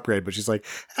it's an upgrade, but she's like,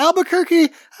 Albuquerque?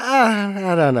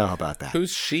 I don't know about that.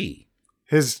 Who's she?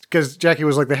 Because Jackie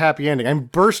was like the happy ending. I'm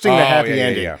bursting the happy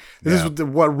ending. Yeah. This is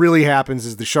what really happens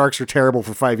is the Sharks are terrible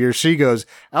for 5 years. She goes,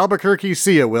 Albuquerque,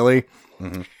 see ya, Willie.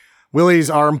 Mm-hmm. Willie's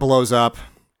arm blows up.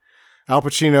 Al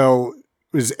Pacino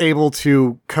is able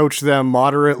to coach them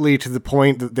moderately to the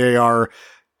point that they are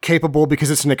capable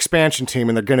because it's an expansion team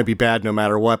and they're going to be bad no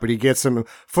matter what, but he gets them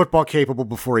football capable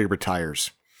before he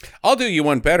retires. I'll do you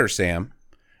one better, Sam.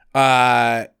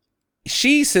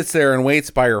 She sits there and waits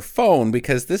by her phone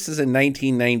because this is in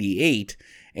 1998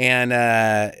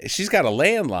 and she's got a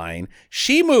landline.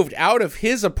 She moved out of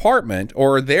his apartment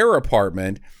or their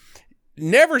apartment,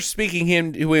 never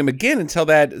speaking to him again until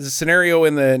that scenario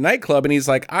in the nightclub. And he's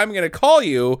like, I'm going to call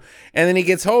you. And then he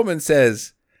gets home and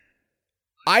says,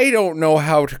 I don't know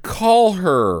how to call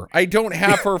her. I don't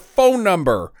have her phone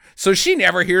number. So she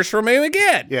never hears from him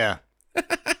again. Yeah.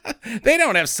 They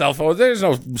don't have cell phones. There's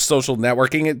no social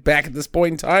networking back at this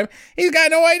point in time. He's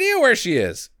got no idea where she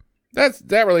is.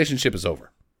 That relationship is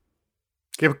over.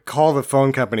 Call the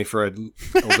phone company for a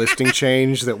listing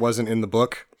change that wasn't in the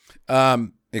book.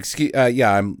 I'm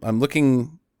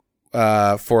looking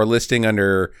for a listing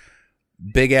under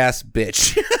big ass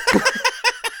bitch.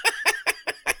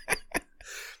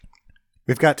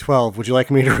 We've got 12. Would you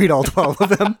like me to read all 12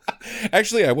 of them?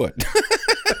 Actually, I would.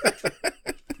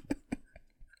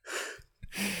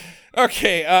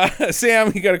 Okay,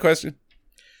 Sam, you got a question?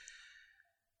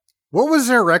 What was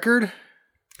their record?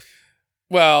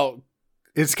 Well,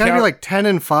 it's got to be like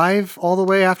 10-5 all the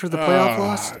way after the playoff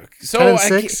loss. So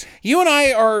 10-6. You and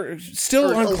I are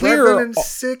still unclear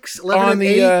 11-6,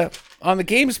 11-8 on the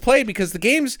games played because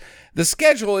the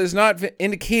schedule is not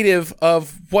indicative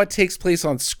of what takes place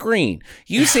on screen.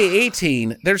 You say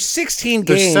 18. There's 16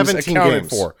 games 17 accounted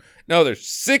games. for. No, there's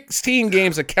 16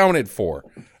 games accounted for.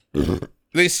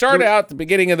 They start out the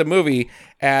beginning of the movie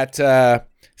at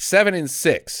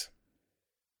 7-6.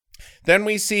 Then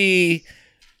we see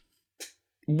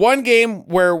one game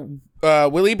where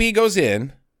Willie B goes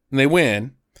in and they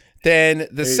win. Then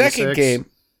the second game,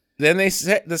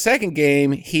 the second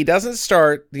game he doesn't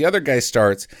start. The other guy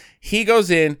starts. He goes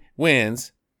in,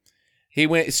 wins. He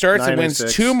starts and wins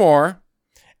 2 more,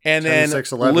 and then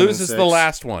loses the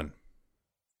last one.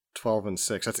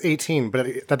 12-6. That's 18, but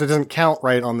that doesn't count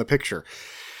right on the picture.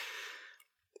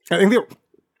 I think they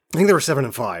were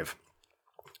 7-5.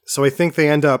 So I think they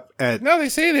end up at... No, they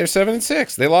say they're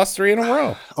 7-6. They lost 3 in a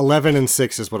row.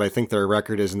 11-6 is what I think their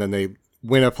record is, and then they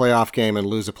win a playoff game and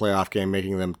lose a playoff game,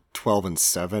 making them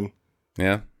 12-7.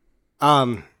 Yeah.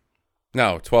 No,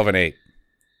 12-8.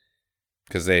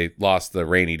 Because they lost the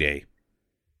rainy day.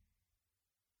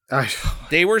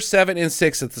 They were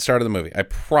 7-6 at the start of the movie. I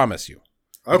promise you.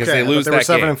 Okay, they lose they were that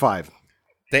 7-5.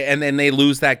 And then they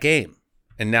lose that game.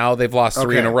 And now they've lost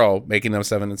 3 in a row, making them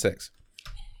 7-6.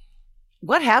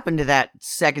 What happened to that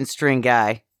second string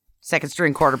guy? second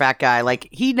string quarterback guy. Like,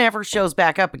 he never shows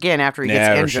back up again after he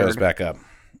gets injured. Never shows back up.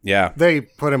 Yeah. They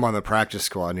put him on the practice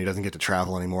squad and he doesn't get to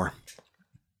travel anymore.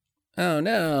 Oh,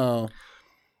 no.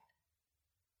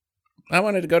 I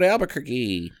wanted to go to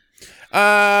Albuquerque.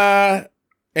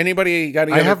 Anybody got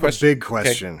any other question? I have a big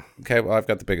question. Okay, well, I've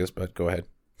got the biggest, but go ahead.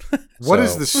 What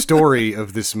is the story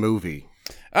of this movie?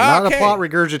 Not a plot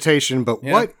regurgitation, but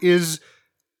what is,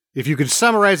 if you could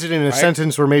summarize it in a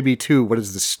sentence or maybe two, what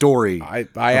is the story? I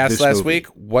asked last week,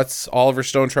 what's Oliver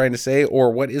Stone trying to say,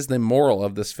 or what is the moral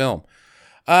of this film?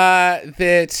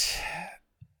 That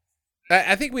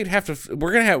I think we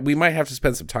might have to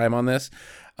spend some time on this.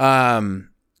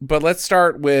 But let's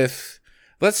start with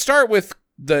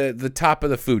the top of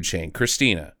the food chain,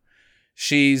 Christina.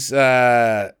 She's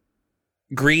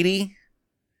greedy.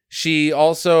 She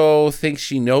also thinks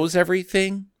she knows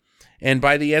everything, and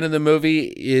by the end of the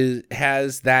movie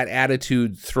has that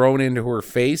attitude thrown into her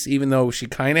face, even though she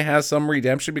kind of has some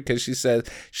redemption, because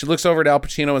she looks over at Al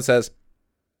Pacino and says,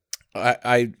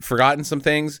 I've forgotten some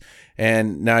things,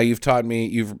 and now you've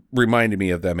reminded me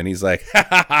of them. And he's like, ha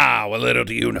ha ha, well, little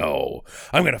do you know,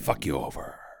 I'm going to fuck you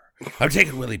over. I'm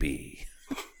taking Willie B.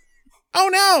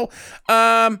 Oh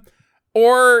no.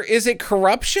 Or is it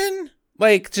corruption?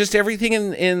 Like, just everything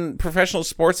in professional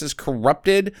sports is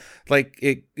corrupted. Like,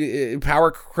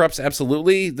 power corrupts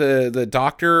absolutely. The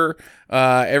doctor,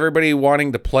 everybody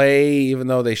wanting to play even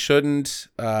though they shouldn't.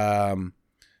 I don't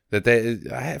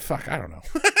know.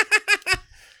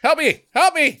 Help me.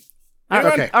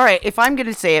 Okay. All right. If I'm going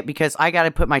to say it, because I got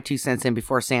to put my 2 cents in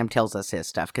before Sam tells us his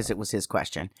stuff, because it was his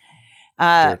question.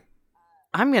 Sure.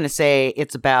 I'm going to say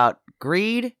it's about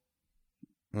greed,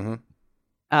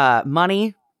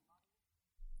 money,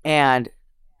 and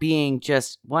being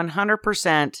just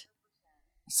 100%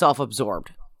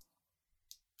 self-absorbed.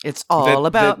 It's all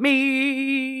about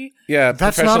me. Yeah,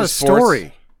 that's not a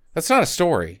story. That's not a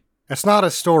story. That's not a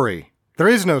story. There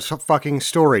is no fucking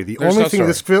story. The only thing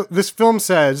this film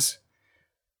says,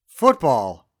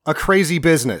 football, a crazy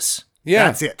business. Yeah.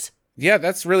 That's it. Yeah,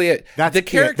 that's really it. That's the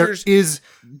characters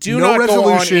do not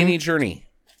go on any journey.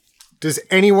 Does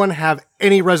anyone have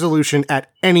any resolution at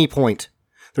any point?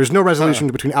 There's no resolution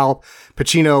between Al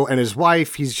Pacino and his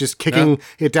wife. He's just kicking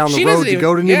it down the road to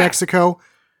go to New Mexico.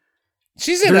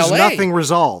 She's in There's LA. nothing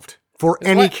resolved for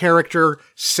any character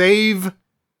save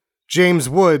James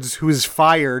Woods, who is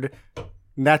fired.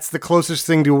 And that's the closest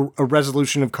thing to a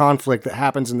resolution of conflict that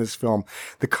happens in this film.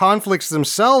 The conflicts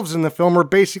themselves in the film are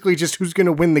basically just who's going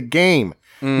to win the game.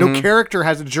 No character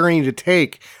has a journey to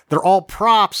take. They're all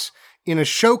props in a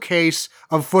showcase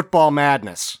of football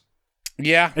madness.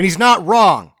 Yeah. And he's not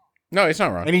wrong. No, he's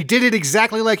not wrong. And he did it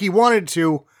exactly like he wanted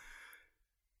to,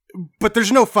 but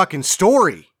there's no fucking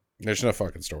story. There's no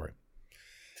fucking story.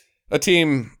 A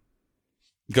team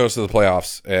goes to the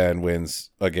playoffs and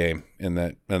wins a game, and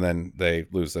then they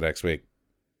lose the next week.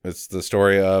 It's the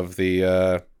story of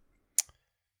the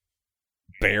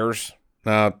Bears.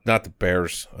 No, not the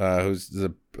Bears. Who's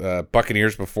the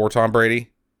Buccaneers before Tom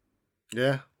Brady?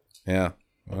 Yeah. Yeah.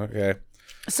 Okay.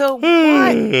 So why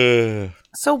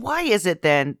is it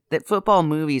then that football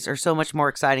movies are so much more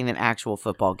exciting than actual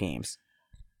football games?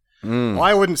 Well,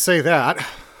 I wouldn't say that.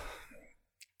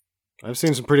 I've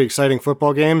seen some pretty exciting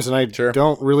football games, and I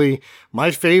don't really... My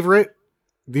favorite,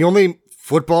 the only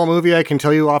football movie I can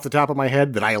tell you off the top of my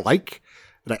head that I like,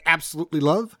 that I absolutely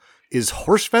love, is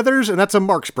Horse Feathers, and that's a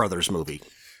Marx Brothers movie.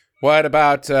 What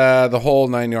about The Whole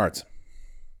 9 Yards?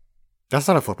 That's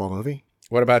not a football movie.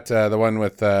 What about the one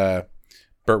with Burt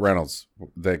Reynolds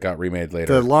that got remade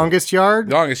later? The Longest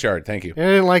Yard? Longest Yard, thank you. I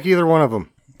didn't like either one of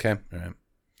them. Okay, all right.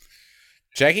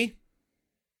 Jackie?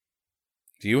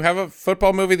 Do you have a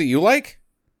football movie that you like?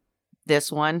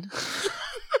 This one.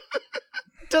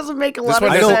 Doesn't make a lot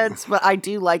of sense, but I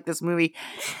do like this movie.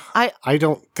 I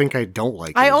don't think I don't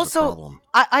like it. I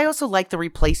also like The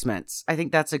Replacements. I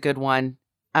think that's a good one.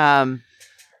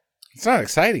 It's not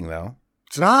exciting though.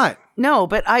 It's not. No,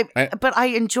 but I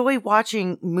enjoy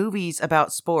watching movies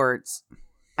about sports.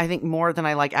 I think more than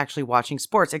I like actually watching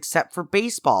sports, except for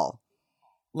baseball.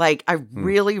 Like, I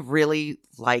really, really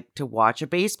like to watch a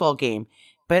baseball game.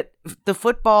 But the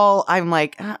football, I'm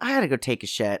like, I gotta go take a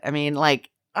shit. I mean, like,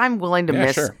 I'm willing to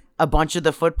miss a bunch of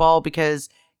the football because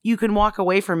you can walk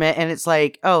away from it and it's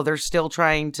like, oh, they're still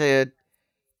trying to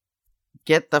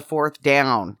get the fourth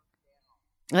down.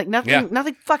 Like,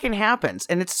 nothing fucking happens.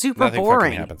 And it's super boring. Nothing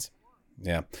fucking happens.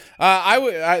 Yeah.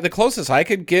 The closest I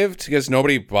could give, because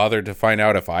nobody bothered to find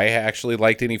out if I actually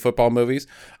liked any football movies,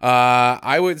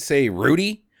 I would say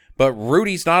Rudy. But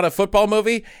Rudy's not a football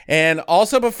movie. And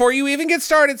also, before you even get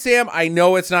started, Sam, I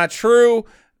know it's not true,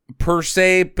 per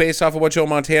se based off of what Joe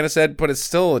Montana said, but it's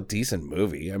still a decent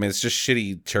movie. I mean, it's just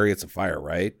shitty Chariots of Fire,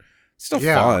 right? It's still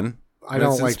fun. I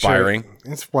don't like inspiring.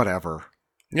 It's whatever.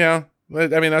 Yeah. I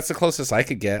mean, that's the closest I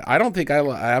could get. I don't think I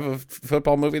have a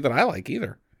football movie that I like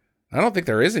either. I don't think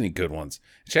there is any good ones.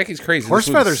 Jackie's crazy. Horse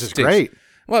Feathers is great.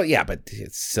 Well, yeah, but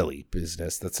it's silly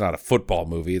business. That's not a football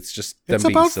movie. It's just them being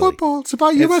silly. It's about football. It's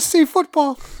about USC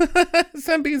football. It's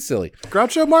them being silly.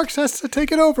 Groucho Marx has to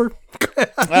take it over.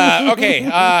 Okay,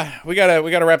 we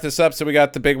gotta wrap this up. So we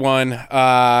got the big one.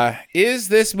 Is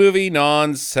this movie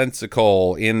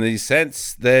nonsensical in the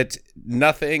sense that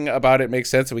nothing about it makes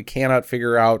sense and we cannot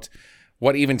figure out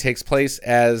what even takes place,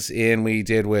 as in we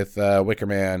did with Wicker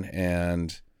Man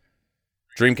and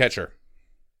Dreamcatcher?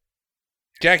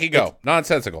 Jackie, go.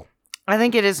 Nonsensical. I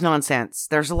think it is nonsense.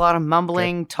 There's a lot of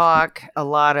mumbling, talk, a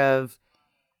lot of,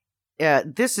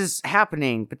 this is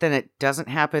happening, but then it doesn't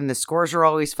happen. The scores are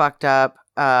always fucked up.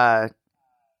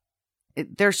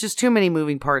 There's just too many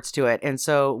moving parts to it. And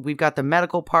so we've got the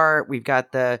medical part, we've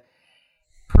got the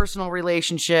personal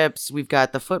relationships, we've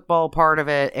got the football part of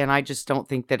it, and I just don't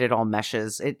think that it all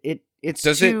meshes.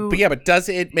 It's too... But does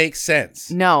it make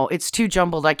sense? No, it's too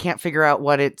jumbled. I can't figure out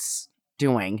what it's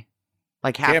doing.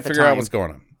 Like half Can't the figure time. out what's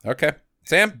going on. Okay.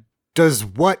 Sam? Does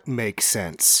what make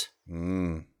sense?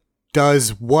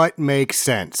 Does what make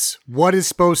sense? What is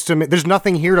supposed to make... There's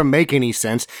nothing here to make any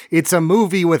sense. It's a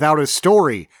movie without a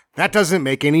story. That doesn't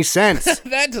make any sense.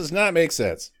 That does not make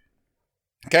sense.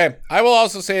 Okay. I will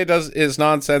also say is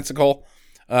nonsensical.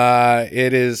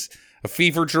 It is a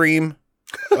fever dream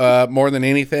more than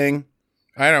anything.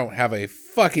 I don't have a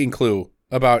fucking clue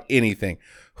about anything.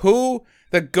 Who?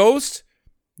 The ghost...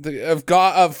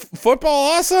 of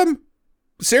football awesome?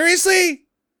 Seriously?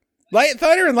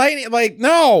 Thunder and lightning? Like,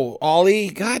 no,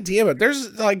 Ollie. God damn it.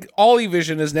 There's like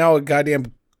Oli-Vision is now a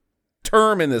goddamn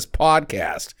term in this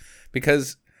podcast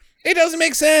because it doesn't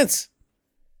make sense.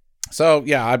 So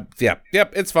yep,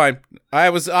 it's fine. I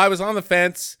was on the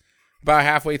fence about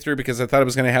halfway through because I thought it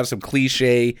was going to have some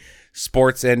cliche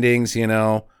sports endings, you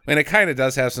know. And it kind of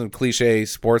does have some cliche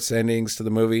sports endings to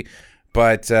the movie,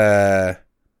 but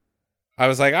I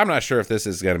was like, I'm not sure if this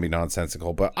is going to be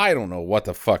nonsensical, but I don't know what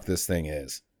the fuck this thing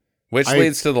is. Which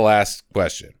leads to the last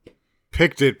question.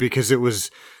 Picked it because it was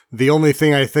the only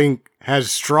thing I think has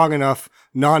strong enough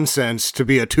nonsense to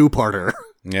be a two-parter.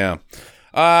 Yeah.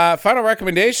 Final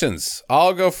recommendations.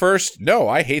 I'll go first. No,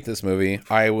 I hate this movie.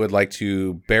 I would like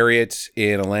to bury it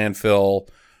in a landfill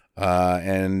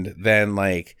and then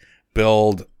like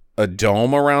build a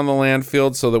dome around the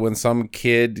landfill so that when some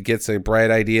kid gets a bright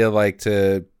idea like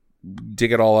to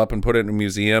dig it all up and put it in a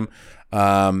museum,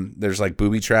 there's like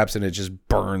booby traps and it just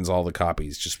burns all the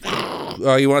copies. Just,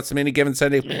 oh, you want some Any Given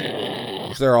Sunday?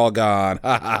 They're all gone.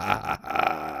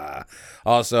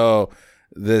 Also,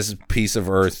 this piece of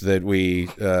earth that we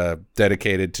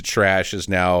dedicated to trash is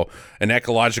now an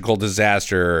ecological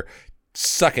disaster.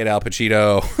 Suck it, Al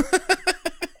Pacino.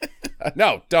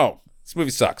 No, don't. This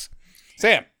movie sucks.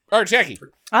 Sam, or Jackie.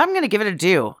 I'm going to give it a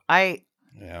do.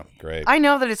 Yeah, great. I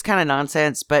know that it's kind of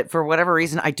nonsense, but for whatever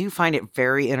reason, I do find it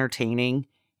very entertaining.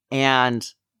 And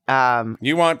as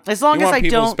long as I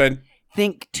don't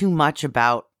think too much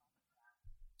about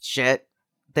shit,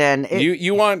 then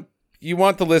you want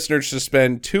the listeners to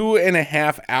spend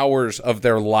 2.5 hours of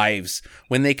their lives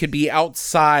when they could be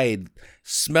outside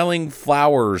smelling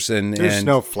flowers and there's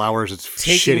no flowers. It's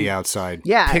shitty outside.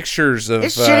 Yeah, pictures of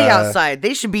it's shitty outside.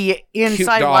 They should be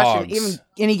inside watching even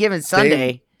Any Given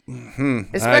Sunday.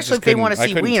 Especially if they want to see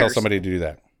wieners. I couldn't tell somebody to do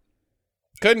that.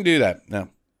 Couldn't do that. No.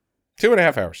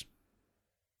 2.5 hours.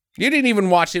 You didn't even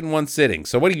watch it in one sitting.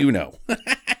 So what do you know?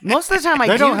 Most of the time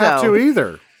they don't have to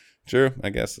either. True.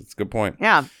 I guess that's a good point.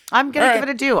 Yeah. I'm going to give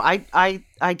it a do.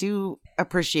 I do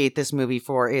appreciate this movie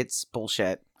for its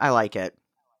bullshit. I like it.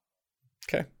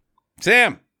 Okay.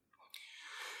 Sam.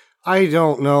 I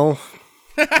don't know.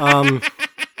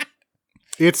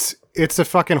 It's a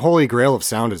fucking holy grail of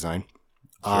sound design.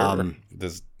 Sure.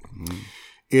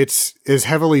 It's as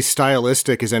heavily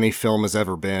stylistic as any film has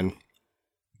ever been.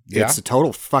 Yeah. It's a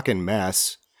total fucking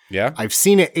mess. Yeah. I've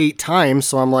seen it 8 times,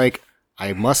 so I'm like,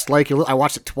 I must like it. I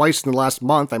watched it twice in the last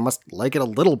month. I must like it a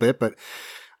little bit, but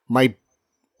my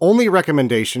only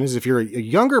recommendation is if you're a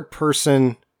younger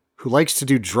person who likes to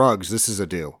do drugs, this is a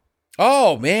do.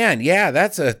 Oh, man. Yeah,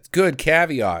 that's a good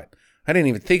caveat. I didn't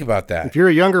even think about that. If you're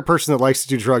a younger person that likes to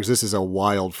do drugs, this is a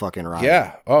wild fucking ride.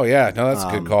 Yeah. Oh, yeah. No, that's a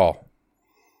good call.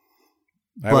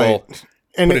 I will put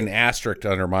an asterisk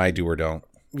under my do or don't.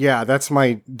 Yeah, that's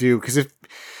my do. Because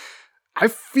I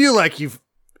feel like if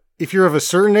you're of a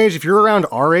certain age, if you're around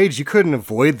our age, you couldn't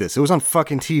avoid this. It was on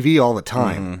fucking TV all the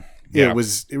time.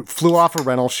 It flew off of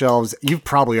rental shelves. You've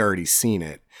probably already seen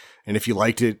it. And if you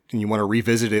liked it and you want to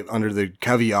revisit it under the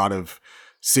caveat of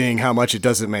seeing how much it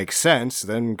doesn't make sense,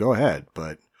 then go ahead.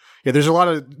 But yeah,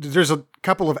 there's a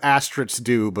couple of asterisks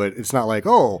due, but it's not like,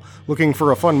 oh, looking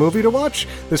for a fun movie to watch?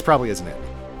 This probably isn't it.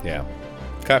 Yeah.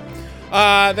 Okay.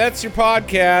 That's your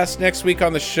podcast. Next week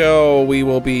on the show, we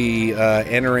will be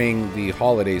entering the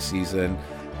holiday season.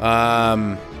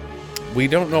 We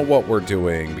don't know what we're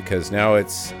doing because now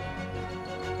it's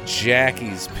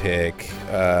Jackie's pick.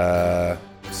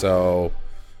 So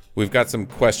we've got some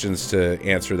questions to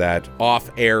answer that off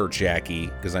air, Jackie,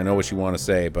 because I know what you want to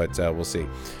say, but we'll see.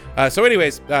 So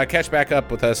anyways, catch back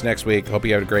up with us next week. Hope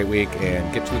you have a great week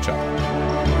and get to the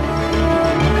chopper.